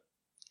you. Yep.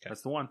 Okay.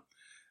 That's the one.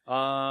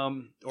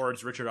 Or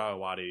it's Richard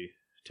Ayoade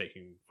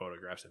taking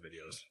photographs and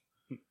videos.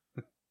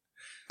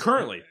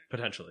 Currently,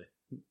 potentially.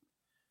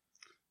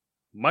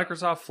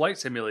 Microsoft Flight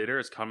Simulator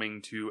is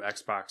coming to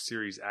Xbox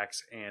Series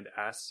X and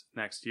S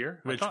next year.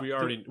 Which we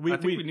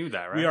knew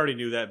that, right? We already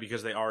knew that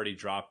because they already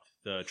dropped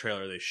the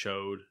trailer they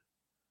showed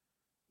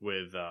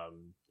with whatever,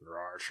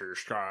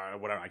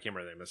 I can't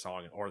remember the name of the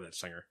song or that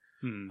singer.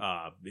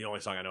 The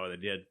only song I know they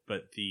did,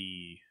 but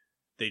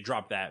they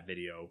dropped that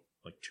video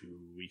like 2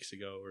 weeks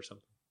ago or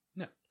something.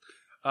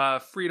 Yeah.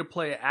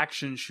 Free-to-play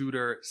action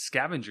shooter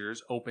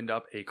Scavengers opened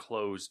up a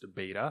closed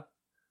beta.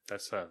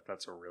 That's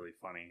a really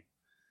funny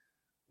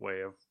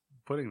way of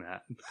putting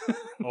that.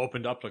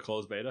 Opened up to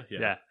closed beta?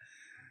 Yeah.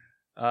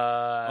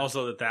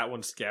 Also that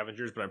one's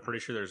Scavengers, but I'm pretty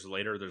sure there's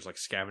like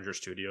Scavenger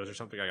Studios or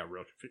something. I got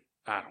real confused.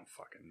 I don't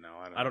fucking know.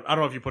 I don't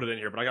know if you put it in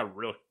here, but I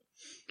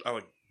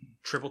like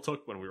triple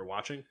took when we were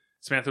watching.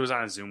 Samantha was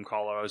on a Zoom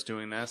call while I was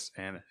doing this,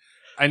 and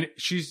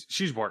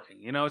she's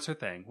working. You know, it's her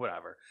thing.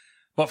 Whatever.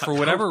 But for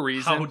whatever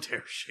reason, how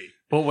dare she?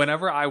 But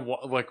whenever I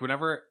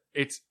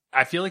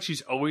feel like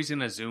she's always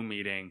in a Zoom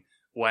meeting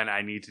when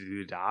I need to do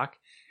the doc,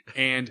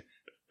 and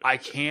I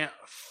can't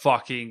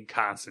fucking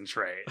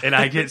concentrate, and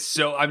I'm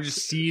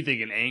just seething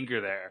in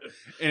anger there,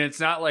 and it's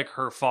not like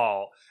her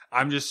fault.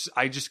 I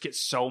just get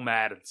so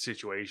mad at the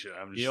situation.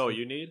 You know what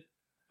you need?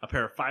 A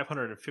pair of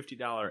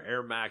 $550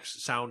 Air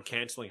Max sound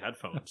canceling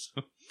headphones.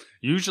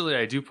 Usually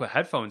I do put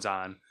headphones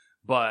on,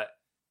 but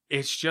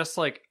it's just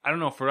like, I don't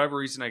know, for whatever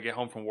reason I get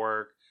home from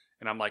work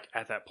and I'm like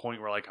at that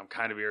point where like I'm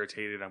kind of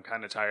irritated, I'm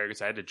kind of tired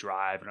because I had to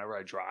drive. Whenever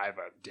I drive,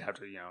 I have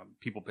to,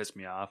 people piss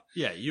me off.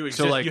 Yeah, you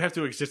have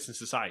to exist in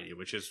society,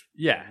 which is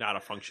not a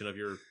function of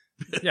your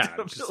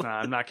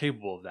I'm not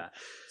capable of that.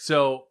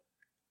 So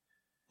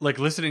like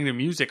listening to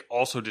music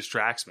also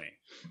distracts me.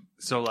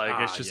 So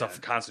like it's just a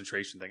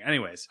concentration thing.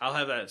 Anyways, I'll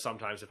have that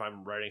sometimes if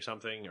I'm writing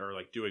something or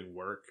like doing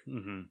work.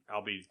 Mm-hmm.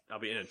 I'll be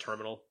in a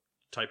terminal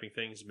typing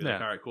things and be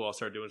like, all right, cool, I'll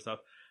start doing stuff.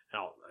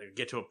 And I'll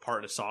get to a part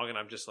in a song and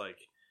I'm just like,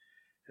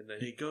 and then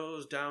he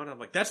goes down. I'm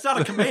like, that's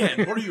not a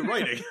command. What are you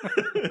writing?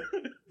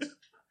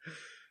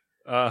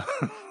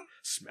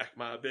 Smack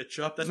my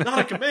bitch up. That's not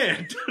a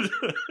command.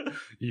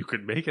 You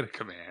could make it a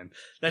command.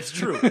 That's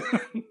true.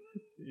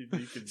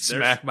 You could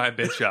smack my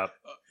bitch up.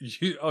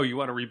 You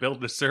want to rebuild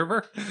the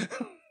server?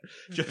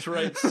 Just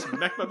write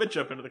smack my bitch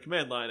up into the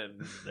command line,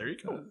 and there you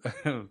go.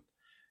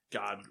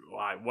 God,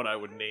 what I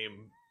would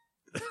name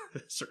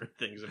certain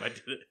things if I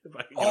did it. If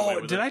I could get away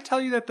with did it. I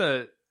tell you did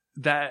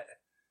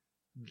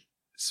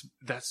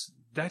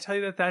I tell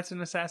you that that's in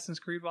Assassin's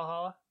Creed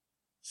Valhalla?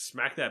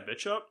 Smack that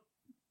bitch up?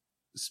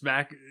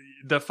 Smack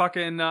the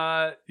fucking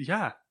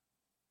yeah.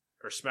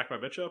 Or smack my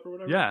bitch up or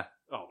whatever? Yeah.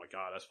 Oh my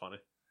god, that's funny.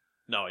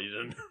 No, you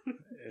didn't.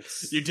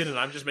 You didn't.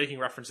 I'm just making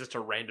references to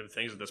random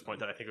things at this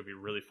point that I think would be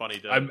really funny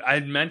to...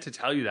 I meant to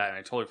tell you that and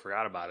I totally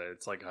forgot about it.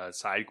 It's like a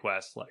side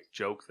quest like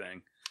joke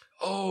thing.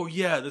 Oh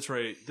yeah, that's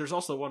right. There's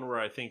also one where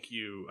I think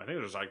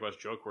there's a side quest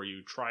joke where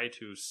you try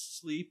to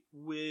sleep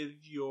with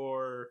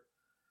your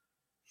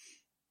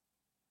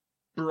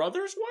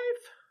brother's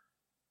wife?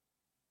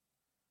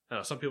 I don't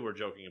know, some people were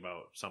joking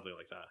about something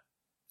like that.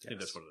 I think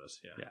that's what it is.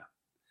 Yeah.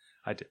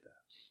 I did that.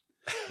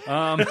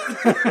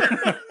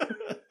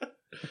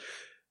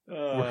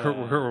 Where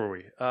were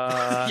we?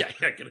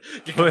 Get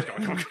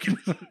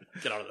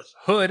out of this.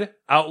 Hood,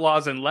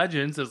 Outlaws and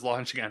Legends is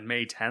launching on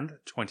May 10th,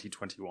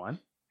 2021.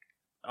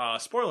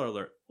 Spoiler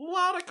alert. A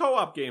lot of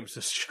co-op games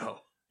this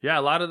show. Yeah,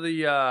 a lot of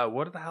the,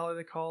 what the hell are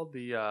they called?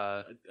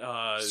 The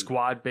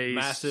squad-based...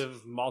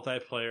 Massive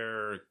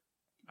multiplayer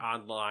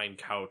online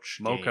couch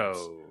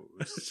Mocos.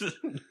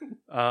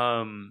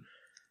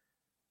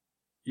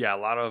 Yeah, a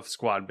lot of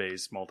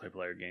squad-based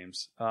multiplayer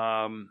games.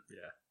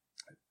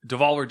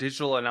 Devolver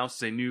Digital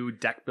announces a new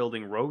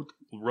deck-building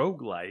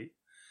roguelite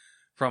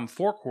from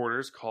Four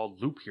Quarters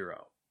called Loop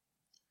Hero.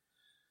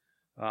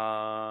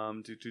 A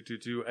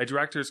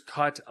director's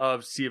cut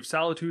of Sea of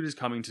Solitude is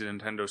coming to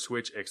Nintendo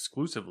Switch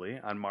exclusively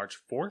on March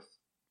 4th.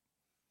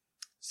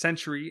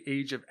 Century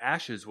Age of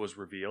Ashes was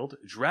revealed.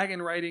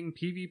 Dragon Riding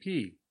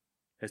PvP.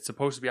 It's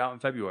supposed to be out in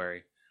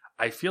February.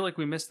 I feel like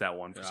we missed that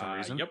one for some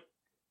reason. Yep.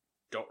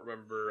 Don't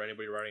remember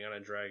anybody riding on a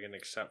dragon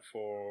except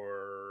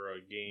for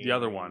a game. The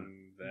other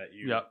one that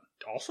you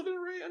also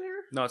didn't write on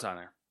here? No, it's on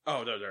there.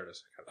 Oh, there it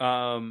is.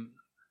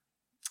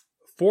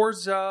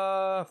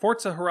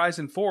 Forza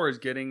Horizon 4 is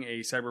getting a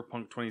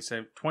Cyberpunk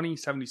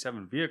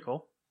 2077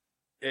 vehicle.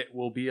 It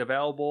will be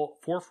available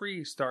for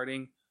free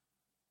starting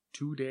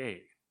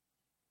today.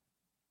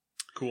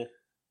 Cool.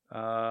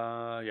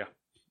 Yeah.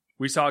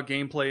 We saw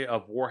gameplay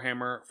of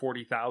Warhammer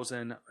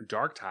 40,000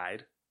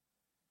 Darktide.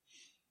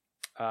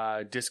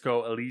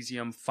 Disco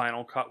Elysium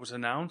Final Cut was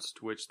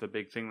announced, which the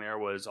big thing there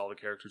was all the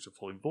characters are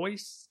fully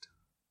voiced.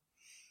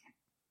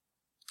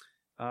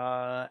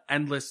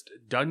 Endless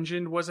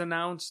Dungeon was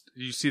announced.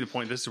 You see the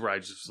point? This is where I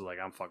just was like,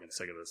 I'm fucking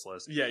sick of this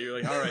list. Yeah, you're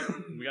like, all right,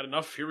 we got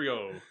enough. Here we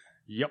go.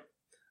 Yep.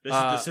 This is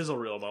the sizzle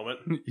reel moment.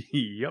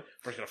 Yep.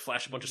 We're going to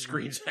flash a bunch of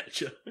screens at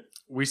you.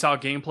 We saw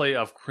gameplay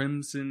of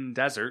Crimson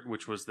Desert,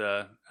 which was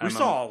the... We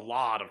saw a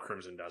lot of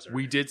Crimson Desert.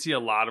 We did see a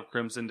lot of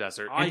Crimson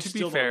Desert. I and to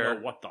still be fair, don't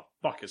know what the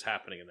fuck is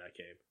happening in that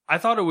game. I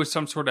thought it was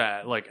some sort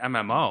of like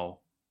MMO.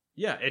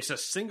 Yeah, it's a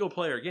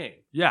single-player game.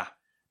 Yeah.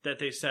 That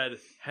they said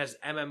has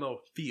MMO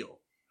feel.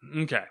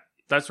 Okay.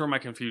 That's where my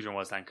confusion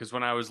was then. Because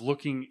when I was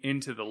looking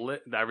into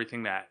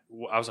everything that...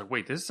 I was like,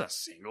 wait, this is a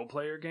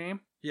single-player game?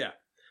 Yeah.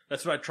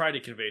 That's what I tried to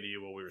convey to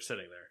you while we were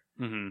sitting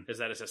there. Mm-hmm. Is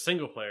that it's a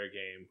single-player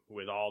game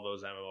with all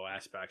those MMO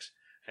aspects.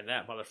 And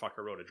that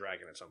motherfucker rode a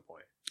dragon at some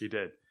point. He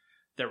did.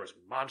 There was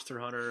Monster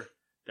Hunter.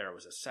 There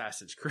was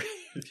Assassin's Creed.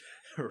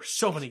 There were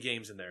so many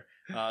games in there.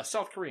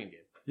 South Korean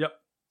game. Yep.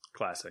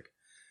 Classic.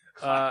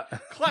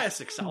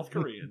 Classic South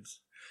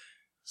Koreans.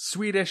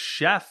 Swedish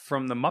Chef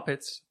from the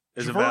Muppets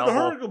is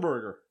available.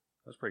 Burger.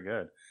 That's pretty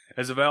good.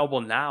 Is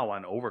available now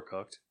on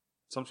Overcooked.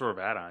 Some sort of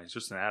add-on. It's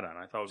just an add-on.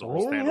 I thought it was a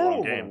whole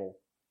standalone game.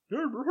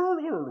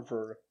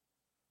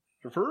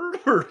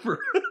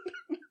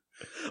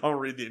 I'll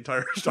read the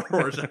entire Star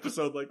Wars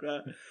episode like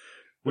that.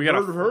 We got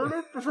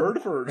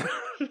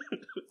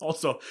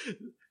Also,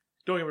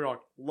 don't get me wrong,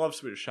 love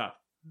Swedish Chef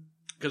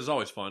because it's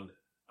always fun.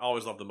 I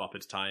always love the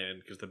Muppets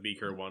tie-in because the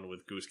Beaker one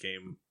with Goose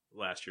Game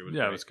last year was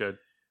great. It was good.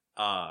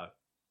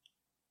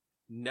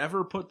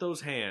 Never put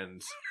those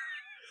hands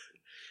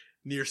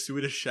near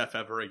Swedish Chef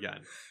ever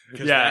again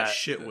because that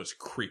shit was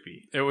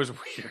creepy. It was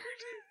weird.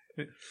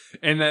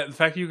 And the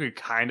fact you could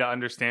kind of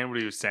understand what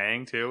he was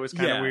saying too was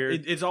kind of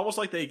weird. It's almost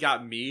like they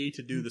got me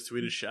to do the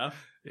Swedish Chef.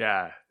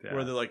 Yeah.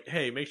 Where they're like,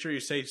 hey, make sure you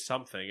say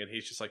something. And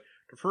he's just like,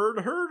 heard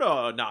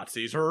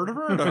Nazis, heard.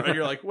 And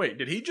you're like, wait,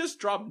 did he just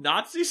drop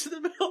Nazis in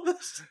the middle of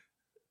this?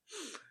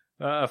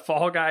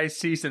 Fall Guys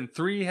Season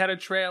 3 had a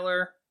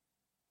trailer.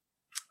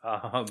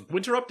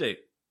 Winter update.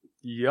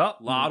 Yep.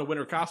 A lot of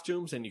winter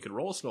costumes, and you could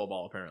roll a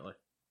snowball, apparently.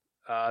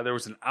 There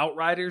was an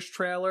Outriders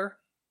trailer.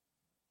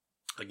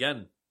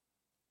 Again,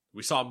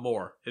 we saw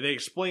more. They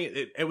explained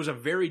it was a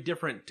very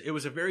different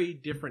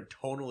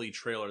tonally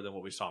trailer than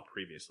what we saw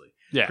previously.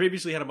 Yeah.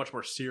 Previously had a much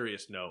more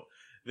serious note.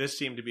 This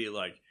seemed to be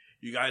like,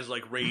 you guys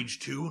like Rage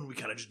 2 and we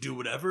kind of just do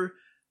whatever.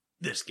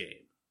 This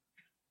game.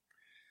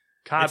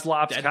 That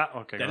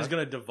is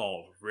going to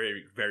devolve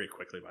very, very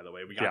quickly, by the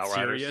way. We got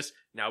serious.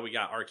 Now we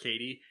got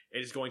arcadey.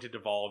 It is going to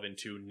devolve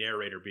into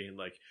narrator being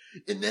like,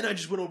 and then I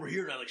just went over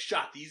here and I like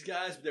shot these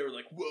guys, but they were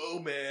like, whoa,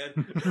 man.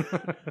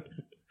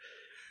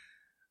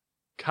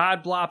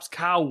 COD Blops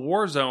Cow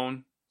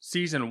Warzone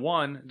Season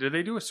 1. Did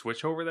they do a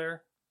switch over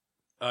there?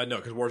 No,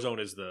 because Warzone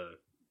is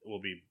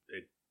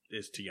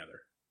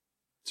together.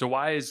 So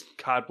why is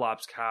COD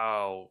Blops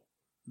Cow,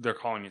 they're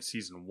calling it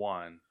Season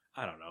 1?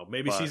 I don't know.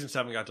 Maybe Season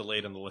 7 got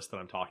delayed on the list that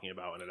I'm talking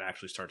about, and it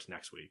actually starts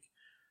next week.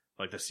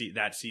 Like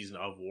that season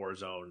of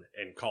Warzone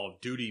and Call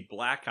of Duty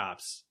Black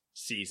Ops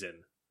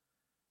season.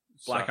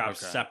 Black Ops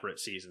separate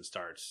season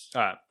starts.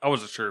 I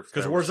wasn't sure.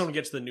 Because Warzone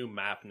gets the new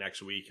map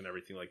next week and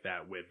everything like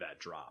that with that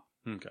drop.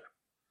 Okay.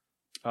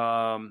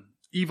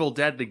 Evil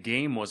Dead the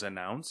game was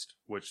announced,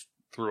 which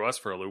threw us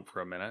for a loop for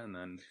a minute, and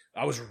then...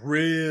 I was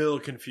real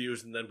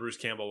confused, and then Bruce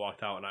Campbell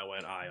walked out, and I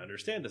went, I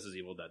understand this is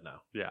Evil Dead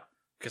now. Yeah.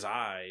 Because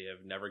I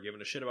have never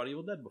given a shit about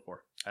Evil Dead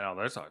before. I know,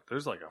 there's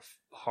like a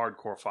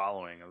hardcore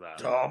following of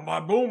that. Oh, my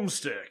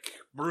boomstick.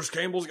 Bruce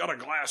Campbell's got a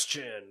glass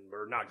chin.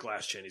 Or not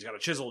glass chin, he's got a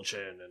chiseled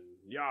chin, and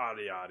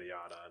yada, yada,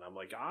 yada. And I'm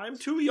like, I'm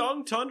too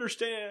young to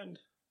understand.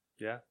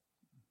 Yeah.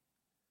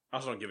 I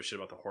also don't give a shit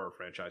about the horror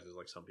franchises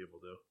like some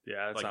people do.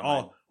 Yeah, that's like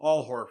not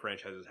all horror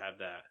franchises have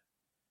that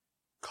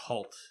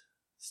cult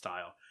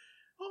style.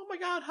 Oh my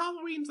god,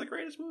 Halloween's the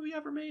greatest movie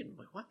ever made. I'm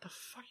like, what the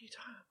fuck are you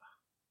talking about?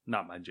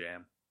 Not my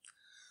jam.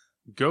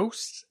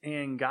 Ghosts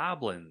and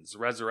Goblins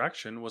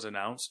Resurrection was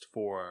announced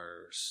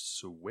for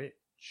Switch.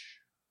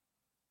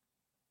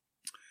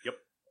 Yep.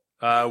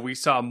 We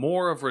saw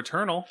more of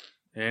Returnal,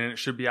 and it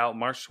should be out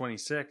March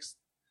 26th.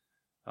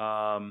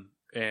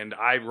 And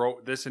I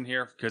wrote this in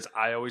here because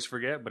I always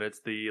forget, but it's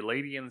the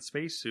lady in the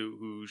spacesuit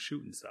who's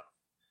shooting stuff.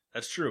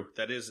 That's true.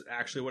 That is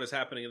actually what is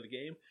happening in the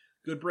game.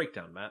 Good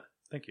breakdown, Matt.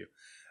 Thank you.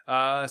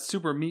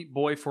 Super Meat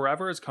Boy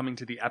Forever is coming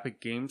to the Epic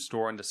Games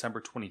Store on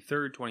December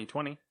 23rd,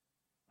 2020.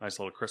 Nice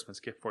little Christmas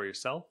gift for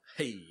yourself.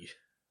 Hey.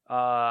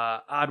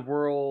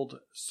 Oddworld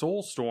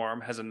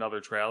Soulstorm has another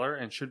trailer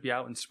and should be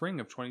out in spring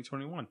of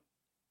 2021.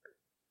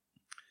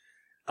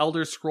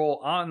 Elder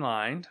Scrolls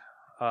Online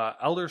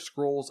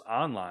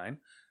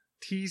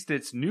teased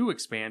its new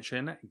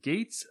expansion,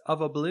 Gates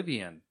of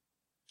Oblivion.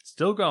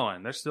 Still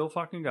going. They're still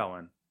fucking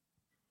going.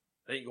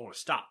 They ain't going to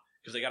stop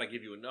because they got to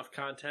give you enough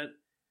content.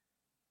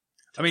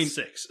 I mean,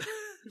 6.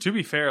 To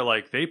be fair,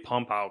 like, they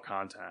pump out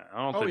content. I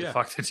don't know what the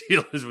fuck the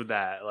deal is with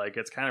that. Like,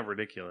 it's kind of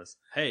ridiculous.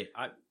 Hey,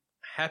 I'm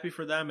happy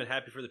for them and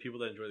happy for the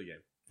people that enjoy the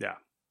game. Yeah.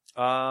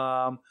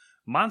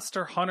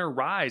 Monster Hunter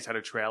Rise had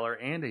a trailer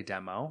and a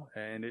demo,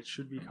 and it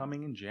should be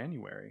coming in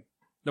January.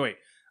 No, wait.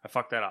 I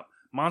fucked that up.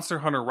 Monster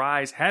Hunter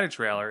Rise had a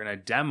trailer, and a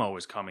demo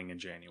is coming in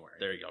January.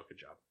 There you go. Good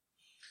job.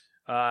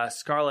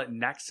 Scarlet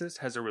Nexus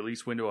has a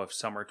release window of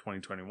summer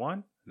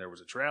 2021. There was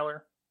a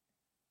trailer.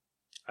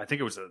 I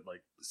think it was the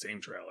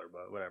same trailer,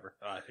 but whatever.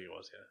 I think it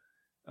was,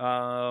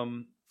 yeah.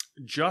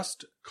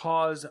 Just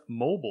Cause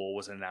Mobile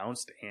was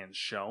announced and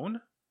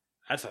shown.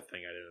 That's a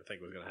thing I didn't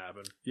think was going to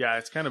happen. Yeah,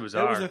 it's kind of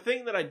bizarre. It was a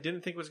thing that I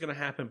didn't think was going to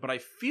happen, but I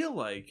feel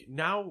like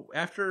now,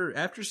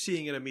 after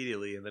seeing it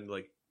immediately and then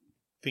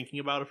thinking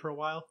about it for a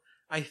while,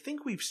 I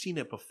think we've seen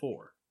it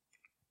before.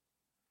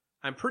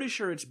 I'm pretty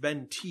sure it's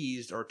been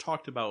teased or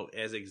talked about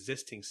as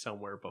existing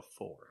somewhere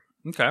before.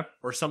 Okay.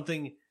 Or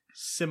something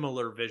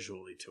similar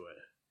visually to it.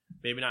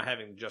 Maybe not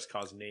having Just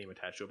Cause name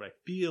attached to it, but I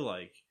feel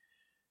like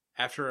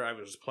after I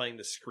was playing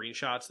the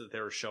screenshots that they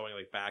were showing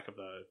back of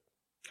the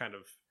kind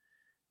of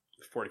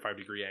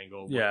 45-degree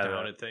angle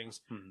down at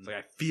things, it's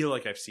I feel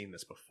like I've seen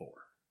this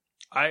before.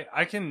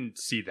 I can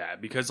see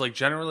that because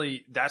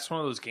generally that's one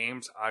of those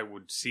games I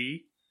would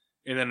see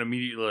and then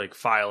immediately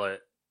file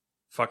it,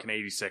 fucking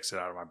 86 it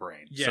out of my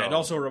brain. Yeah, so, it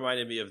also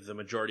reminded me of the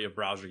majority of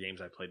browser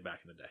games I played back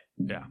in the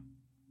day. Yeah.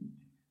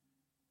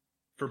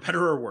 For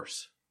better or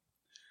worse?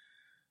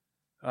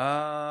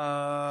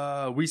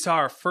 We saw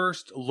our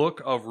first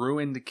look of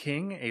Ruined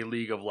King, a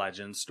League of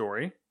Legends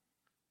story.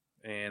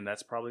 And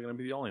that's probably going to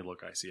be the only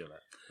look I see of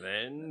it.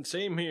 Then,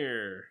 same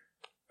here.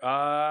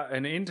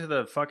 And into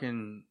the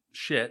fucking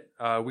shit,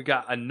 we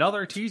got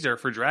another teaser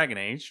for Dragon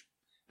Age.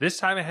 This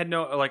time it had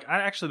no,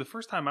 the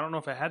first time, I don't know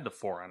if it had the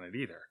 4 on it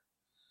either.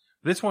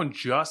 This one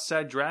just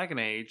said Dragon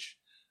Age,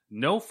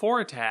 no 4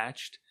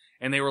 attached,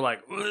 and they were like,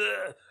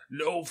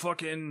 no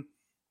fucking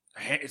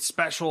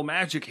special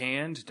magic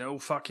hand, no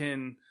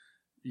fucking,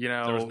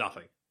 There was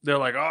nothing. They're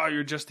like, oh,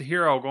 you're just a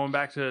hero going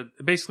back to,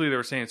 basically they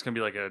were saying it's going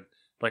to be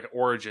like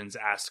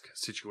Origins-esque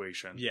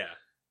situation. Yeah.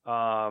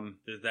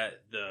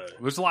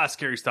 There's a lot of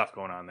scary stuff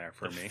going on there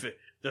for me.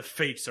 The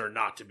fates are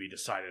not to be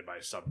decided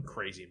by some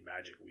crazy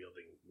magic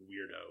wielding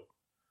weirdo.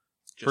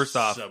 Just First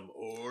off, some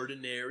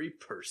ordinary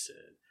person.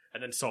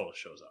 And then Solus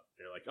shows up.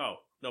 And you're like, oh,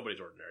 nobody's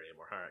ordinary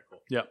anymore. All right,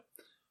 cool. Yep.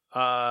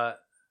 I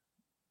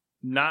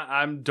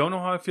don't know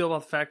how I feel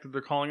about the fact that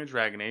they're calling it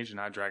Dragon Age and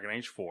not Dragon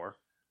Age 4.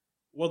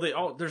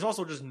 Well, there's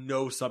also just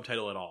no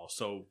subtitle at all.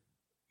 So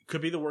it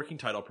could be the working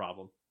title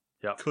problem.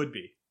 Yep. Could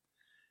be.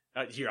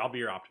 Here, I'll be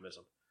your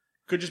optimism.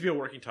 Could just be a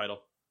working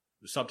title.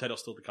 The subtitle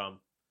still to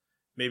come.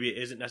 Maybe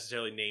it isn't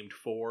necessarily named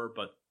 4,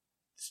 but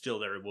still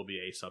there will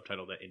be a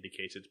subtitle that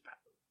indicates its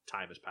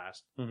time has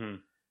passed. Mm-hmm.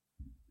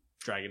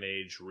 Dragon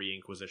Age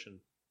Re-Inquisition.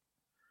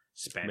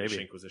 Spanish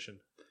Inquisition.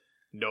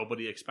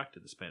 Nobody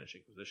expected the Spanish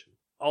Inquisition.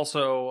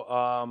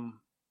 Also,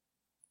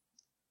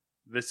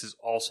 this is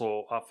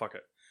also... Oh, fuck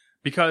it.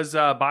 Because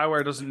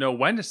BioWare doesn't know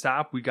when to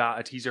stop, we got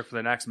a teaser for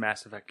the next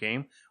Mass Effect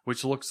game,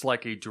 which looks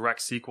like a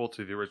direct sequel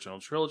to the original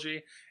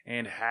trilogy,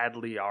 and had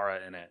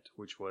Liara in it,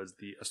 which was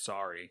the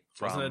Asari.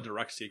 Wasn't it a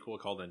direct sequel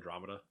called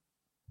Andromeda?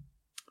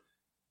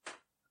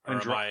 Or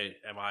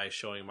am I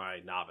showing my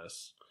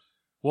novice?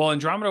 Well,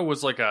 Andromeda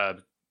was like a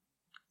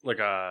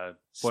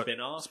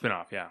spin-off?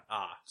 Spin-off, yeah.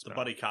 The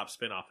buddy cop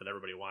spin-off that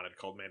everybody wanted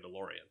called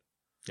Mandalorian.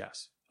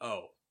 Yes.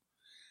 Oh.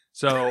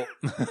 So,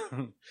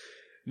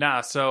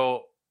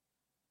 so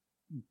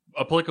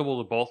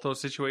applicable to both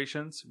those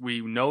situations.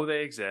 We know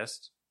they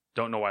exist.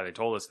 Don't know why they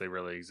told us they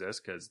really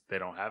exist, because they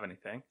don't have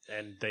anything.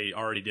 And they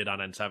already did on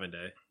N7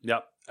 Day.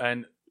 Yep.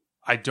 And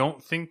I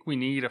don't think we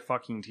need a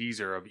fucking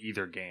teaser of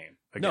either game.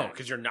 Again. No,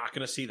 because you're not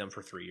going to see them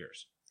for 3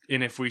 years.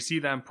 And if we see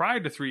them prior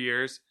to 3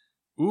 years,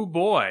 ooh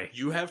boy.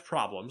 You have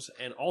problems.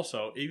 And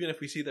also, even if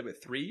we see them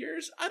at 3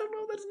 years, I don't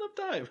know if that's enough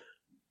time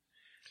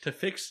to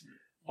fix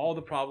all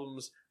the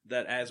problems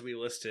that, as we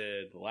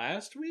listed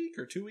last week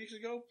or 2 weeks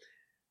ago,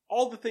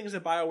 all the things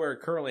that BioWare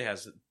currently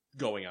has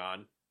going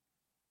on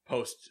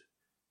post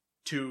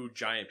 2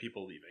 giant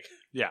people leaving.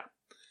 Yeah.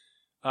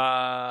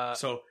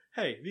 So,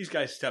 hey, these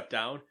guys step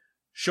down,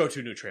 show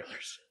 2 new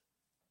trailers.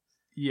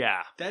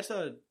 Yeah. That's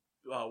a,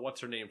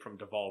 what's her name from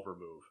Devolver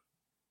move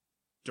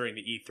during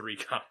the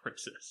E3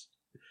 conferences.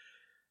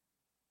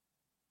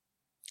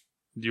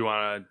 Do you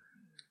want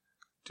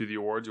to do the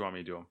awards? Or you want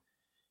me to do them?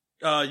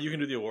 You can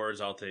do the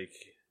awards. I'll take...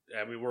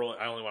 I mean,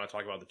 I only want to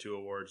talk about the 2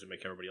 awards and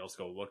make everybody else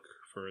go look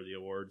for the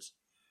awards.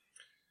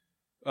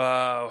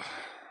 The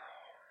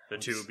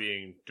 2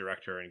 being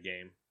director and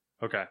game.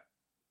 Okay.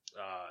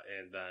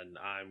 And then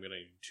I'm going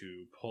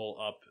to pull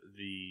up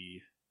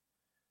the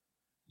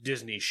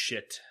Disney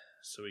shit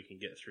so we can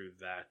get through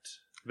that.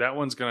 That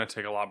one's going to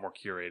take a lot more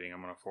curating.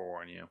 I'm going to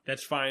forewarn you.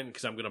 That's fine,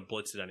 because I'm going to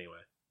blitz it anyway.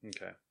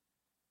 Okay.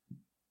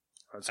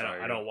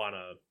 I don't want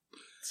to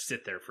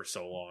sit there for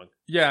so long.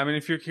 Yeah, I mean,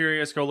 if you're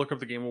curious, go look up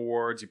the Game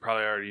Awards. You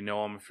probably already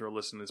know them if you're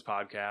listening to this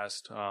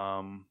podcast.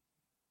 I'm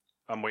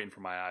waiting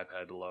for my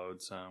iPad to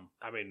load, so...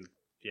 I mean,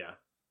 yeah.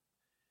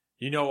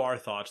 You know our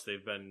thoughts.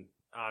 They've been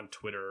on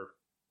Twitter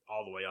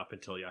all the way up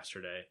until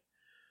yesterday.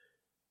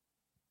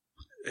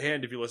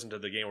 And if you listen to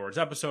the Game Awards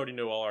episode, you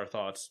know all our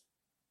thoughts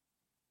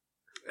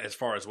as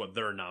far as what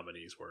their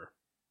nominees were.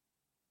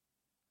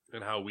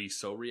 And how we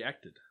so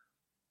reacted.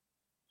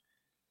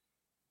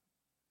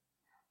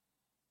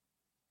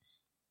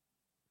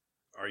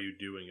 Are you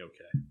doing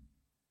okay?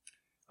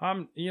 I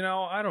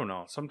don't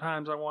know.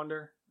 Sometimes I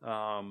wonder.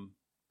 To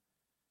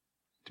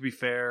be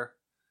fair,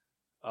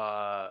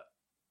 The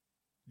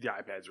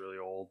iPad's really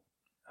old.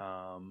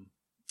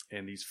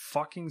 And these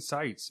fucking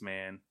sites,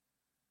 man.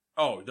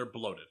 Oh, they're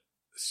bloated.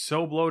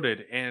 So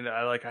bloated. And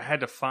I had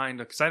to find,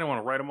 because I didn't want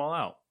to write them all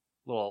out.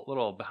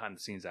 Little behind the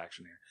scenes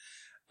action here.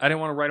 I didn't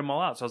want to write them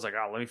all out. So I was like,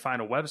 let me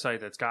find a website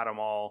that's got them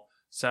all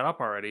set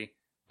up already.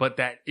 But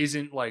that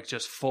isn't like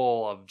just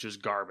full of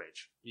just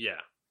garbage.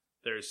 Yeah.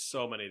 There's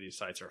so many of these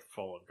sites are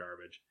full of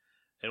garbage.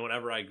 And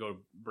whenever I go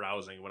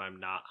browsing, when I'm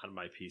not on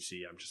my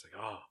PC, I'm just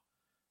like, oh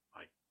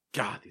my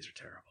God, these are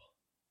terrible.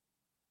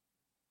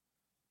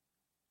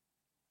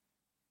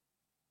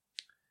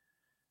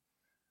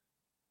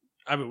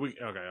 I mean,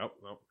 okay.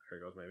 Oh, here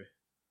it goes, maybe.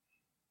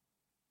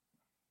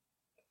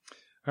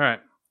 All right.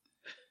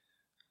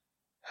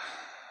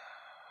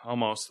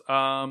 Almost. It was,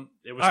 all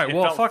right,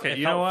 well, fuck it.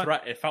 You know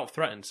what? It felt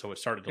threatened, so it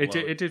started to load.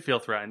 It did feel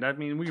threatened. I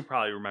mean, we could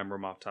probably remember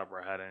them off the top of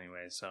our head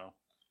anyway, so.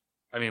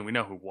 I mean, we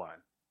know who won.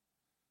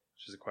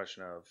 It's just a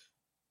question of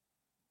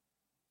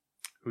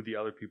who the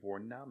other people were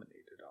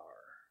nominated are.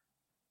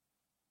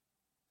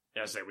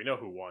 Yeah, I say we know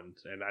who won,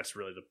 and that's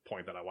really the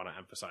point that I want to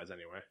emphasize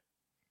anyway.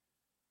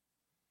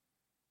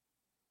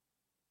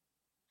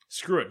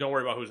 Screw it. Don't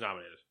worry about who's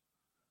nominated.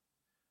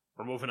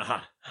 We're moving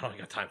on. I don't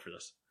got time for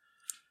this.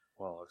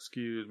 Well,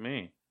 excuse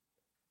me.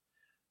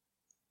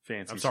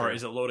 Fancy. I'm sorry. Sir.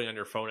 Is it loading on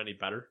your phone any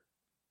better?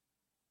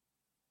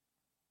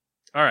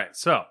 All right.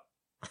 So,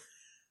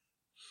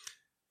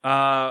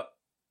 long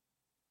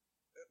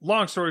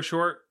story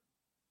short,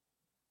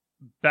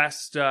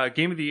 best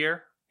game of the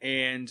year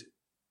and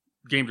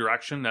game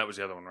direction. That was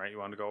the other one, right? You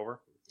wanted to go over?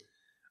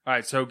 All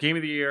right. So, game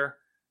of the year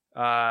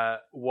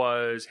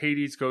was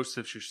Hades, Ghost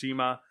of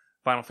Tsushima,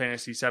 Final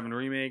Fantasy VII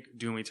Remake,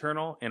 Doom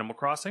Eternal, Animal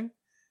Crossing,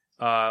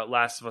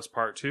 Last of Us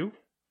Part 2,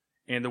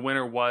 and the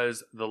winner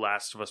was The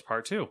Last of Us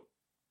Part 2.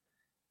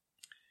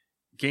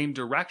 Game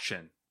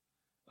direction.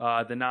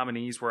 The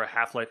nominees were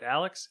Half-Life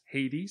Alyx,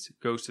 Hades,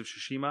 Ghost of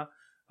Tsushima,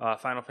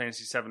 Final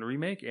Fantasy VII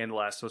Remake, and The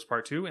Last of Us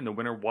Part 2, and the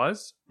winner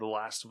was The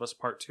Last of Us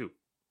Part 2.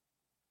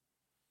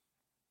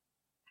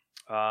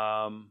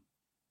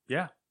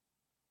 Yeah.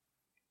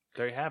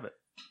 There you have it.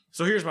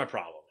 So here's my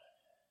problem.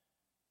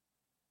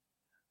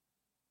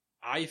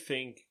 I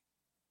think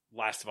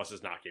Last of Us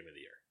is not Game of the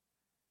Year.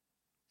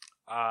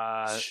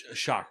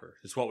 Shocker.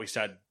 It's what we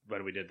said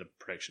when we did the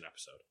prediction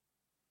episode.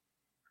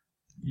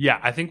 Yeah,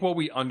 I think what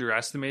we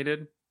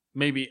underestimated,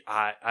 maybe,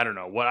 I don't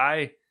know, what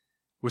I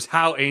was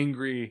how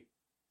angry,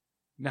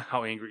 not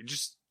how angry,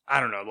 just, I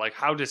don't know, like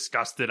how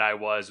disgusted I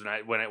was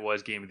when it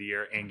was Game of the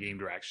Year and game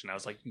direction. I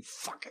was like, you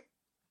fucking,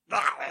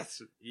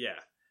 yeah.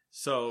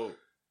 So,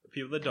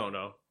 people that don't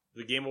know,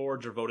 the Game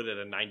Awards are voted at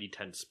a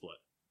 90-10 split.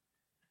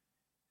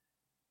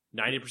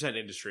 90%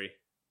 industry,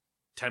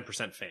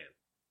 10% fan.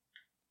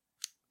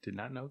 Did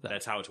not know that.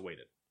 That's how it's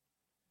weighted.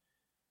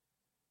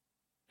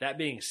 That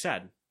being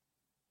said,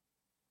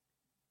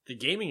 the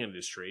gaming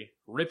industry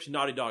ripped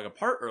Naughty Dog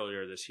apart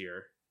earlier this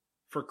year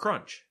for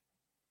crunch.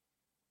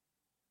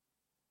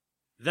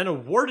 Then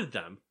awarded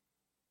them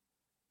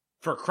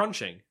for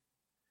crunching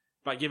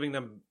by giving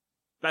them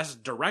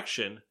best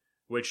direction,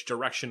 which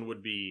direction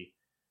would be,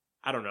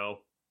 I don't know,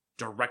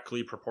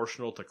 directly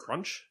proportional to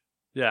crunch.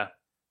 Yeah.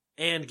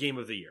 And Game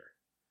of the Year.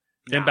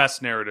 Now, and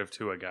best narrative,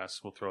 too, I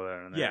guess. We'll throw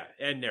that in there.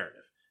 Yeah, and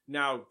narrative.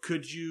 Now,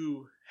 could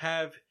you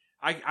have...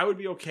 I would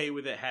be okay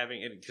with it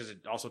having... Because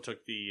it also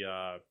took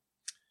the...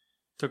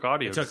 took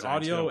audio. It took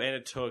audio, and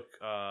it took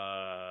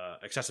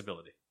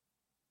accessibility.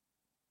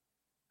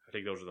 I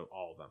think those are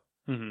all of them.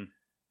 Mm-hmm.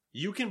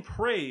 You can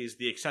praise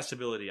the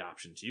accessibility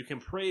options. You can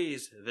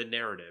praise the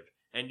narrative.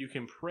 And you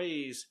can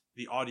praise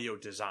the audio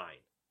design.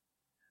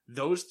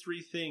 Those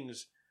three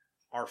things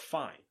are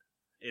fine,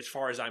 as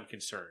far as I'm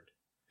concerned.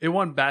 It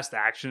won Best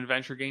Action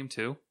Adventure Game,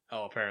 too.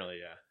 Oh, apparently,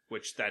 yeah.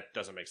 Which, that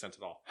doesn't make sense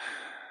at all.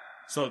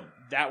 So,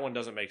 that one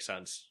doesn't make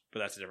sense, but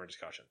that's a different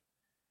discussion.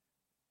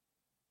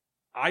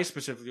 I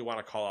specifically want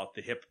to call out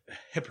the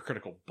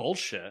hypocritical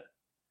bullshit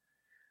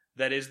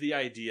that is the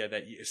idea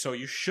that...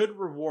 you should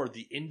reward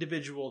the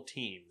individual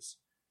teams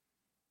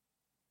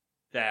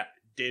that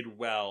did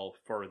well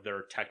for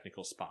their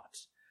technical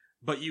spots.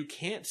 But you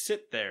can't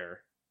sit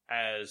there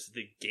as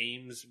the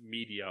games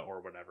media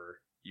or whatever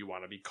you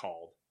want to be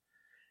called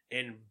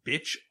and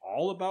bitch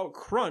all about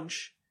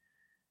crunch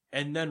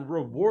and then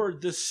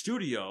reward the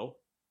studio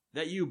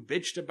that you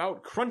bitched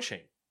about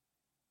crunching.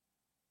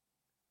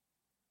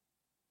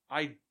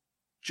 I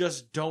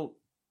just don't...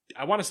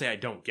 I want to say I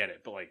don't get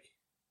it, but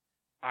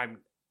I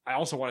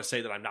also want to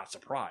say that I'm not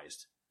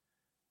surprised.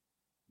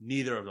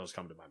 Neither of those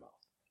come to my mouth.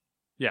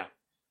 Yeah.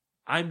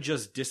 I'm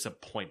just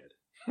disappointed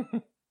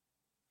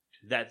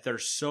that they're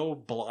so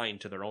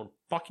blind to their own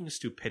fucking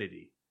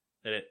stupidity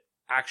that it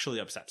actually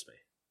upsets me.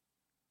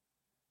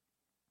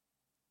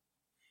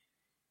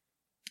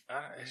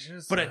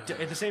 But at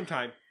the same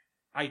time,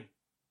 I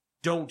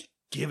don't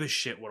give a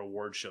shit what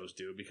award shows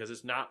do because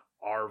it's not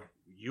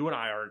you and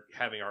I aren't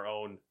having our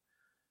own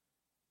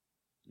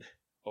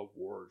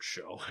award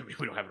show. I mean,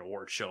 we don't have an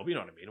award show, but you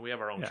know what I mean? We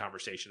have our own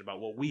conversation about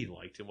what we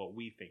liked and what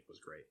we think was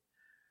great.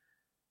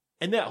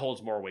 And that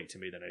holds more weight to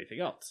me than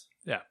anything else.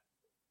 Yeah.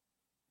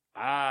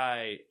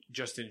 I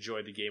just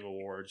enjoyed the Game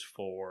Awards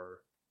for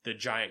the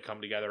giant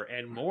come together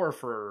and more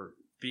for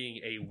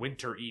being a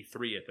winter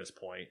E3 at this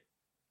point.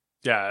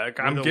 Yeah,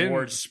 I'm with getting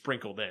awards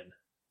sprinkled in.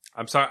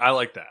 I'm sorry, I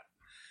like that.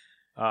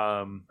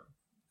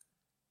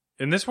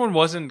 And this one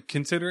wasn't,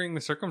 considering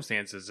the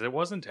circumstances, it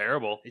wasn't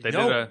terrible.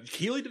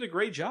 Keighley did a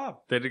great job.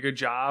 They did a good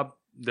job.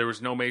 There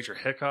was no major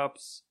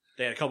hiccups.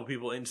 They had a couple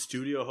people in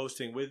studio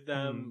hosting with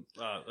them.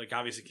 Like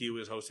obviously Keighley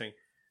was hosting.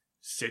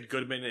 Sid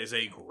Goodman is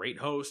a great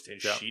host,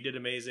 and she did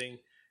amazing. It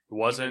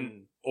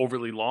wasn't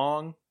overly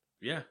long.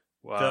 Yeah.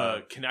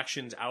 The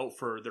connections out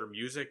for their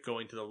music,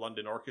 going to the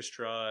London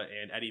Orchestra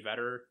and Eddie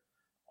Vedder,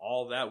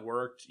 all of that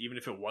worked. Even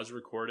if it was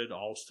recorded,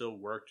 all still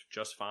worked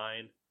just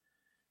fine.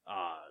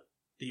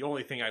 The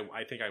only thing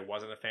I think I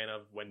wasn't a fan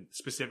of,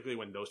 specifically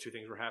when those two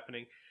things were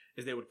happening,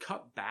 is they would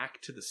cut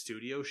back to the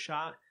studio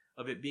shot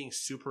of it being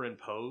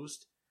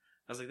superimposed.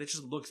 I was like, that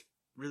just looks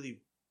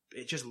really,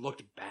 it just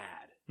looked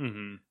bad.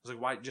 Mm-hmm. I was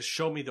like, why just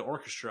show me the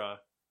orchestra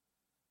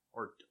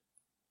or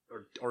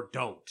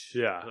don't.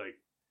 Yeah.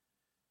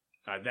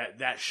 Like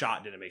that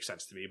shot didn't make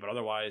sense to me, but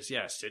otherwise,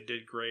 yeah, Sid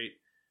did great.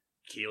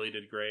 Keighley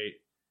did great.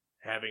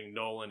 Having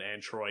Nolan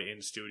and Troy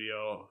in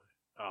studio,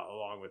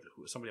 along with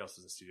somebody else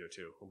is in studio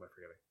too. Who am I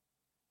forgetting?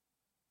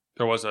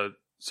 There was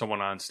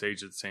someone on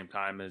stage at the same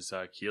time as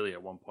Keighley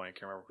at one point. I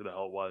can't remember who the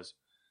hell it was.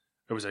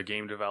 It was a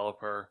game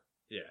developer.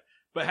 Yeah,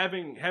 but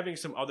having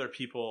some other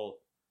people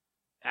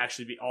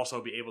actually be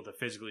able to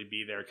physically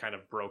be there kind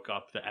of broke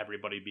up the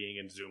everybody being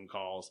in Zoom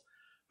calls,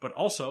 but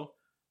also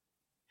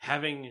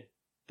having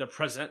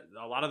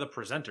a lot of the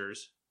presenters,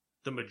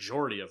 the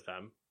majority of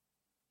them,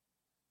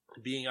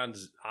 being on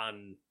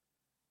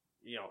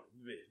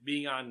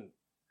being on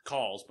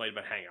calls, might have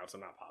been Hangouts. I'm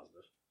not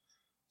positive,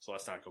 so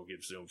let's not go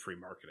give Zoom free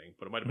marketing,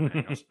 but it might have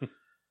been Hangouts.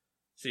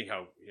 Seeing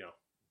how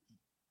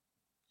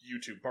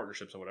YouTube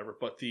partnerships and whatever,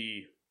 but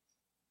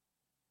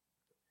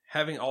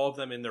having all of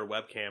them in their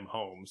webcam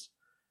homes,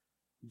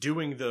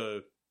 doing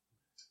the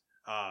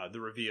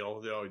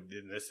reveal,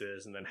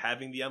 and then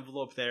having the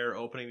envelope there,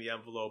 opening the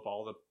envelope,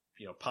 all the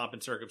pomp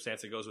and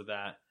circumstance that goes with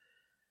that,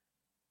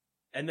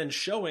 and then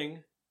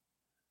showing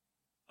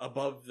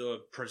above the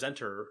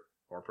presenter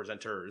or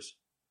presenters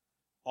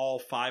all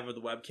 5 of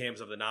the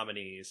webcams of the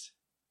nominees,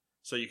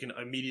 so you can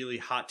immediately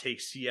hot take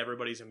see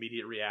everybody's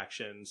immediate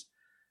reactions,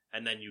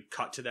 and then you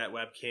cut to that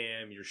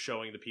webcam, you're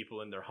showing the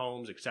people in their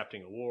homes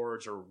accepting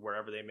awards or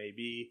wherever they may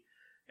be,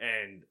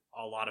 and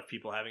a lot of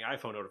people having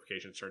iPhone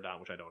notifications turned on,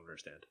 which I don't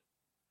understand.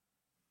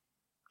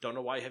 Don't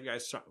know why you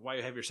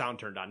have your sound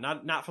turned on.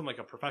 Not from like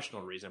a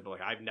professional reason, but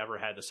like I've never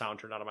had the sound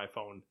turned on my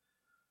phone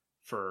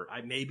for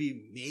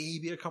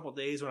maybe a couple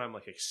days when I'm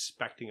like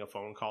expecting a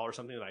phone call or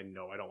something that I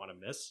know I don't want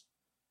to miss.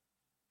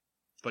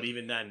 But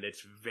even then,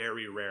 it's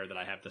very rare that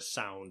I have the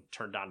sound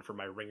turned on for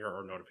my ringer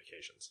or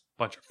notifications.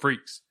 Bunch of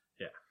freaks.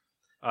 Yeah.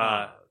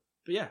 But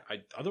yeah,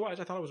 otherwise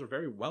I thought it was a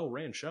very well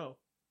ran show.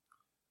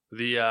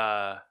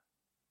 The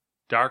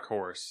dark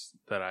horse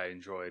that I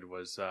enjoyed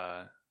was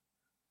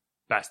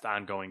best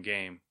ongoing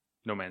game,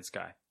 No Man's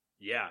Sky.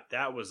 Yeah,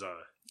 that was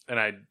and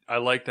I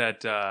like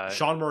that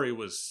Sean Murray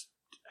was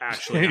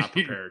actually not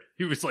prepared.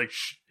 He was like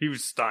he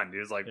was stunned. He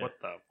was like, "What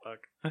the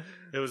fuck?"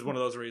 It was one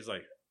of those where he's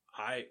like,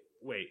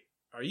 wait,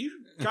 are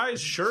you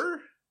guys sure?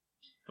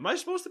 Am I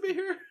supposed to be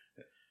here?"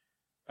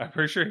 I'm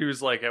pretty sure he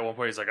was like, at one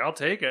point, he's like, "I'll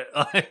take it."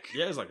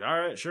 Yeah, he's like, "All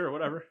right, sure,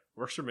 whatever,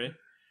 works for me."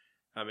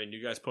 I mean,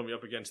 you guys put me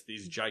up against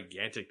these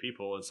gigantic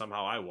people, and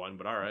somehow I won.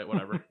 But all right,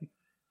 whatever.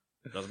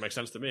 Doesn't make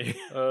sense to me.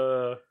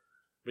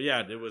 But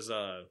yeah, it was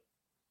a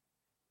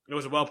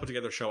well put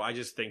together show. I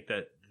just think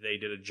that they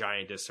did a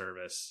giant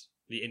disservice,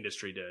 the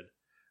industry did,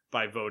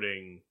 by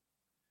voting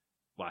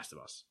Last of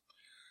Us,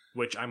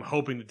 which I'm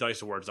hoping the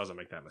DICE Awards doesn't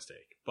make that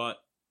mistake, but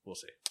we'll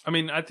see. I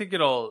mean, I think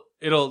it'll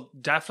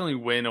definitely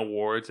win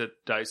awards at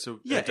DICE.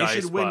 Yeah, it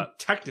should win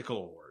technical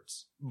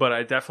awards, but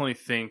I definitely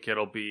think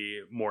it'll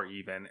be more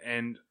even.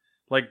 And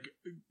like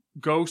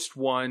Ghost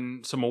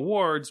won some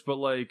awards, but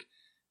like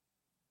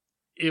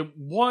it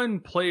won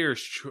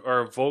players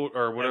or vote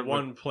or whatever. It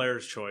won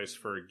players' choice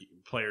for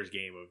players'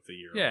 game of the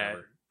year. Yeah,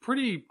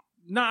 pretty.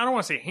 No, I don't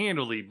want to say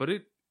handily, but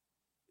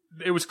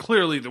it was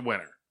clearly the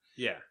winner.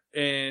 Yeah,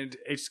 and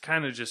it's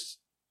kind of just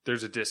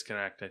there's a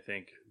disconnect, I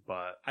think.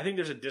 But I think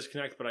there's a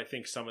disconnect, but I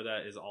think some of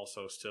that is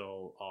also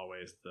still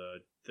always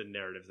the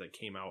narratives that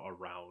came out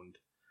around.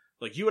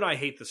 Like, you and I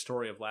hate the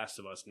story of Last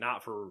of Us,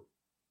 not for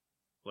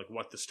like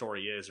what the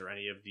story is or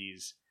any of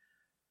these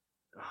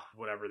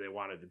whatever they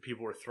wanted. The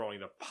people were throwing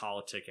the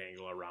politic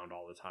angle around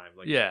all the time.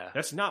 Like, yeah,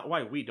 that's not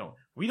why we don't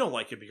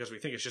like it, because we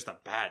think it's just a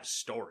bad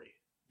story.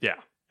 Yeah,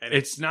 and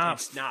it's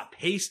not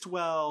paced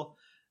well.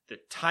 The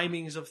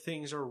timings of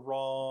things are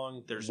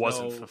wrong.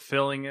 Wasn't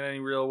fulfilling in any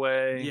real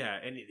way. Yeah,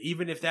 and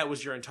even if that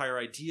was your entire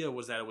idea,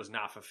 was that it was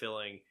not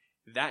fulfilling,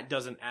 that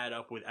doesn't add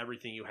up with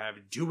everything you have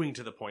doing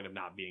to the point of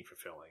not being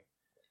fulfilling.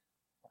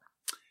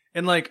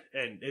 And like,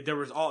 there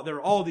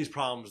were all these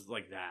problems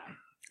like that.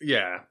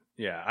 Yeah,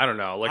 I don't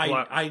know. Like,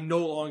 I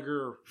no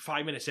longer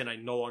 5 minutes in, I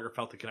no longer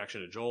felt the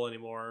connection to Joel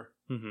anymore.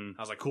 Mm-hmm.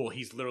 I was like, cool,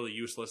 he's literally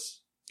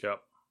useless.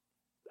 Yep.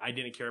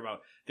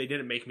 They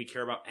didn't make me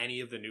care about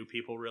any of the new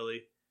people,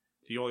 really.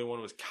 The only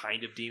one was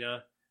kind of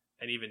Dina.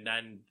 And even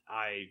then,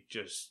 I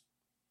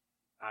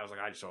was like,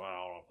 I don't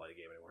want to play the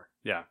game anymore.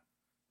 Yeah.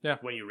 Yeah.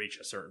 When you reach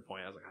a certain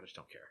point, I was like, I just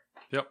don't care.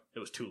 Yep. It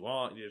was too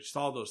long. Just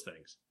all those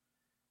things.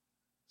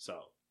 So,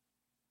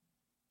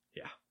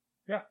 yeah.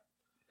 Yeah.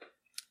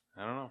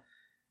 I don't know.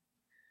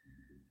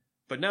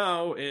 But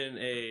now, in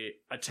a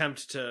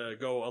attempt to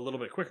go a little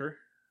bit quicker,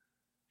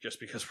 just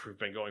because we've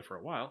been going for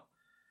a while,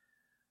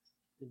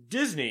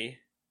 Disney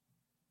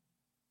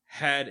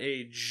had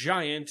a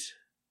giant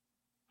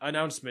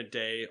announcement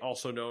day,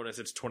 also known as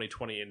its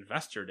 2020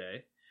 Investor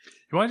Day.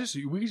 We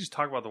can just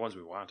talk about the ones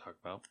we want to talk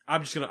about.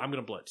 I'm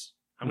gonna blitz.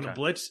 Gonna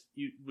blitz.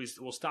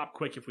 We'll stop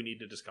quick if we need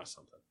to discuss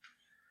something.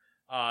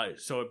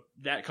 So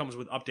that comes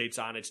with updates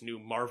on its new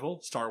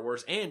Marvel, Star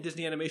Wars, and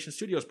Disney Animation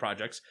Studios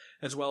projects,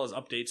 as well as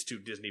updates to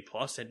Disney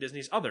Plus and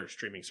Disney's other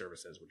streaming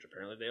services, which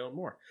apparently they own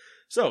more.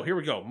 So here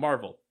we go.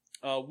 Marvel.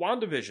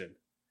 WandaVision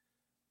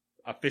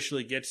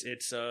officially gets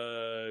its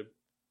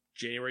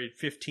January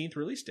 15th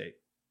release date.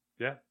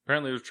 Yeah.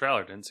 Apparently it was a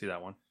trailer. Didn't see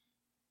that one.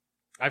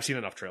 I've seen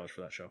enough trailers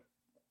for that show.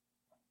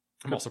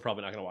 I'm also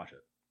probably not going to watch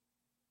it.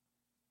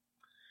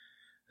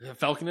 The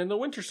Falcon and the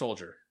Winter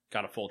Soldier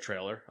got a full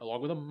trailer,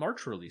 along with a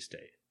March release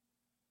date.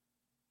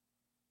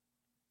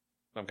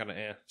 I'm kind of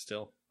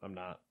still. I'm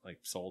not,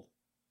 sold.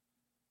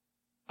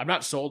 I'm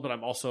not sold, but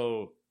I'm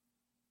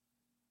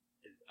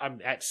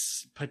at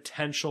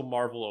potential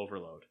Marvel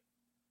overload.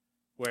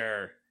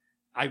 Where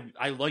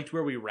I liked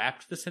where we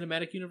wrapped the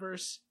cinematic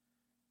universe,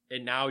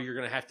 and now you're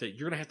going to have to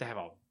have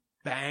a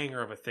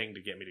banger of a thing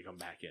to get me to come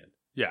back in.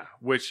 Yeah,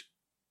 which,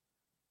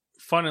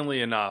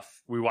 funnily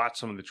enough, we watched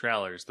some of the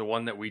trailers. The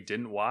one that we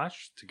didn't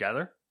watch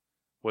together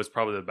was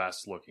probably the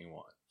best looking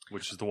one,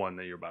 which is the one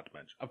that you're about to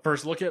mention.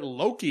 First look at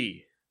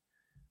Loki.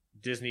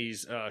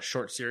 Disney's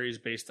short series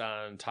based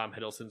on Tom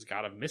Hiddleston's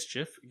God of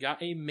Mischief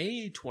got a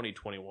May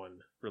 2021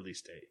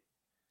 release date.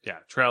 Yeah,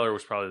 trailer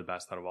was probably the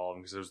best out of all of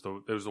them because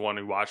it was the one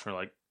we watched and we're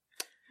like,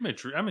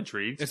 I'm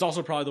intrigued. It's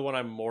also probably the one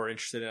I'm more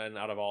interested in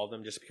out of all of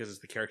them just because it's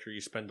the character you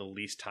spend the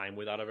least time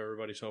with out of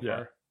everybody so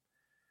far.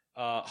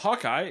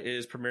 Hawkeye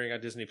is premiering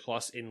on Disney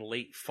Plus in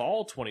late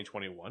fall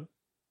 2021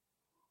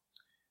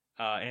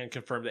 and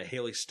confirmed that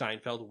Haley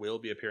Steinfeld will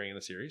be appearing in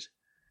the series.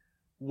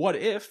 What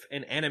If,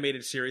 an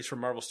animated series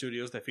from Marvel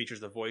Studios that features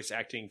the voice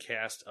acting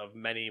cast of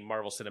many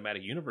Marvel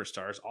Cinematic Universe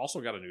stars,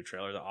 also got a new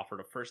trailer that offered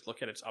a first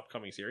look at its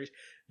upcoming series.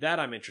 That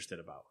I'm interested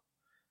about.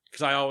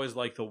 Because I always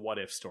like the what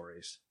if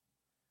stories.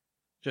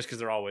 Just because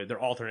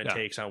they're alternate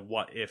takes on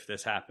what if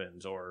this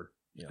happens, or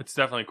It's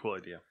definitely a cool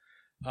idea.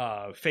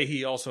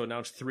 Fahey also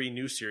announced 3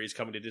 new series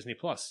coming to Disney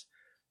Plus.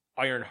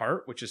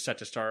 Ironheart, which is set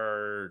to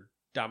star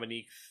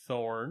Dominique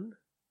Thorne,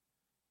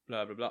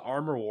 blah blah blah.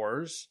 Armor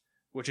Wars,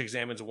 which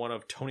examines one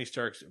of Tony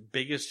Stark's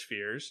biggest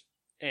fears,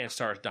 and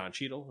stars Don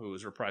Cheadle, who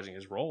is reprising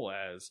his role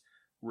as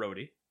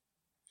Rhodey.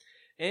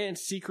 And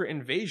Secret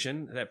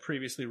Invasion, that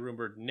previously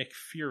rumored Nick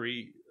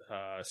Fury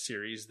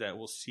series that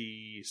will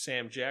see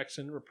Sam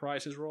Jackson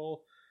reprise his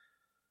role,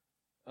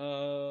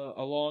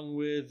 along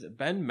with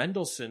Ben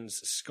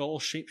Mendelsohn's Skull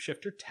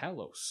shapeshifter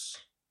Talos.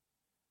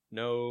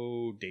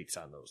 No dates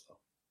on those, though.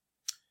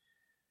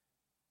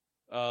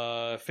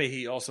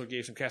 Fahey also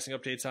gave some casting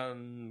updates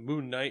on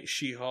Moon Knight,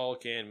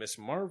 She-Hulk, and Miss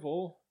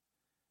Marvel.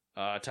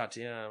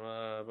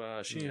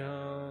 Tatiana,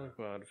 She-Hulk,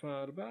 if you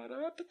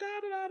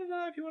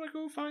want to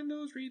go find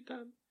those, read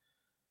them.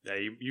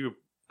 Yeah, you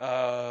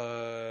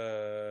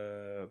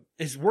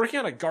is working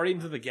on a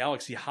Guardians of the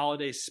Galaxy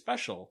holiday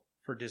special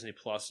for Disney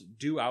Plus,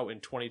 due out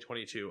in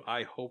 2022.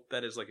 I hope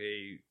that is like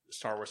a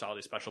Star Wars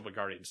holiday special, but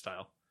Guardian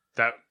style.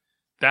 That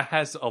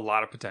has a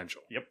lot of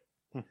potential. Yep.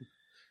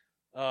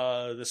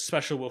 The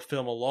special will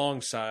film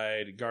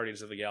alongside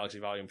Guardians of the Galaxy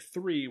Volume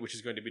 3, which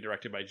is going to be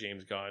directed by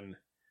James Gunn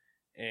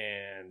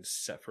and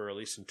set for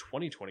release in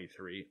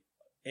 2023.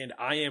 And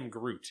I Am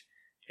Groot,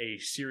 a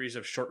series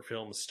of short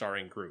films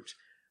starring Groot.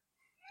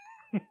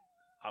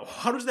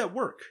 How does that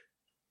work?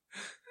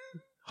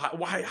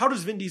 How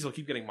does Vin Diesel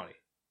keep getting money?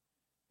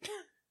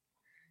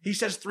 He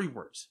says 3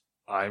 words.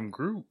 I'm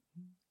Groot.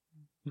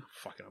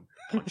 Fucking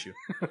punch you.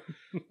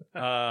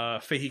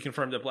 Fahey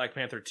confirmed that Black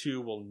Panther 2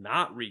 will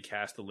not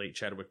recast the late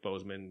Chadwick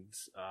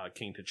Boseman's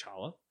King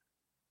T'Challa.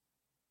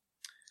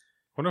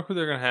 Wonder who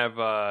they're going to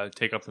have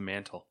take up the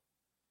mantle.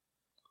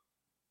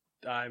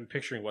 I'm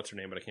picturing what's her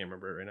name, but I can't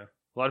remember it right now.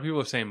 A lot of people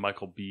are saying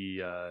Michael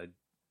B.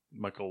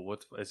 Michael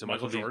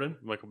Jordan?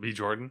 Michael B.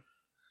 Jordan.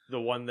 The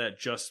one that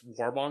just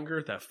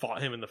Warmonger that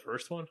fought him in the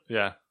first one?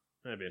 Yeah.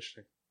 That'd be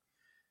interesting.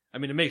 I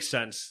mean, it makes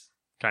sense.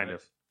 Kind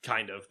of,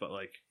 but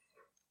like,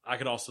 I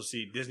could also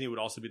see Disney would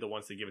also be the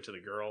ones to give it to the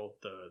girl,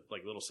 the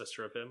little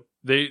sister of him.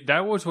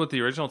 That was what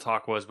the original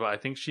talk was, but I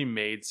think she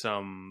made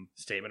some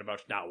statement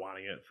about not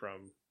wanting it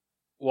from.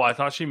 Well, I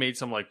thought she made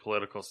some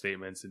political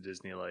statements, and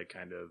Disney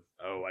kind of.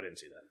 Oh, I didn't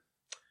see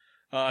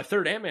that.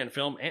 Third Ant-Man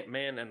film,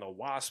 Ant-Man and the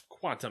Wasp: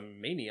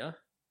 Quantumania,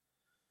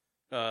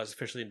 is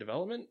officially in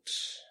development.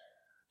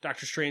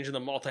 Doctor Strange in the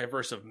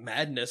Multiverse of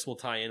Madness will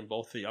tie in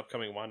both the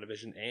upcoming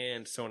WandaVision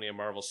and Sony and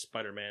Marvel's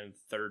Spider-Man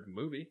third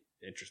movie.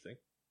 Interesting.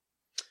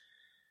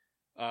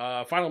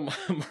 Final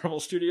Marvel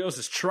Studios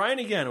is trying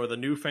again with a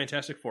new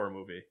Fantastic Four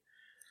movie.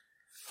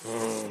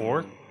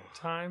 4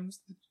 times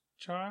the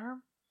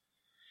charm?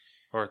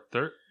 Or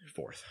third?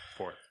 Fourth.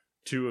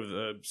 2 of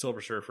the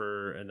Silver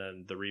Surfer, and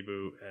then the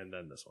reboot, and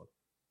then this one.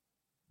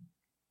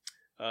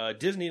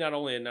 Disney not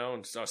only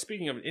announced...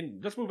 speaking of...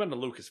 let's move on to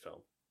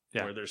Lucasfilm,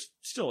 where there's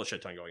still a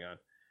shit ton going on.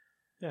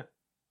 Yeah.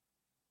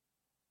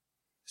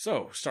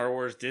 So, Star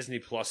Wars Disney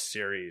Plus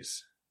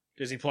series.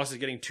 Disney Plus is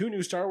getting 2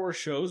 new Star Wars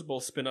shows,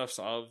 both spin-offs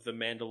of The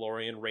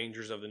Mandalorian,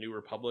 Rangers of the New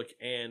Republic,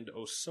 and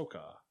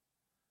Ahsoka.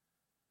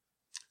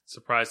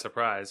 Surprise,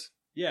 surprise.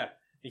 Yeah.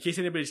 In case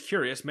anybody's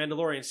curious,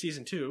 Mandalorian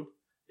Season 2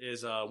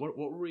 is what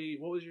were we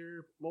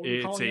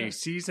It's a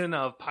season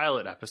of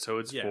pilot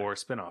episodes for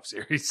spin-off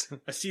series.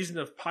 A season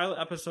of pilot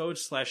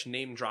episodes /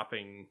 name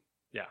dropping.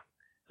 Yeah.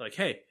 Like,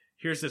 hey,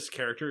 here's this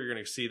character. You're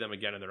going to see them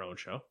again in their own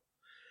show.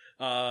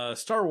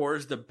 Star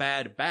Wars The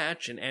Bad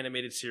Batch, an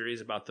animated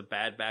series about the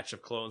Bad Batch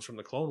of clones from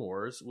the Clone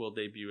Wars, will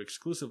debut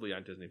exclusively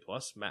on Disney+.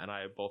 Matt and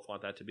I both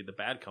want that to be the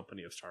bad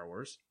company of Star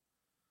Wars.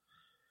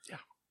 Yeah.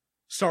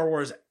 Star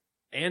Wars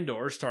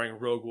Andor, starring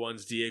Rogue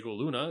One's Diego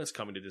Luna, is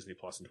coming to Disney+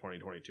 in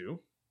 2022.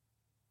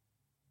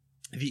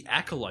 The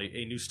Acolyte,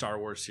 a new Star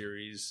Wars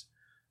series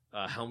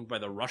helmed by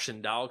the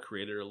Russian doll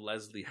creator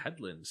Leslie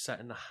Headland, set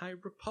in the High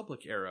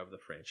Republic era of the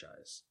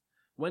franchise.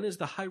 When is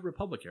the High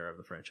Republic era of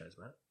the franchise,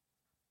 Matt?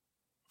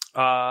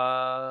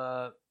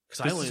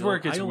 This is where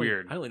it gets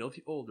weird. I only know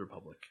the Old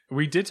Republic.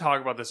 We did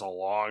talk about this a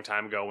long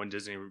time ago when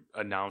Disney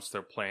announced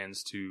their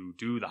plans to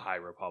do the High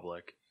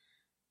Republic,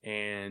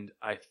 and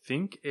I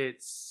think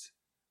it's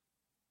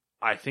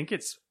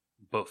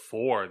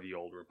before the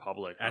Old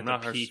Republic. At the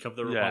peak of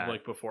the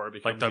Republic, before it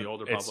becomes the Old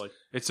Republic.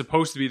 It's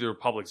supposed to be the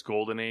Republic's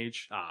golden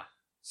age. Ah,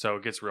 so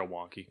it gets real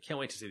wonky. Can't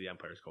wait to see the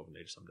Empire's golden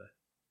age someday.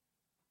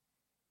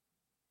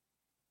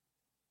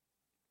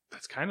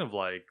 That's kind of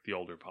like the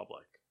Old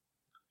Republic.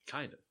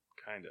 Kind of.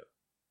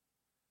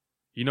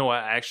 You know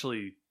what?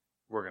 Actually,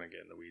 we're going to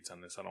get in the weeds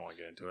on this. I don't want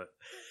to get into it.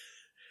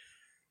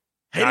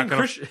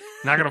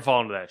 Not going to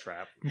fall into that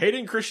trap.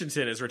 Hayden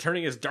Christensen is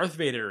returning as Darth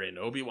Vader in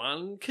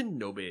Obi-Wan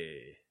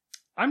Kenobi.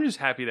 I'm just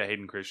happy that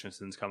Hayden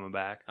Christensen's coming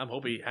back. I'm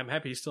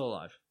happy he's still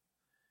alive.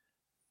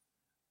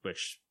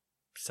 Which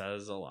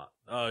says a lot.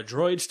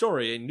 Droid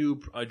Story, a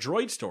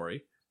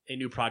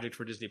new project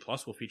for Disney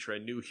Plus, will feature a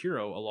new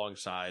hero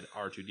alongside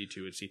R2-D2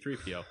 and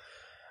C-3PO.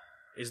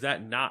 Is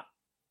that not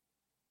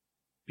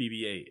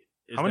BB-8?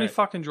 How many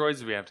fucking droids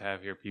do we have to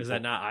have here, people? Is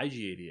that not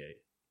IG-88?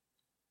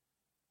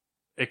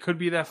 It could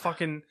be that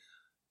fucking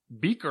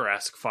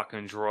Beaker-esque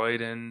fucking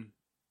droid and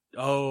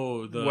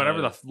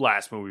whatever the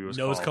last movie was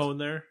nose called. cone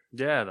there?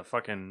 Yeah, the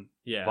fucking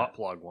butt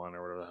plug one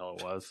or whatever the hell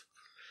it was.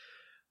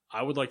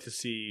 I would like to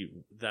see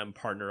them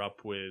partner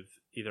up with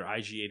either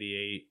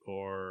IG-88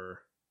 or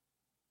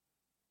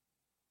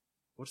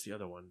what's the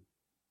other one?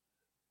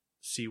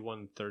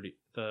 C-130.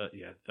 The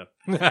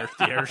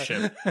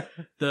airship.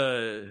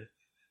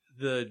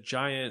 The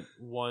giant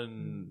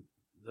one.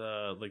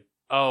 The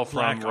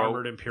black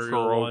armored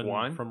Imperial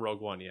one from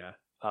Rogue One. Yeah.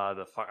 I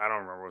don't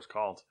remember what it's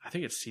called. I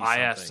think it's C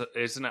IS,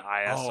 something. Isn't it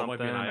IS something? It might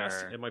be an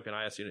IS. It might be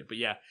an IS unit. But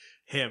yeah,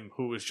 him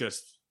who was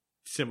just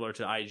similar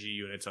to IG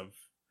units of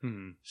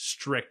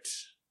strict,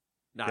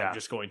 not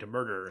just going to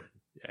murder.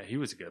 Yeah, he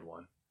was a good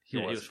one. He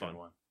was a fun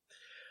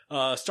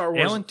one. Star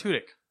Wars. Alan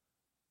Tudyk.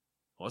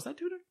 Was that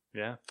Tudyk?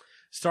 Yeah.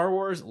 Star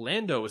Wars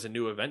Lando is a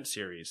new event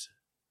series.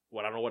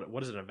 I don't know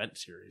what is an event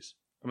series.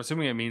 I'm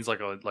assuming it means 3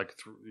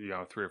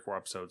 or 4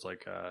 episodes,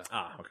 okay,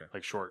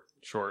 like short,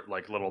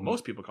 like little.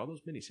 Most people call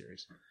those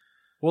miniseries.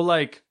 Well,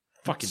 like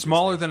fucking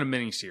smaller Disney. than a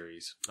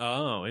miniseries.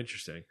 Oh,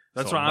 interesting.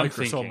 That's what I'm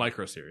thinking. So a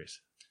micro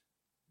series.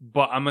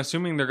 But I'm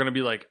assuming they're going to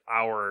be like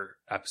hour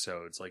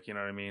episodes, like you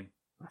know what I mean.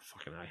 Oh,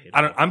 fucking, I hate.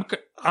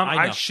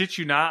 I shit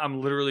you not.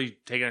 I'm literally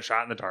taking a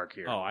shot in the dark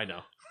here. Oh, I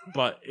know.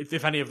 But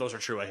if any of those are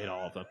true, I hate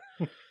all of them.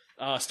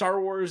 Star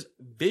Wars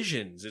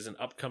Visions is an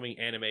upcoming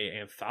anime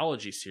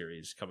anthology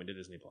series coming to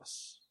Disney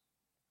Plus,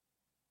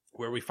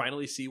 where we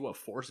finally see what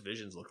Force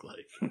Visions look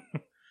like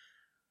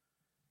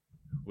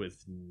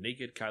with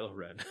naked Kylo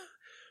Ren.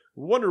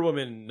 Wonder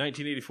Woman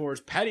 1984's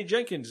Patty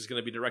Jenkins is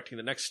going to be directing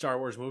the next Star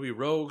Wars movie,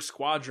 Rogue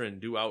Squadron,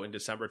 due out in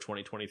December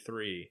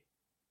 2023.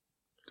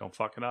 Don't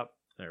fuck it up.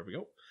 There we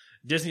go.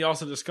 Disney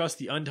also discussed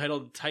the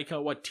untitled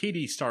Taika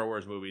Waititi Star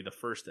Wars movie, that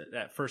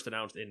first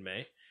announced in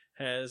May,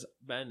 has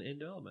been in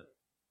development.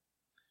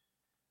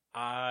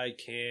 I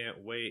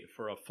can't wait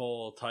for a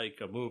full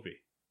Taika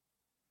movie.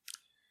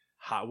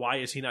 Why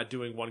is he not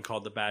doing one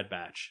called The Bad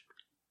Batch?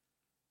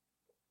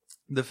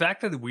 The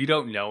fact that we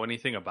don't know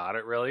anything about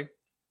it really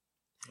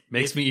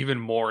makes me even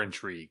more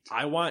intrigued.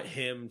 I want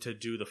him to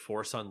do The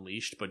Force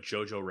Unleashed, but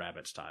Jojo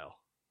Rabbit style.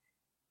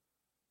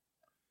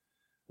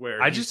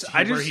 Where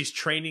he's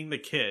training the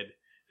kid.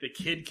 The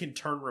kid can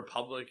turn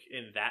Republic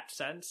in that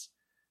sense.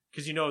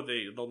 Because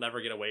they'll never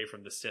get away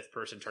from the Sith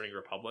person turning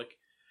Republic.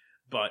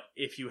 But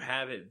if you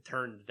have it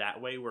turned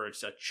that way, where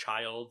it's a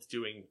child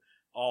doing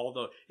all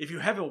the... If you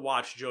haven't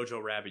watched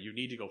Jojo Rabbit, you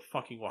need to go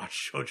fucking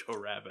watch Jojo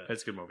Rabbit.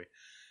 That's a good movie.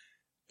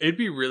 It'd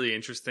be really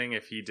interesting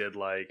if he did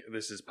like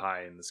This Is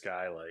Pie in the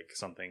Sky, like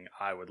something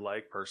I would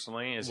like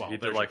personally. Is if he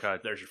did like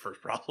there's your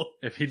first problem.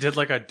 If he did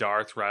like a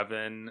Darth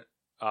Revan.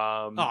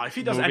 If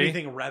he does movie,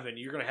 anything Revan,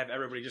 you're gonna have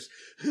everybody just.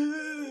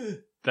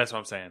 That's what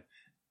I'm saying.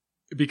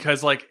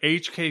 Because like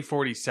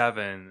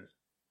HK-47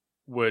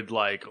 would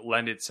like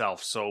lend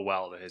itself so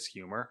well to his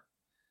humor.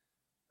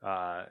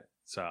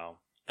 So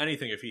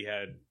anything if he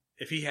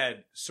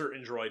had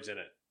certain droids in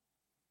it,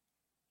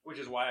 which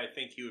is why I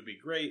think he would be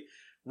great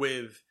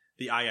with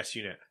the IS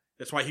unit.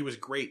 That's why he was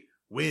great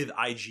with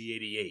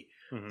IG-88.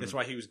 Mm-hmm. That's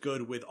why he was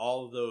good with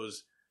all of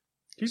those.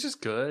 He's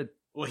just good.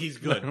 Well, he's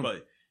good,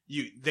 but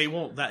they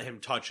won't let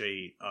him touch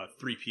a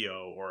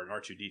 3PO or an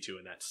R2-D2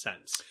 in that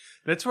sense.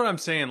 That's what I'm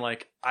saying.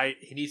 Like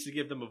he needs to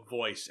give them a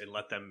voice and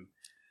let them.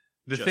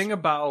 The thing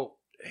about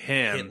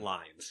him hit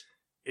lines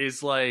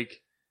is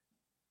like,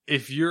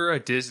 if you're a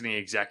Disney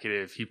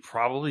executive, he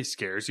probably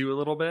scares you a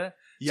little bit.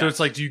 Yes. So it's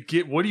like,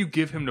 what do you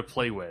give him to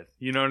play with?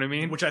 You know what I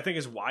mean? Which I think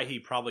is why he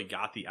probably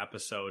got the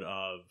episode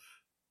of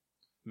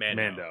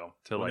Mando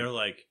to like. They're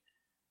like,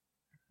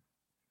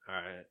 all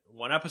right,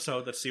 one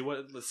episode. Let's see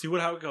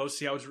how it goes.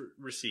 See how it's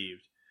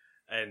received,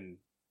 and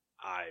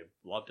I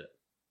loved it.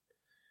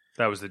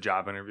 That was the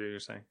job interview you're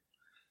saying?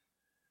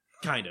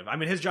 Kind of. I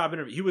mean, his job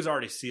interview. He was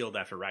already sealed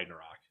after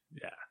Ragnarok.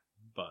 Yeah,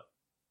 but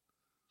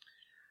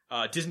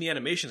Disney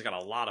Animation's got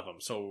a lot of them.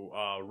 So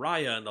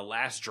Raya and the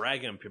Last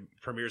Dragon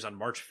premieres on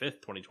March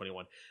 5th,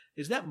 2021.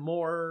 Is that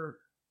more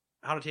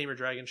How to Tame Your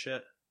Dragon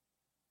shit?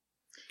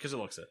 Because it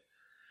looks it.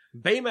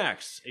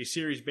 Baymax, a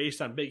series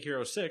based on Big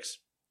Hero 6.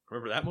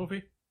 Remember that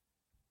movie?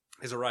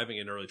 Is arriving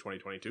in early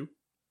 2022.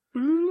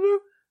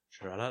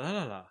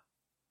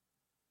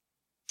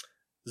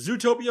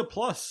 Zootopia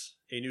Plus,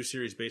 a new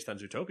series based on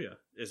Zootopia,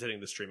 is hitting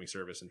the streaming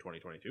service in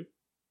 2022.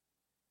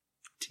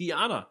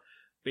 Tiana,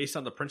 based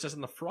on The Princess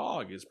and the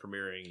Frog, is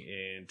premiering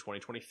in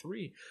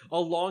 2023. A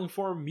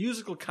long-form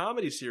musical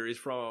comedy series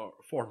for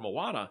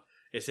Moana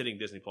is hitting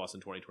Disney Plus in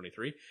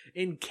 2023.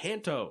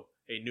 Encanto,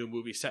 a new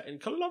movie set in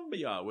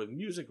Colombia with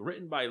music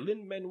written by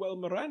Lin-Manuel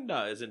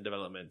Miranda, is in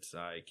development.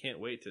 I can't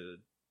wait to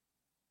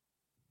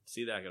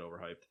see that get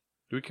overhyped.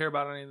 Do we care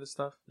about any of this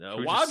stuff? No,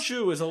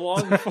 Wachu is a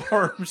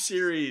long-form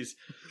series.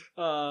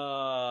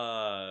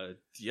 Pixar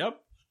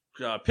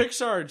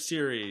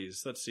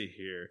series. Let's see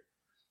here.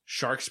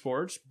 Shark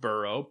Sports,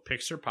 Burrow,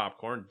 Pixar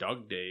Popcorn,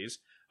 Doug Days,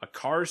 a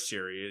Cars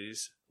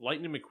series,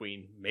 Lightning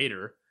McQueen,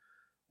 Mater,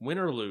 Win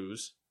or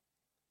Lose,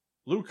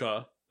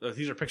 Luca.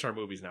 These are Pixar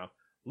movies now.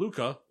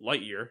 Luca,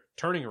 Lightyear,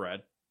 Turning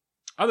Red,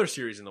 other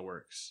series in the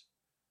works.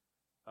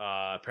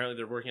 Apparently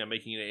they're working on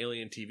making an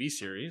Alien TV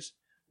series.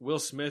 Will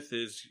Smith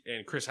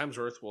and Chris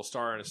Hemsworth will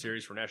star in a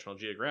series for National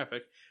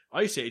Geographic.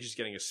 Ice Age is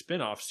getting a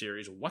spin-off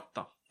series. What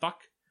the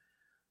fuck?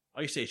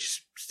 Ice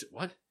Age,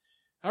 what?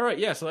 All right,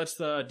 yeah, so that's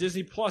the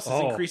Disney Plus is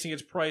increasing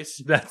its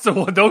price. That's the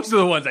one. Those are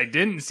the ones I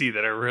didn't see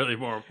that are really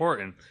more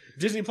important.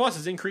 Disney Plus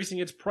is increasing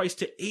its price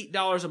to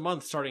 $8 a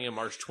month starting in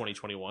March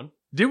 2021.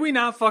 Did we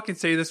not fucking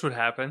say this would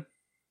happen?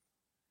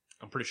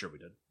 I'm pretty sure we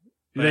did.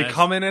 They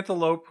come in at the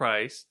low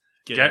price,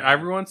 get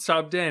everyone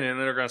subbed in, and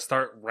then they're going to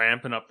start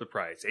ramping up the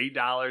price.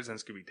 $8, then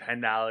it's going to be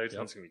 $10,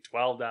 then it's going to be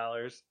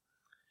 $12.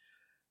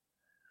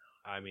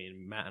 I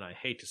mean, Matt and I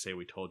hate to say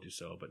we told you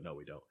so, but no,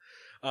 we don't.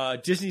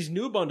 Disney's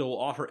new bundle will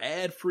offer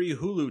ad-free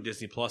Hulu,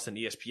 Disney Plus, and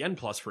ESPN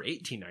Plus for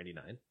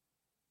 $18.99.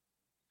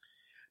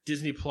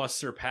 Disney Plus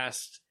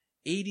surpassed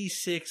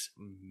 86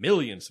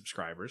 million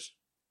subscribers.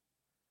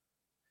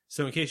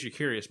 So in case you're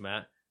curious,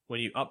 Matt, when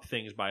you up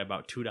things by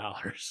about $2.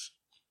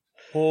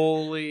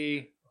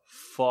 Holy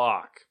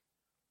fuck.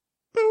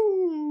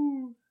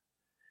 Boo!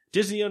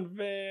 Disney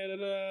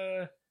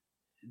unveils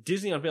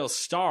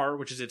Star,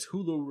 which is its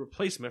Hulu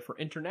replacement for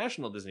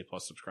international Disney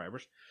Plus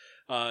subscribers.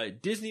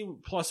 Disney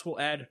Plus will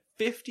add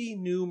 50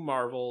 new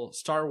Marvel,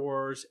 Star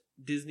Wars,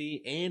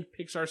 Disney, and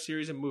Pixar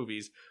series and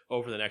movies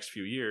over the next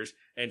few years.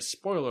 And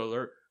spoiler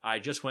alert, I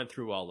just went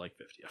through all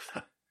 50 of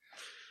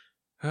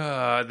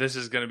them. This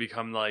is going to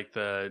become like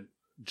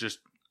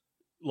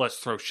let's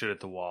throw shit at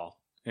the wall.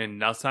 And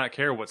let's not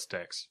care what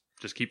sticks.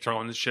 Just keep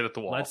throwing this shit at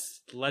the wall.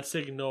 Let's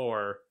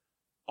ignore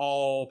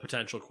all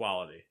potential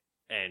quality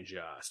and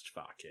just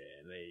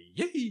fucking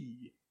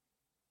yay.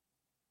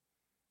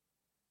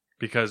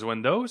 Because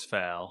when those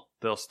fail,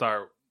 they'll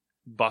start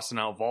busting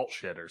out vault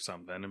shit or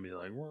something and be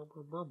like, burr,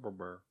 burr, burr, burr,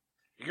 burr.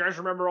 You guys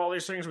remember all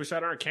these things we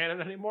said aren't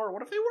canon anymore?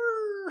 What if they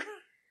were?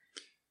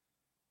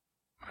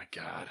 My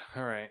God.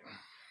 All right.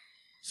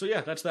 So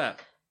yeah, that's that.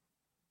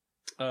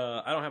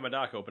 I don't have my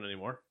doc open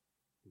anymore.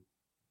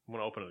 I'm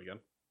going to open it again.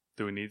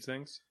 Do we need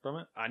things from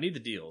it? I need the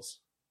deals.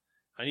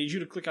 I need you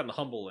to click on the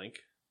Humble link.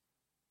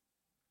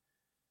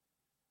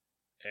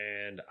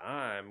 And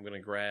I'm going to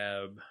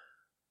grab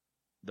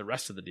the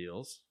rest of the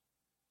deals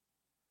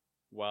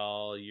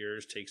while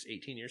yours takes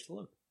 18 years to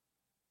load.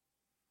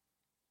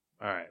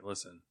 All right,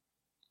 listen.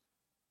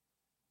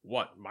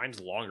 What? Mine's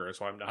longer,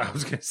 so I'm not. I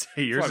was going to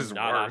say yours is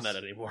not worse. on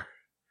that anymore.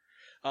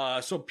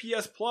 So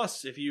PS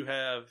Plus, if you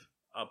have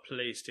a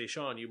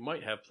PlayStation, you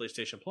might have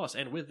PlayStation Plus.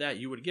 And with that,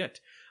 you would get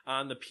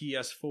on the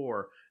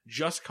PS4,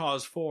 Just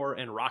Cause 4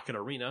 and Rocket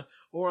Arena.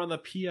 Or on the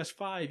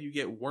PS5, you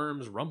get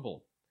Worms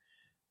Rumble.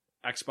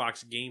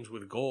 Xbox Games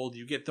with Gold,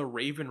 you get The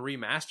Raven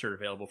Remastered,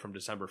 available from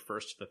December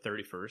 1st to the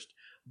 31st.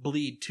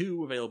 Bleed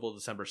 2, available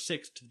December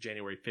 6th to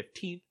January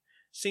 15th.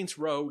 Saints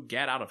Row,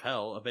 Get Out of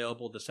Hell,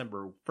 available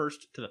December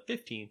 1st to the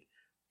 15th.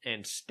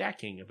 And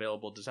Stacking,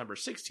 available December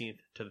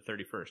 16th to the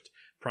 31st.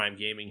 Prime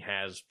Gaming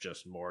has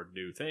just more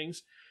new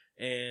things.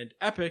 And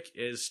Epic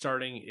is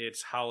starting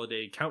its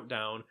holiday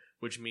countdown,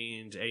 which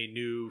means a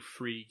new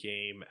free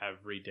game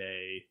every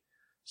day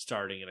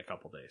starting in a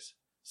couple days.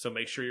 So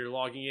make sure you're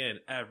logging in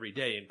every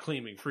day and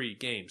claiming free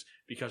games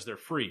because they're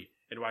free.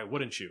 And why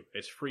wouldn't you?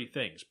 It's free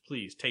things.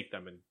 Please take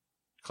them and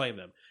claim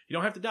them. You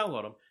don't have to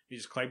download them. You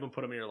just claim them,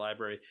 put them in your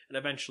library, and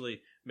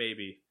eventually,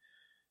 maybe,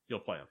 you'll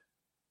play them.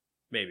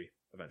 Maybe,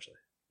 eventually.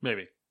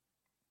 Maybe.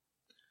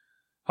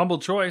 Humble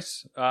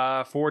choice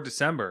for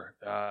December.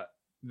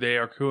 They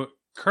are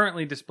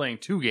currently displaying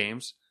 2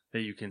 games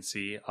that you can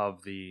see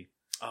of the...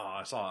 Oh,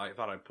 I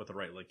thought I put the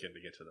right link in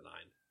to get to the 9.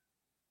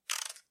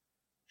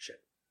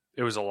 Shit.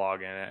 It was a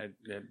login.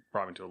 It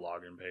brought me to a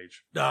login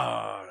page. Oh,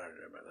 all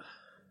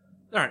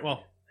right,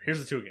 well, here's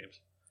the 2 games.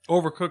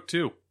 Overcooked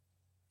 2.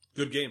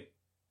 Good game.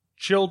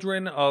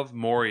 Children of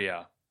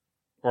Moria.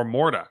 Or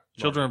Morta.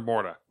 Children of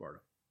Morta.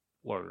 Lord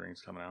of the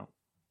Rings coming out.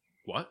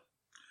 What?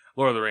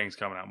 Lord of the Rings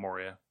coming out.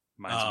 Moria.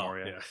 Mine's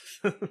Moria.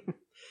 Yeah.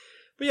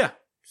 But yeah,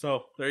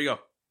 so there you go.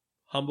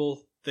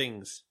 Humble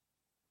things.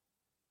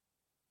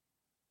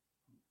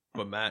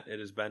 But Matt, it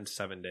has been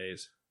 7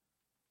 days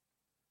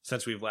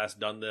since we've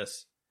last done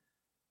this.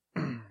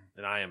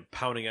 And I am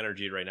pounding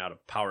energy right now to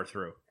power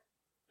through.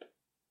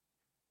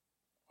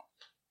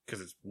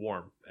 Because it's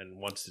warm. And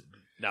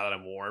now that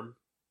I'm warm,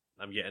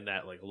 I'm getting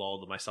that like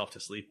lull to myself to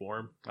sleep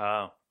warm.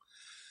 Oh.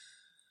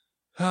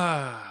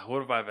 What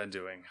have I been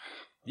doing?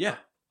 Yeah.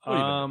 What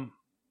have you been doing?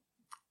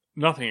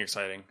 Nothing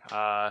exciting.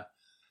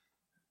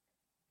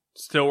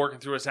 Still working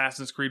through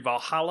Assassin's Creed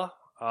Valhalla.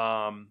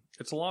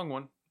 It's a long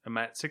one. I'm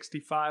at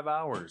 65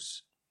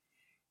 hours.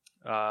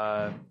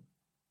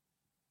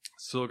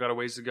 Still got a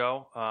ways to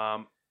go.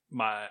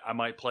 I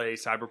might play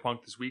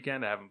Cyberpunk this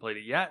weekend. I haven't played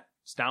it yet.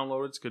 It's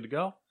downloaded. It's good to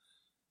go.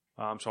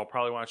 So I'll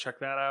probably want to check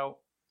that out.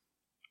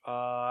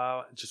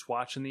 Just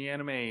watching the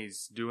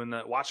animes,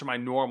 watching my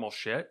normal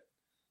shit.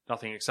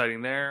 Nothing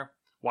exciting there.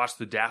 Watched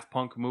the Daft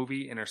Punk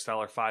movie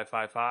Interstellar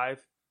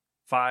 555.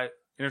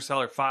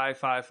 Interstellar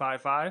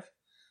 5555.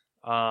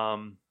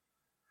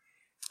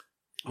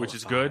 Which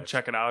is good.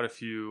 Check it out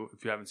if you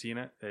haven't seen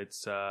it.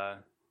 It's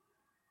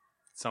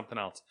something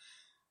else.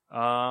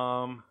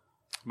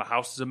 My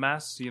house is a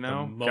mess,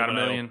 got a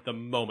million. The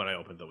moment I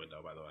opened the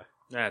window, by the way.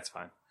 That's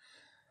fine.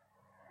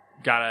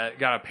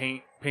 Gotta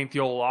paint the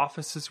old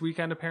office this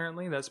weekend,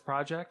 apparently. That's a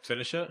project.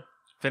 Finish it.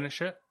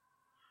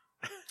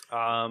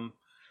 Gonna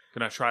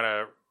try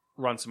to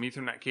run some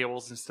Ethernet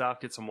cables and stuff,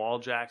 get some wall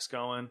jacks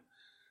going.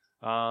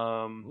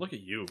 Look at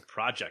you,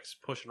 projects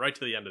pushing right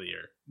to the end of the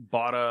year.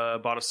 Bought a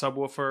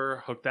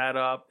subwoofer, hooked that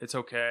up. It's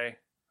okay.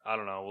 I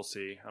don't know. We'll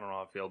see. I don't know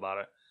how I feel about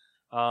it.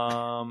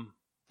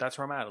 That's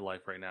where I'm at in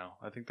life right now.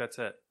 I think that's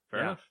it.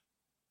 Fair enough.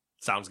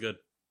 Sounds good.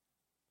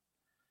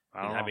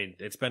 I mean,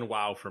 it's been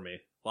WoW for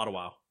me. A lot of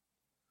WoW.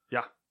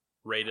 Yeah.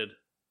 Rated.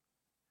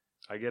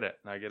 I get it.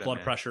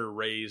 Blood pressure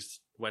raised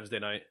Wednesday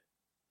night.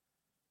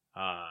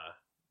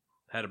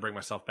 Had to bring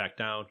myself back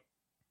down.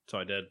 So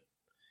I did.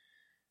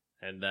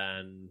 And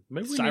then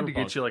maybe we need to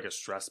get you like a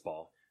stress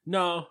ball.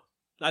 No,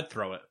 I'd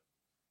throw it.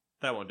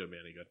 That won't do me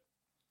any good.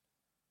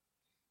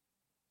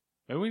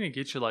 Maybe we need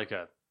to get you like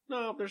a...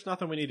 No, there's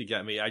nothing we need to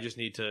get me. I just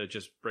need to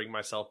just bring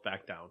myself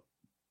back down.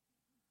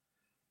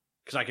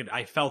 Because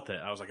I felt it.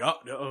 I was like,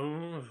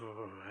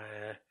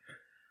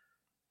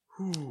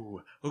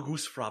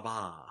 Auguste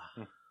Fraba.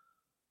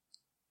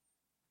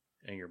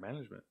 Anger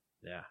management.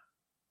 Yeah.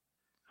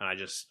 And I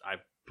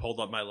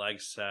pulled up my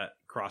legs, sat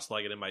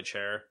cross-legged in my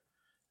chair,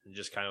 and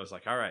just kind of was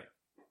like, all right,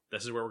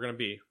 this is where we're going to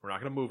be. We're not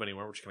going to move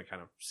anywhere. We're just going to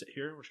kind of sit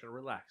here. We're just going to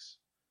relax.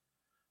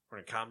 We're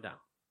going to calm down.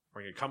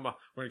 We're going to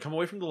come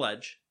away from the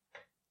ledge.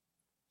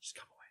 Just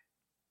come away.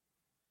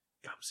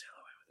 Come sail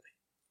away with me.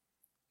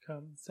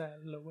 Come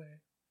sail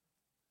away.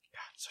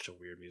 God, such a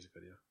weird music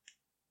video.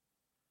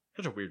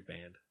 Such a weird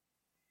band.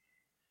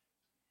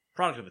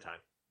 Product of the time.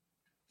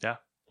 Yeah,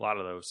 a lot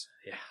of those.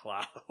 Yeah, a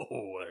lot.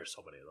 There's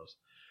so many of those.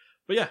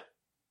 But yeah.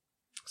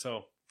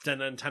 So,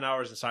 then 10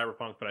 hours in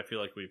Cyberpunk, but I feel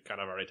like we've kind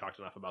of already talked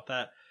enough about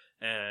that.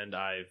 And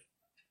I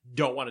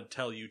don't want to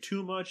tell you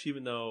too much,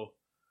 even though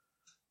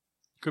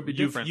could be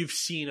different. You've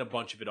seen a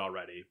bunch of it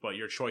already, but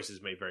your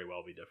choices may very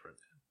well be different.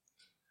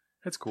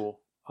 That's cool.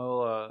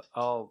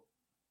 I'll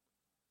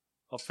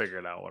figure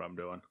it out what I'm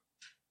doing.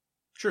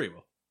 Sure you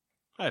will.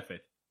 I have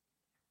faith.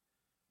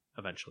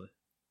 Eventually.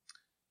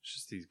 It's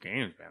just these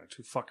games, man, are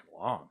too fucking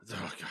long.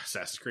 Oh, God,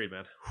 Assassin's Creed,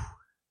 man.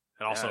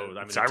 And also,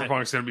 I mean,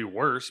 Cyberpunk's going to be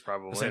worse,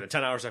 probably. The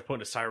 10 hours I put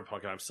into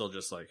Cyberpunk, and I'm still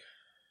just like,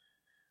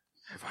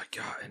 have I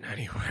gotten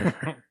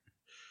anywhere?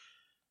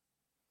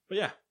 But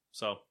yeah,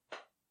 so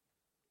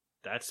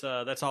That's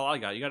all I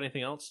got. You got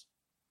anything else?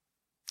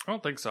 I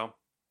don't think so.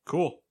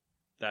 Cool.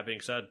 That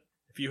being said,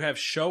 if you have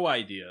show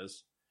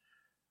ideas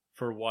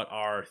for what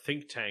our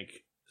think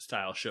tank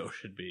style show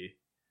should be,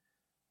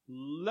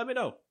 let me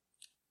know.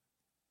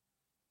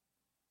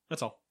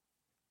 That's all.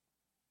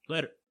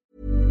 Later.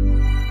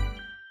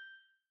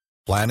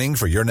 Planning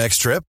for your next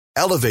trip?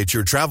 Elevate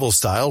your travel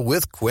style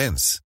with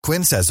Quince.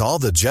 Quince has all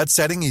the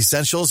jet-setting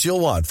essentials you'll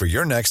want for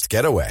your next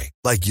getaway,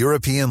 like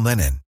European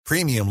linen,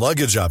 premium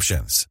luggage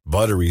options,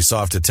 buttery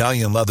soft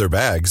Italian leather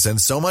bags,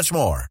 and so much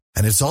more.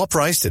 And it's all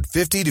priced at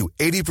 50 to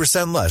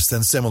 80% less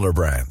than similar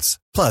brands.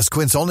 Plus,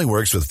 Quince only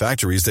works with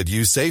factories that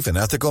use safe and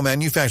ethical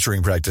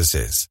manufacturing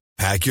practices.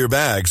 Pack your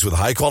bags with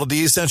high-quality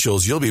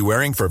essentials you'll be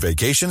wearing for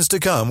vacations to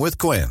come with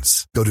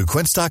Quince. Go to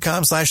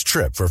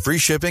quince.com/trip for free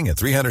shipping and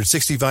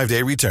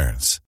 365-day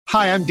returns.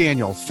 Hi, I'm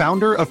Daniel,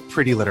 founder of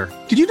Pretty Litter.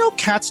 Did you know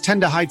cats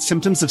tend to hide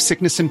symptoms of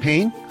sickness and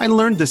pain? I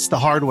learned this the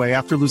hard way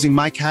after losing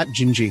my cat,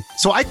 Gingy.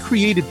 So I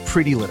created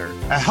Pretty Litter,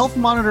 a health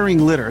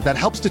monitoring litter that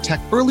helps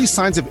detect early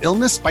signs of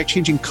illness by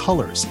changing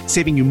colors,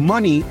 saving you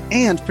money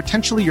and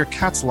potentially your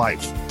cat's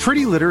life.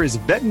 Pretty Litter is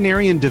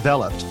veterinarian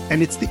developed,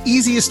 and it's the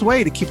easiest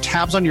way to keep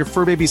tabs on your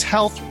fur baby's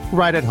health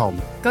right at home.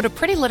 Go to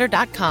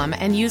prettylitter.com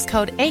and use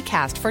code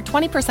ACAST for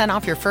 20%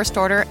 off your first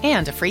order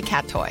and a free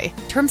cat toy.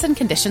 Terms and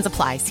conditions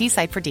apply. See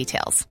site for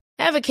details.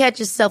 Ever catch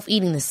yourself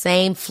eating the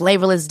same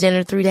flavorless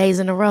dinner 3 days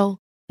in a row?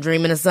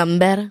 Dreaming of something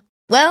better?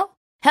 Well,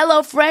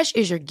 HelloFresh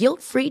is your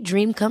guilt-free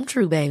dream come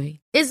true, baby.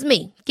 It's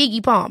me,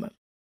 Keke Palmer.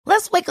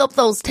 Let's wake up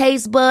those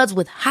taste buds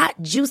with hot,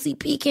 juicy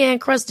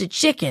pecan-crusted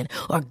chicken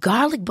or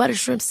garlic butter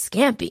shrimp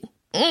scampi.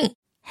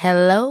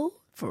 Hello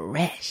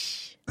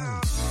Fresh.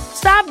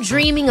 Stop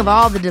dreaming of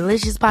all the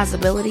delicious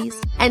possibilities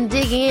and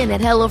dig in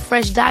at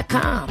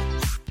HelloFresh.com.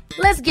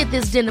 Let's get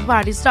this dinner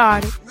party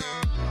started.